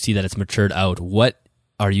you see that it's matured out, what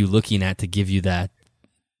are you looking at to give you that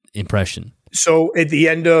impression? So at the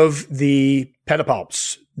end of the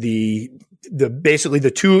pedipalps, basically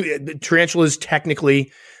the tarantulas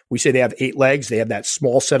technically We say they have 8 legs. They have that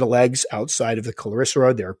small set of legs outside of the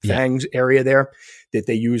coelurosera, their fangs area there, that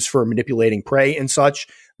they use for manipulating prey and such.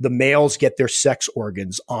 The males get their sex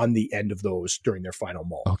organs on the end of those during their final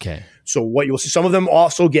molt. Okay. So what you'll see, some of them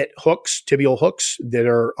also get hooks, tibial hooks that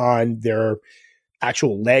are on their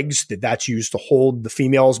actual legs, that's used to hold the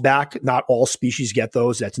females back. Not all species get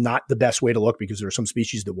those. That's not the best way to look because there are some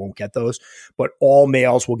species that won't get those, but all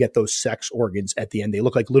males will get those sex organs at the end. They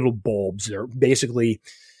look like little bulbs. They're basically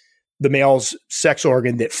the male's sex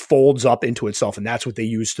organ that folds up into itself, and that's what they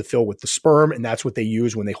use to fill with the sperm, and that's what they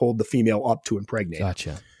use when they hold the female up to impregnate.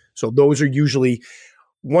 Gotcha. So those are usually,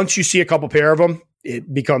 once you see a couple pair of them,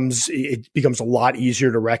 it becomes a lot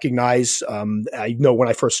easier to recognize. I know when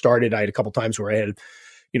I first started, I had a couple times where I had,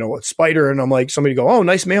 a spider, and I'm like, somebody go, "Oh,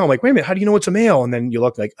 nice male." I'm like, "Wait a minute, how do you know it's a male?" And then you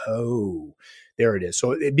look like, "Oh, there it is."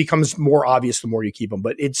 So it becomes more obvious the more you keep them,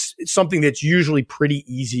 but it's something that's usually pretty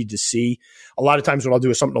easy to see. A lot of times what I'll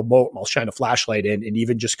do is something will molt and I'll shine a flashlight in, and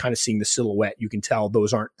even just kind of seeing the silhouette, you can tell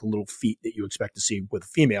those aren't the little feet that you expect to see with a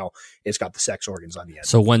female. It's got the sex organs on the end.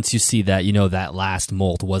 So once you see that, that last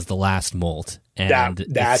molt was the last molt, and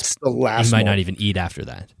that's the last. You might molt. not even eat after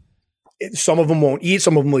that. Some of them won't eat.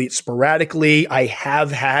 Some of them will eat sporadically. I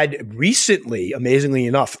have had recently, amazingly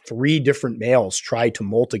enough, 3 different males try to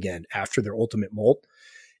molt again after their ultimate molt.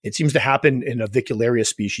 It seems to happen in avicularia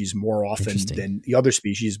species more often than the other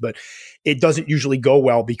species, but it doesn't usually go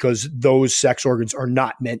well because those sex organs are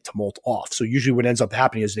not meant to molt off. So usually what ends up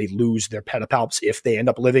happening is they lose their pedipalps if they end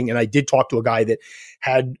up living. And I did talk to a guy that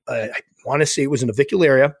had, I want to say it was an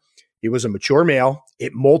avicularia. It was a mature male.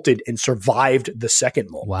 It molted and survived the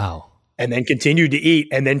second molt. Wow. And then continued to eat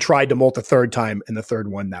and then tried to molt a third time. And the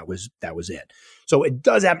third one, that was it. So it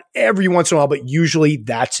does happen every once in a while, but usually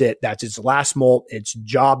that's it. That's its last molt. Its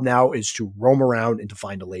job now is to roam around and to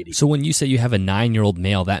find a lady. So when you say you have a 9-year-old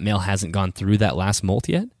male, that male hasn't gone through that last molt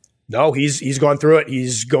yet? No, he's gone through it.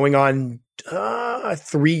 He's going on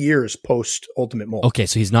 3 years post ultimate molt. Okay,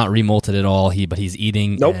 so he's not remolted at all. But he's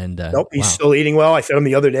eating. Nope. And, nope. He's still eating well. I fed him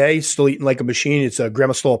the other day. He's still eating like a machine. It's a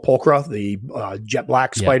Grammostola pulchra, the jet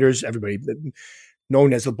black spiders. Everybody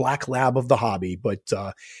known as the black lab of the hobby. But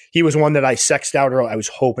he was one that I sexed out early. I was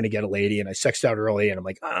hoping to get a lady, and I sexed out early, and I'm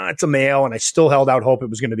like, it's a male. And I still held out hope it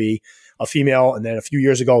was going to be a female. And then a few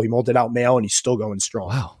years ago, he molted out male, and he's still going strong.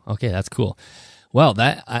 Wow. Okay, that's cool. Well,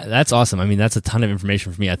 that's awesome. I mean, that's a ton of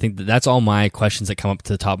information for me. I think that's all my questions that come up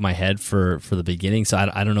to the top of my head for the beginning. So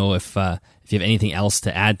I don't know if you have anything else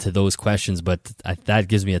to add to those questions, but that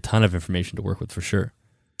gives me a ton of information to work with for sure.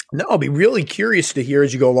 No, I'll be really curious to hear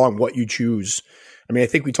as you go along what you choose. I mean, I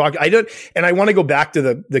think we talked. And I want to go back to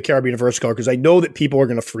the Caribbean versicolor because I know that people are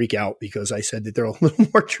going to freak out because I said that they're a little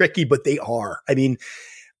more tricky, but they are. I mean,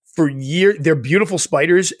 for years, they're beautiful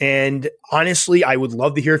spiders, and honestly, I would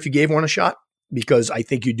love to hear if you gave one a shot, because I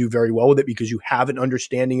think you'd do very well with it because you have an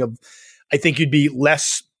understanding of, I think you'd be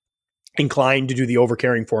less inclined to do the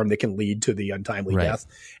overcaring for them that can lead to the untimely death.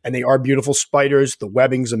 And they are beautiful spiders. The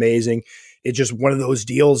webbing's amazing. It's just one of those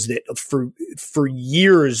deals that for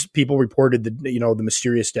years people reported the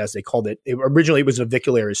mysterious deaths. They called it originally it was an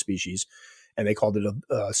avicularia species, and they called it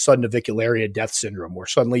a sudden avicularia death syndrome, where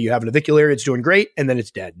suddenly you have an avicularia, it's doing great, and then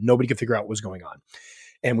it's dead. Nobody could figure out what was going on.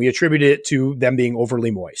 And we attributed it to them being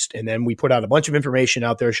overly moist. And then we put out a bunch of information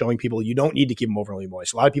out there showing people you don't need to keep them overly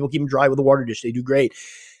moist. A lot of people keep them dry with a water dish. They do great.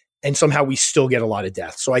 And somehow we still get a lot of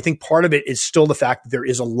death. So I think part of it is still the fact that there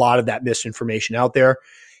is a lot of that misinformation out there.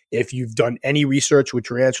 If you've done any research with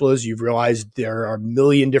tarantulas, you've realized there are a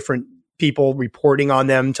million different people reporting on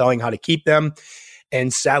them, telling how to keep them.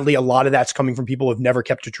 And sadly, a lot of that's coming from people who have never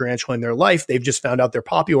kept a tarantula in their life. They've just found out they're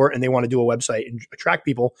popular and they want to do a website and attract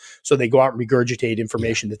people. So they go out and regurgitate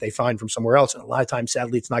information that they find from somewhere else. And a lot of times,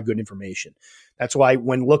 sadly, it's not good information. That's why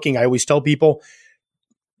when looking, I always tell people,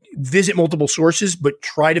 visit multiple sources, but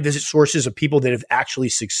try to visit sources of people that have actually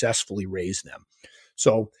successfully raised them.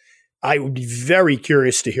 So I would be very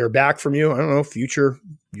curious to hear back from you. I don't know, future,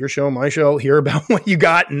 your show, my show, hear about what you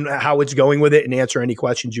got and how it's going with it and answer any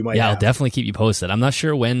questions you might have. Yeah, I'll definitely keep you posted. I'm not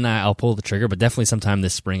sure when I'll pull the trigger, but definitely sometime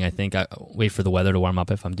this spring, I think. I'll wait for the weather to warm up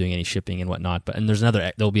if I'm doing any shipping and whatnot. And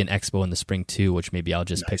there'll be an expo in the spring too, which maybe I'll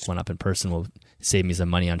just pick one up in person. Will save me some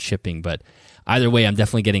money on shipping. But either way, I'm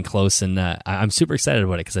definitely getting close, and I'm super excited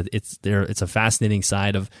about it because it's a fascinating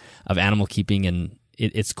side of animal keeping, and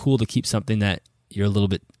it's cool to keep something that you're a little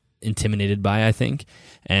bit intimidated by, I think,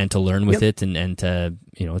 and to learn with it, and to,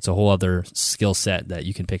 it's a whole other skill set that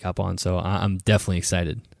you can pick up on. So I'm definitely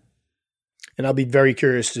excited. And I'll be very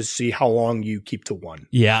curious to see how long you keep to one.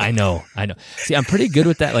 Yeah, I know. See, I'm pretty good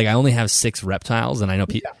with that. Like I only have 6 reptiles, and I know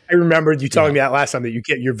people. Yeah, I remembered you telling me that last time that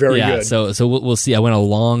you're very good. So we'll see. I went a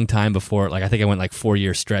long time before. Like I think I went like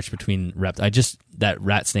 4-year stretch between that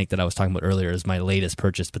rat snake that I was talking about earlier is my latest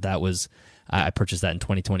purchase, but that was I purchased that in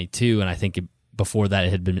 2022, and I think before that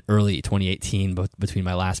it had been early 2018 between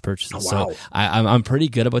my last purchases. Oh, wow. So I'm pretty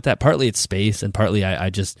good about that. Partly it's space, and partly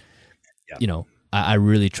I just I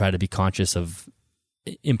really try to be conscious of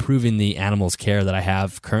improving the animal's care that I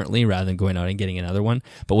have currently rather than going out and getting another one.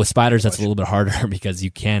 But with spiders, that's a little bit harder because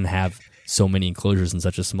you can have so many enclosures in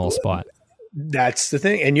such a small spot. That's the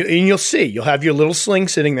thing. And you'll see, you'll have your little sling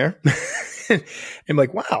sitting there. And I'm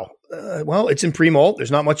like, wow, well, it's in pre-molt.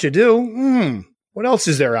 There's not much to do. What else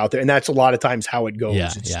is there out there? And that's a lot of times how it goes.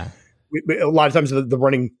 A lot of times the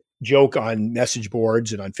running joke on message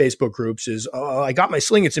boards and on Facebook groups is, I got my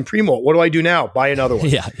sling. It's in pre-molt. What do I do now? Buy another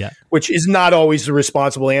one. Which is not always the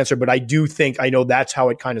responsible answer, but I know that's how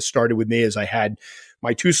it kind of started with me. Is I had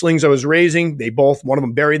my 2 slings I was raising. One of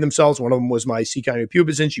them buried themselves. One of them was my sea county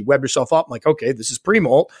pubescent. She webbed herself up. I'm like, okay, this is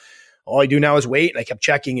pre-molt. All I do now is wait. And I kept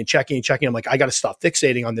checking and checking and checking. I'm like, I got to stop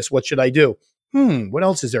fixating on this. What should I do? What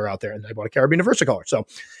else is there out there? And I bought a Caribbean versicolor. So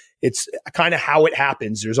it's kind of how it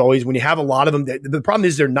happens. There's always, when you have a lot of them, the problem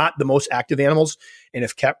is they're not the most active animals. And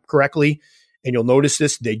if kept correctly, and you'll notice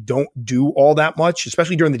this, they don't do all that much,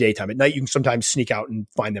 especially during the daytime. At night, you can sometimes sneak out and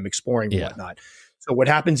find them exploring and whatnot. So what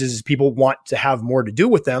happens is people want to have more to do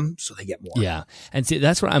with them, so they get more. Yeah, and see,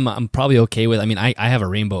 that's what I'm probably okay with. I mean, I have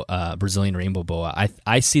a Brazilian rainbow boa.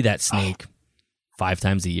 I see that snake 5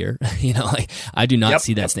 times a year. Like I do not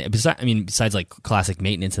see that snake. Besides like classic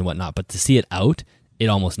maintenance and whatnot, but to see it out, it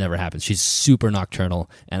almost never happens. She's super nocturnal,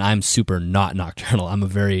 and I'm super not nocturnal. I'm a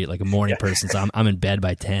very a morning person, so I'm in bed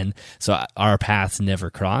by 10. So our paths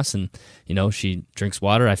never cross, and she drinks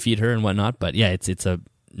water, I feed her and whatnot. But yeah, it's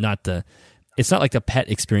not like the pet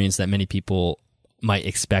experience that many people might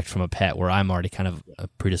expect from a pet, where I'm already kind of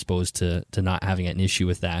predisposed to not having an issue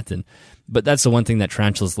with that. But that's the one thing that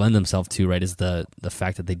tarantulas lend themselves to, right? Is the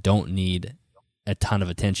fact that they don't need a ton of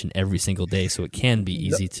attention every single day, so it can be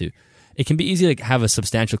easy to. It can be easy to have a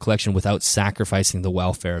substantial collection without sacrificing the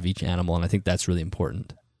welfare of each animal, and I think that's really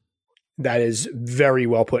important. That is very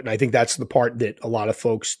well put. And I think that's the part that a lot of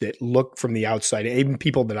folks that look from the outside, even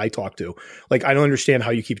people that I talk to, like, I don't understand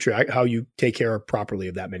how you keep track, how you take care properly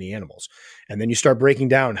of that many animals. And then you start breaking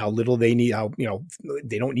down how little they need, how,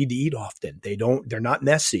 they don't need to eat often. They're not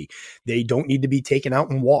messy. They don't need to be taken out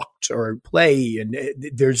and walked or play. And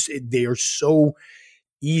they are so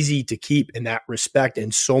easy to keep in that respect,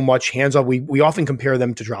 and so much hands-on. We often compare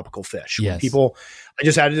them to tropical fish. Yes. I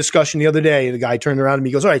just had a discussion the other day. The guy turned around to me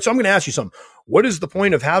and goes, all right, so I'm going to ask you something. What is the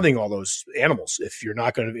point of having all those animals if you're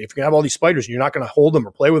going to have all these spiders and you're not going to hold them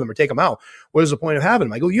or play with them or take them out? What is the point of having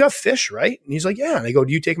them? I go, you have fish, right? And he's like, yeah. And I go,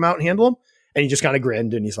 do you take them out and handle them? And he just kind of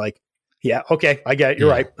grinned, and he's like, yeah, okay, I get it.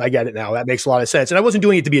 You're right. I get it now. That makes a lot of sense. And I wasn't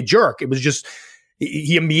doing it to be a jerk. It was just,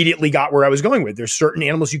 he immediately got where I was going with. There's certain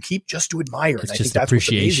animals you keep just to admire. It's and I just think that's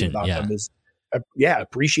appreciation. What's amazing about them is,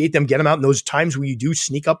 appreciate them, get them out in those times where you do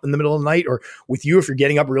sneak up in the middle of the night, or with you, if you're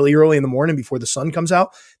getting up really early in the morning before the sun comes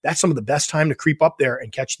out, that's some of the best time to creep up there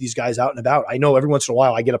and catch these guys out and about. I know every once in a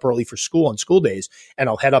while I get up early for school on school days, and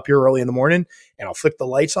I'll head up here early in the morning and I'll flick the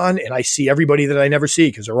lights on, and I see everybody that I never see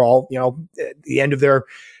because they're all, at the end of their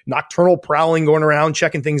nocturnal prowling, going around,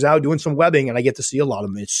 checking things out, doing some webbing, and I get to see a lot of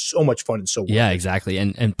them. It's so much fun and so yeah, exactly.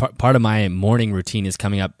 And part of my morning routine is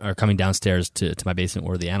coming downstairs to my basement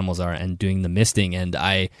where the animals are and doing the misting. And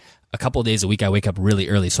a couple of days a week I wake up really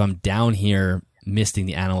early, so I'm down here misting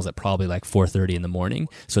the animals at probably like 4:30 in the morning.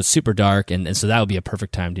 So it's super dark, and so that would be a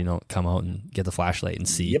perfect time to come out and get the flashlight and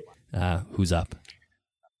see who's up.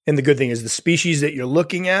 And the good thing is the species that you're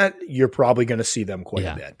looking at, you're probably going to see them quite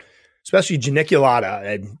a bit. Especially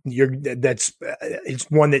geniculata, and it's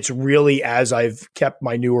one that's really, as I've kept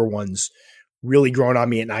my newer ones, really grown on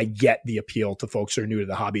me, and I get the appeal to folks that are new to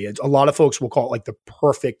the hobby. A lot of folks will call it like the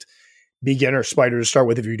perfect beginner spider to start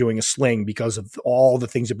with if you're doing a sling, because of all the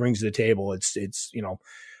things it brings to the table. It's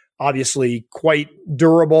obviously quite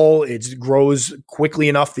durable. It grows quickly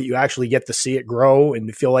enough that you actually get to see it grow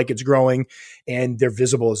and feel like it's growing, and they're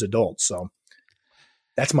visible as adults. So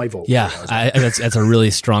that's my vote. Yeah, that's a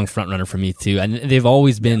really strong front runner for me too. And they've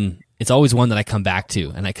always been. It's always one that I come back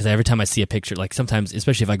to, and because every time I see a picture, like sometimes,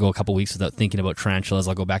 especially if I go a couple weeks without thinking about tarantulas,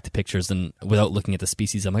 I'll go back to pictures and without looking at the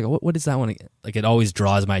species, I'm like, what is that one? Like it always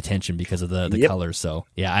draws my attention because of the colors. So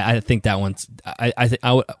yeah, I think that one's. I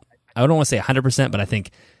don't want to say 100%, but I think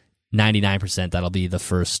 99% that'll be the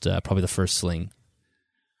first, probably the first sling.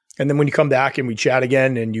 And then when you come back and we chat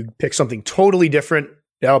again, and you pick something totally different,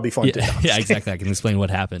 That'll be fun too. Yeah, exactly. I can explain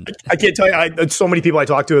what happened. I can't tell you. So many people I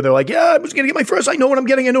talk to, they're like, yeah, I was going to get my first. I know what I'm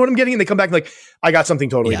getting. And they come back like, I got something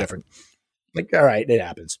totally different. Like, all right, it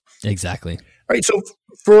happens. Exactly. All right. So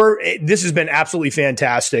this has been absolutely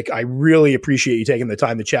fantastic. I really appreciate you taking the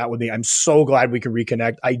time to chat with me. I'm so glad we can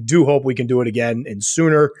reconnect. I do hope we can do it again and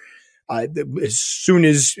sooner. As soon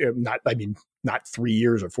as not 3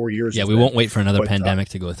 years or 4 years. Yeah, we won't wait for another pandemic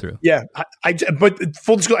to go through. Yeah, but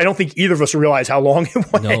full disclosure, I don't think either of us realized how long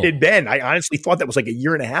it had been. I honestly thought that was like a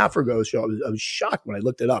year and a half ago. So I was shocked when I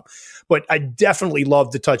looked it up. But I definitely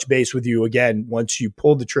love to touch base with you again once you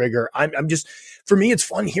pulled the trigger. I'm just, for me, it's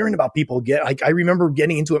fun hearing about people get. I remember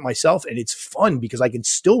getting into it myself, and it's fun because I can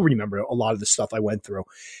still remember a lot of the stuff I went through,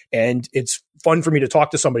 and it's fun for me to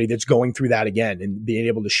talk to somebody that's going through that again and being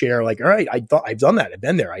able to share. Like, all right, I've done that. I've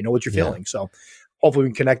been there. I know what you're feeling. So hopefully we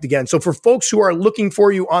can connect again. So for folks who are looking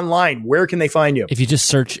for you online, where can they find you? If you just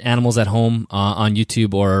search Animals at Home on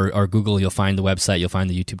YouTube or Google, you'll find the website, you'll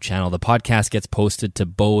find the YouTube channel. The podcast gets posted to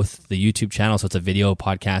both the YouTube channel, so it's a video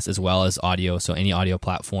podcast as well as audio, so any audio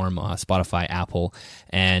platform, Spotify, Apple.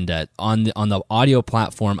 And on the audio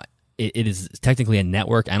platform, it is technically a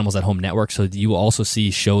network, Animals at Home network, so you will also see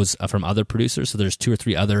shows from other producers. So there's 2 or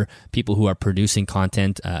 3 other people who are producing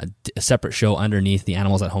content, a separate show underneath the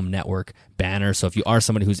Animals at Home network banner. So if you are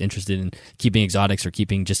somebody who's interested in keeping exotics or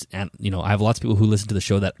keeping just, I have lots of people who listen to the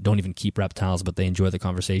show that don't even keep reptiles, but they enjoy the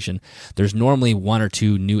conversation. There's normally 1 or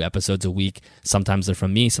 2 new episodes a week. Sometimes they're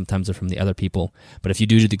from me, sometimes they're from the other people. But if you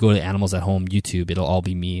do go to Animals at Home YouTube, it'll all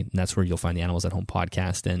be me, and that's where you'll find the Animals at Home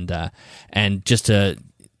podcast. And just to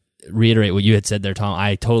reiterate what you had said there, Tom,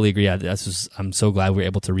 I totally agree. I'm so glad we were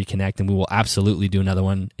able to reconnect, and we will absolutely do another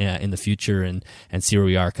one in the future and see where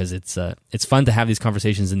we are, because it's fun to have these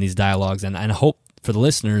conversations and these dialogues. And I hope for the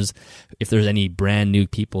listeners, if there's any brand new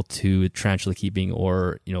people to tarantula keeping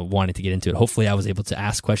or wanting to get into it, hopefully I was able to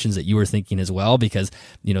ask questions that you were thinking as well, because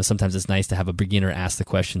sometimes it's nice to have a beginner ask the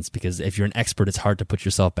questions, because if you're an expert, it's hard to put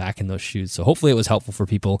yourself back in those shoes. So hopefully it was helpful for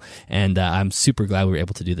people, and I'm super glad we were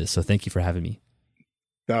able to do this. So thank you for having me.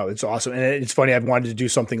 No, it's awesome. And it's funny. I've wanted to do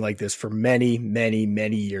something like this for many, many,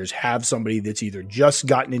 many years. Have somebody that's either just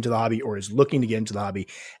gotten into the hobby or is looking to get into the hobby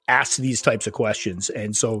ask these types of questions.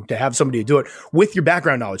 And so to have somebody to do it with your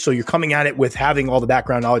background knowledge. So you're coming at it with having all the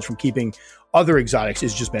background knowledge from keeping other exotics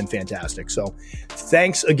has just been fantastic. So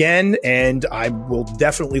thanks again. And I will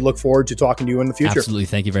definitely look forward to talking to you in the future. Absolutely.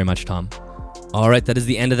 Thank you very much, Tom. All right, that is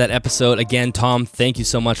the end of that episode. Again, Tom, thank you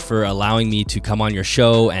so much for allowing me to come on your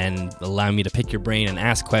show and allowing me to pick your brain and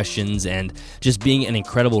ask questions, and just being an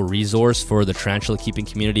incredible resource for the tarantula keeping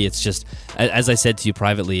community. It's just, as I said to you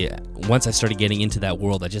privately, once I started getting into that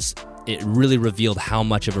world, it really revealed how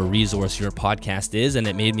much of a resource your podcast is, and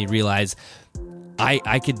it made me realize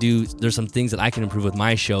there's some things that I can improve with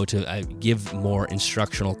my show to give more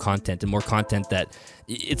instructional content and more content that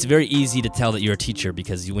it's very easy to tell that you're a teacher,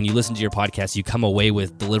 because when you listen to your podcast, you come away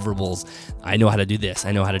with deliverables. I know how to do this.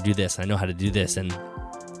 I know how to do this. I know how to do this. And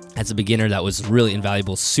as a beginner, that was really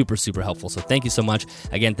invaluable, super, super helpful. So thank you so much.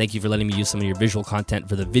 Again, thank you for letting me use some of your visual content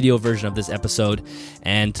for the video version of this episode.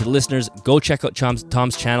 And to the listeners, go check out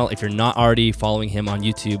Tom's channel. If you're not already following him on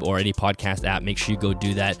YouTube or any podcast app, make sure you go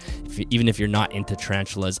do that, even if you're not into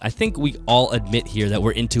tarantulas. I think we all admit here that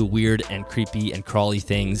we're into weird and creepy and crawly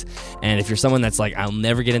things. And if you're someone that's like, I'll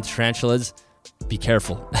never get into tarantulas, be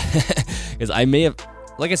careful. Because I may have,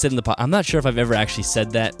 like I said in the podcast, I'm not sure if I've ever actually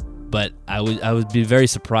said that, but I would be very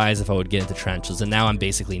surprised if I would get into tarantulas, and now I'm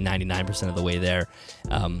basically 99% of the way there.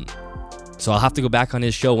 So I'll have to go back on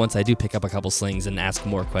his show once I do pick up a couple slings and ask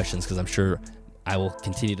more questions, because I'm sure I will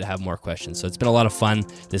continue to have more questions. So it's been a lot of fun,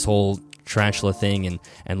 this whole tarantula thing,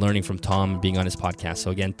 and learning from Tom and being on his podcast. So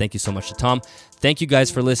again, thank you so much to Tom. Thank you guys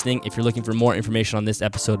for listening. If you're looking for more information on this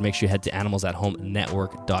episode, make sure you head to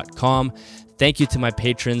animalsathomenetwork.com. Thank you to my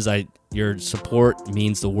patrons. Your support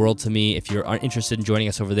means the world to me. If you're interested in joining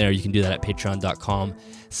us over there, you can do that at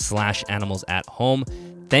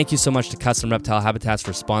patreon.com/animalsathome. Thank you so much to Custom Reptile Habitats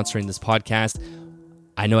for sponsoring this podcast.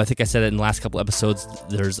 I think I said it in the last couple episodes.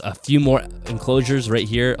 There's a few more enclosures right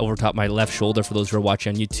here over top my left shoulder for those who are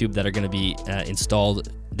watching on YouTube that are going to be installed.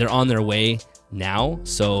 They're on their way now.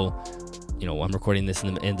 So, I'm recording this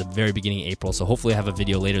in the very beginning of April. So hopefully I have a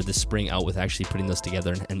video later this spring out with actually putting those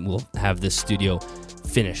together, and we'll have this studio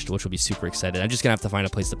finished, which will be super excited. I'm just going to have to find a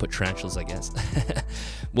place to put tarantulas, I guess.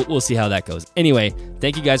 We'll see how that goes. Anyway,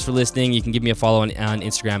 thank you guys for listening. You can give me a follow on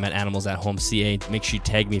Instagram at animalsathomeca. Make sure you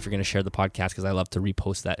tag me if you're going to share the podcast, because I love to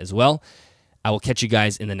repost that as well. I will catch you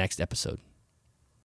guys in the next episode.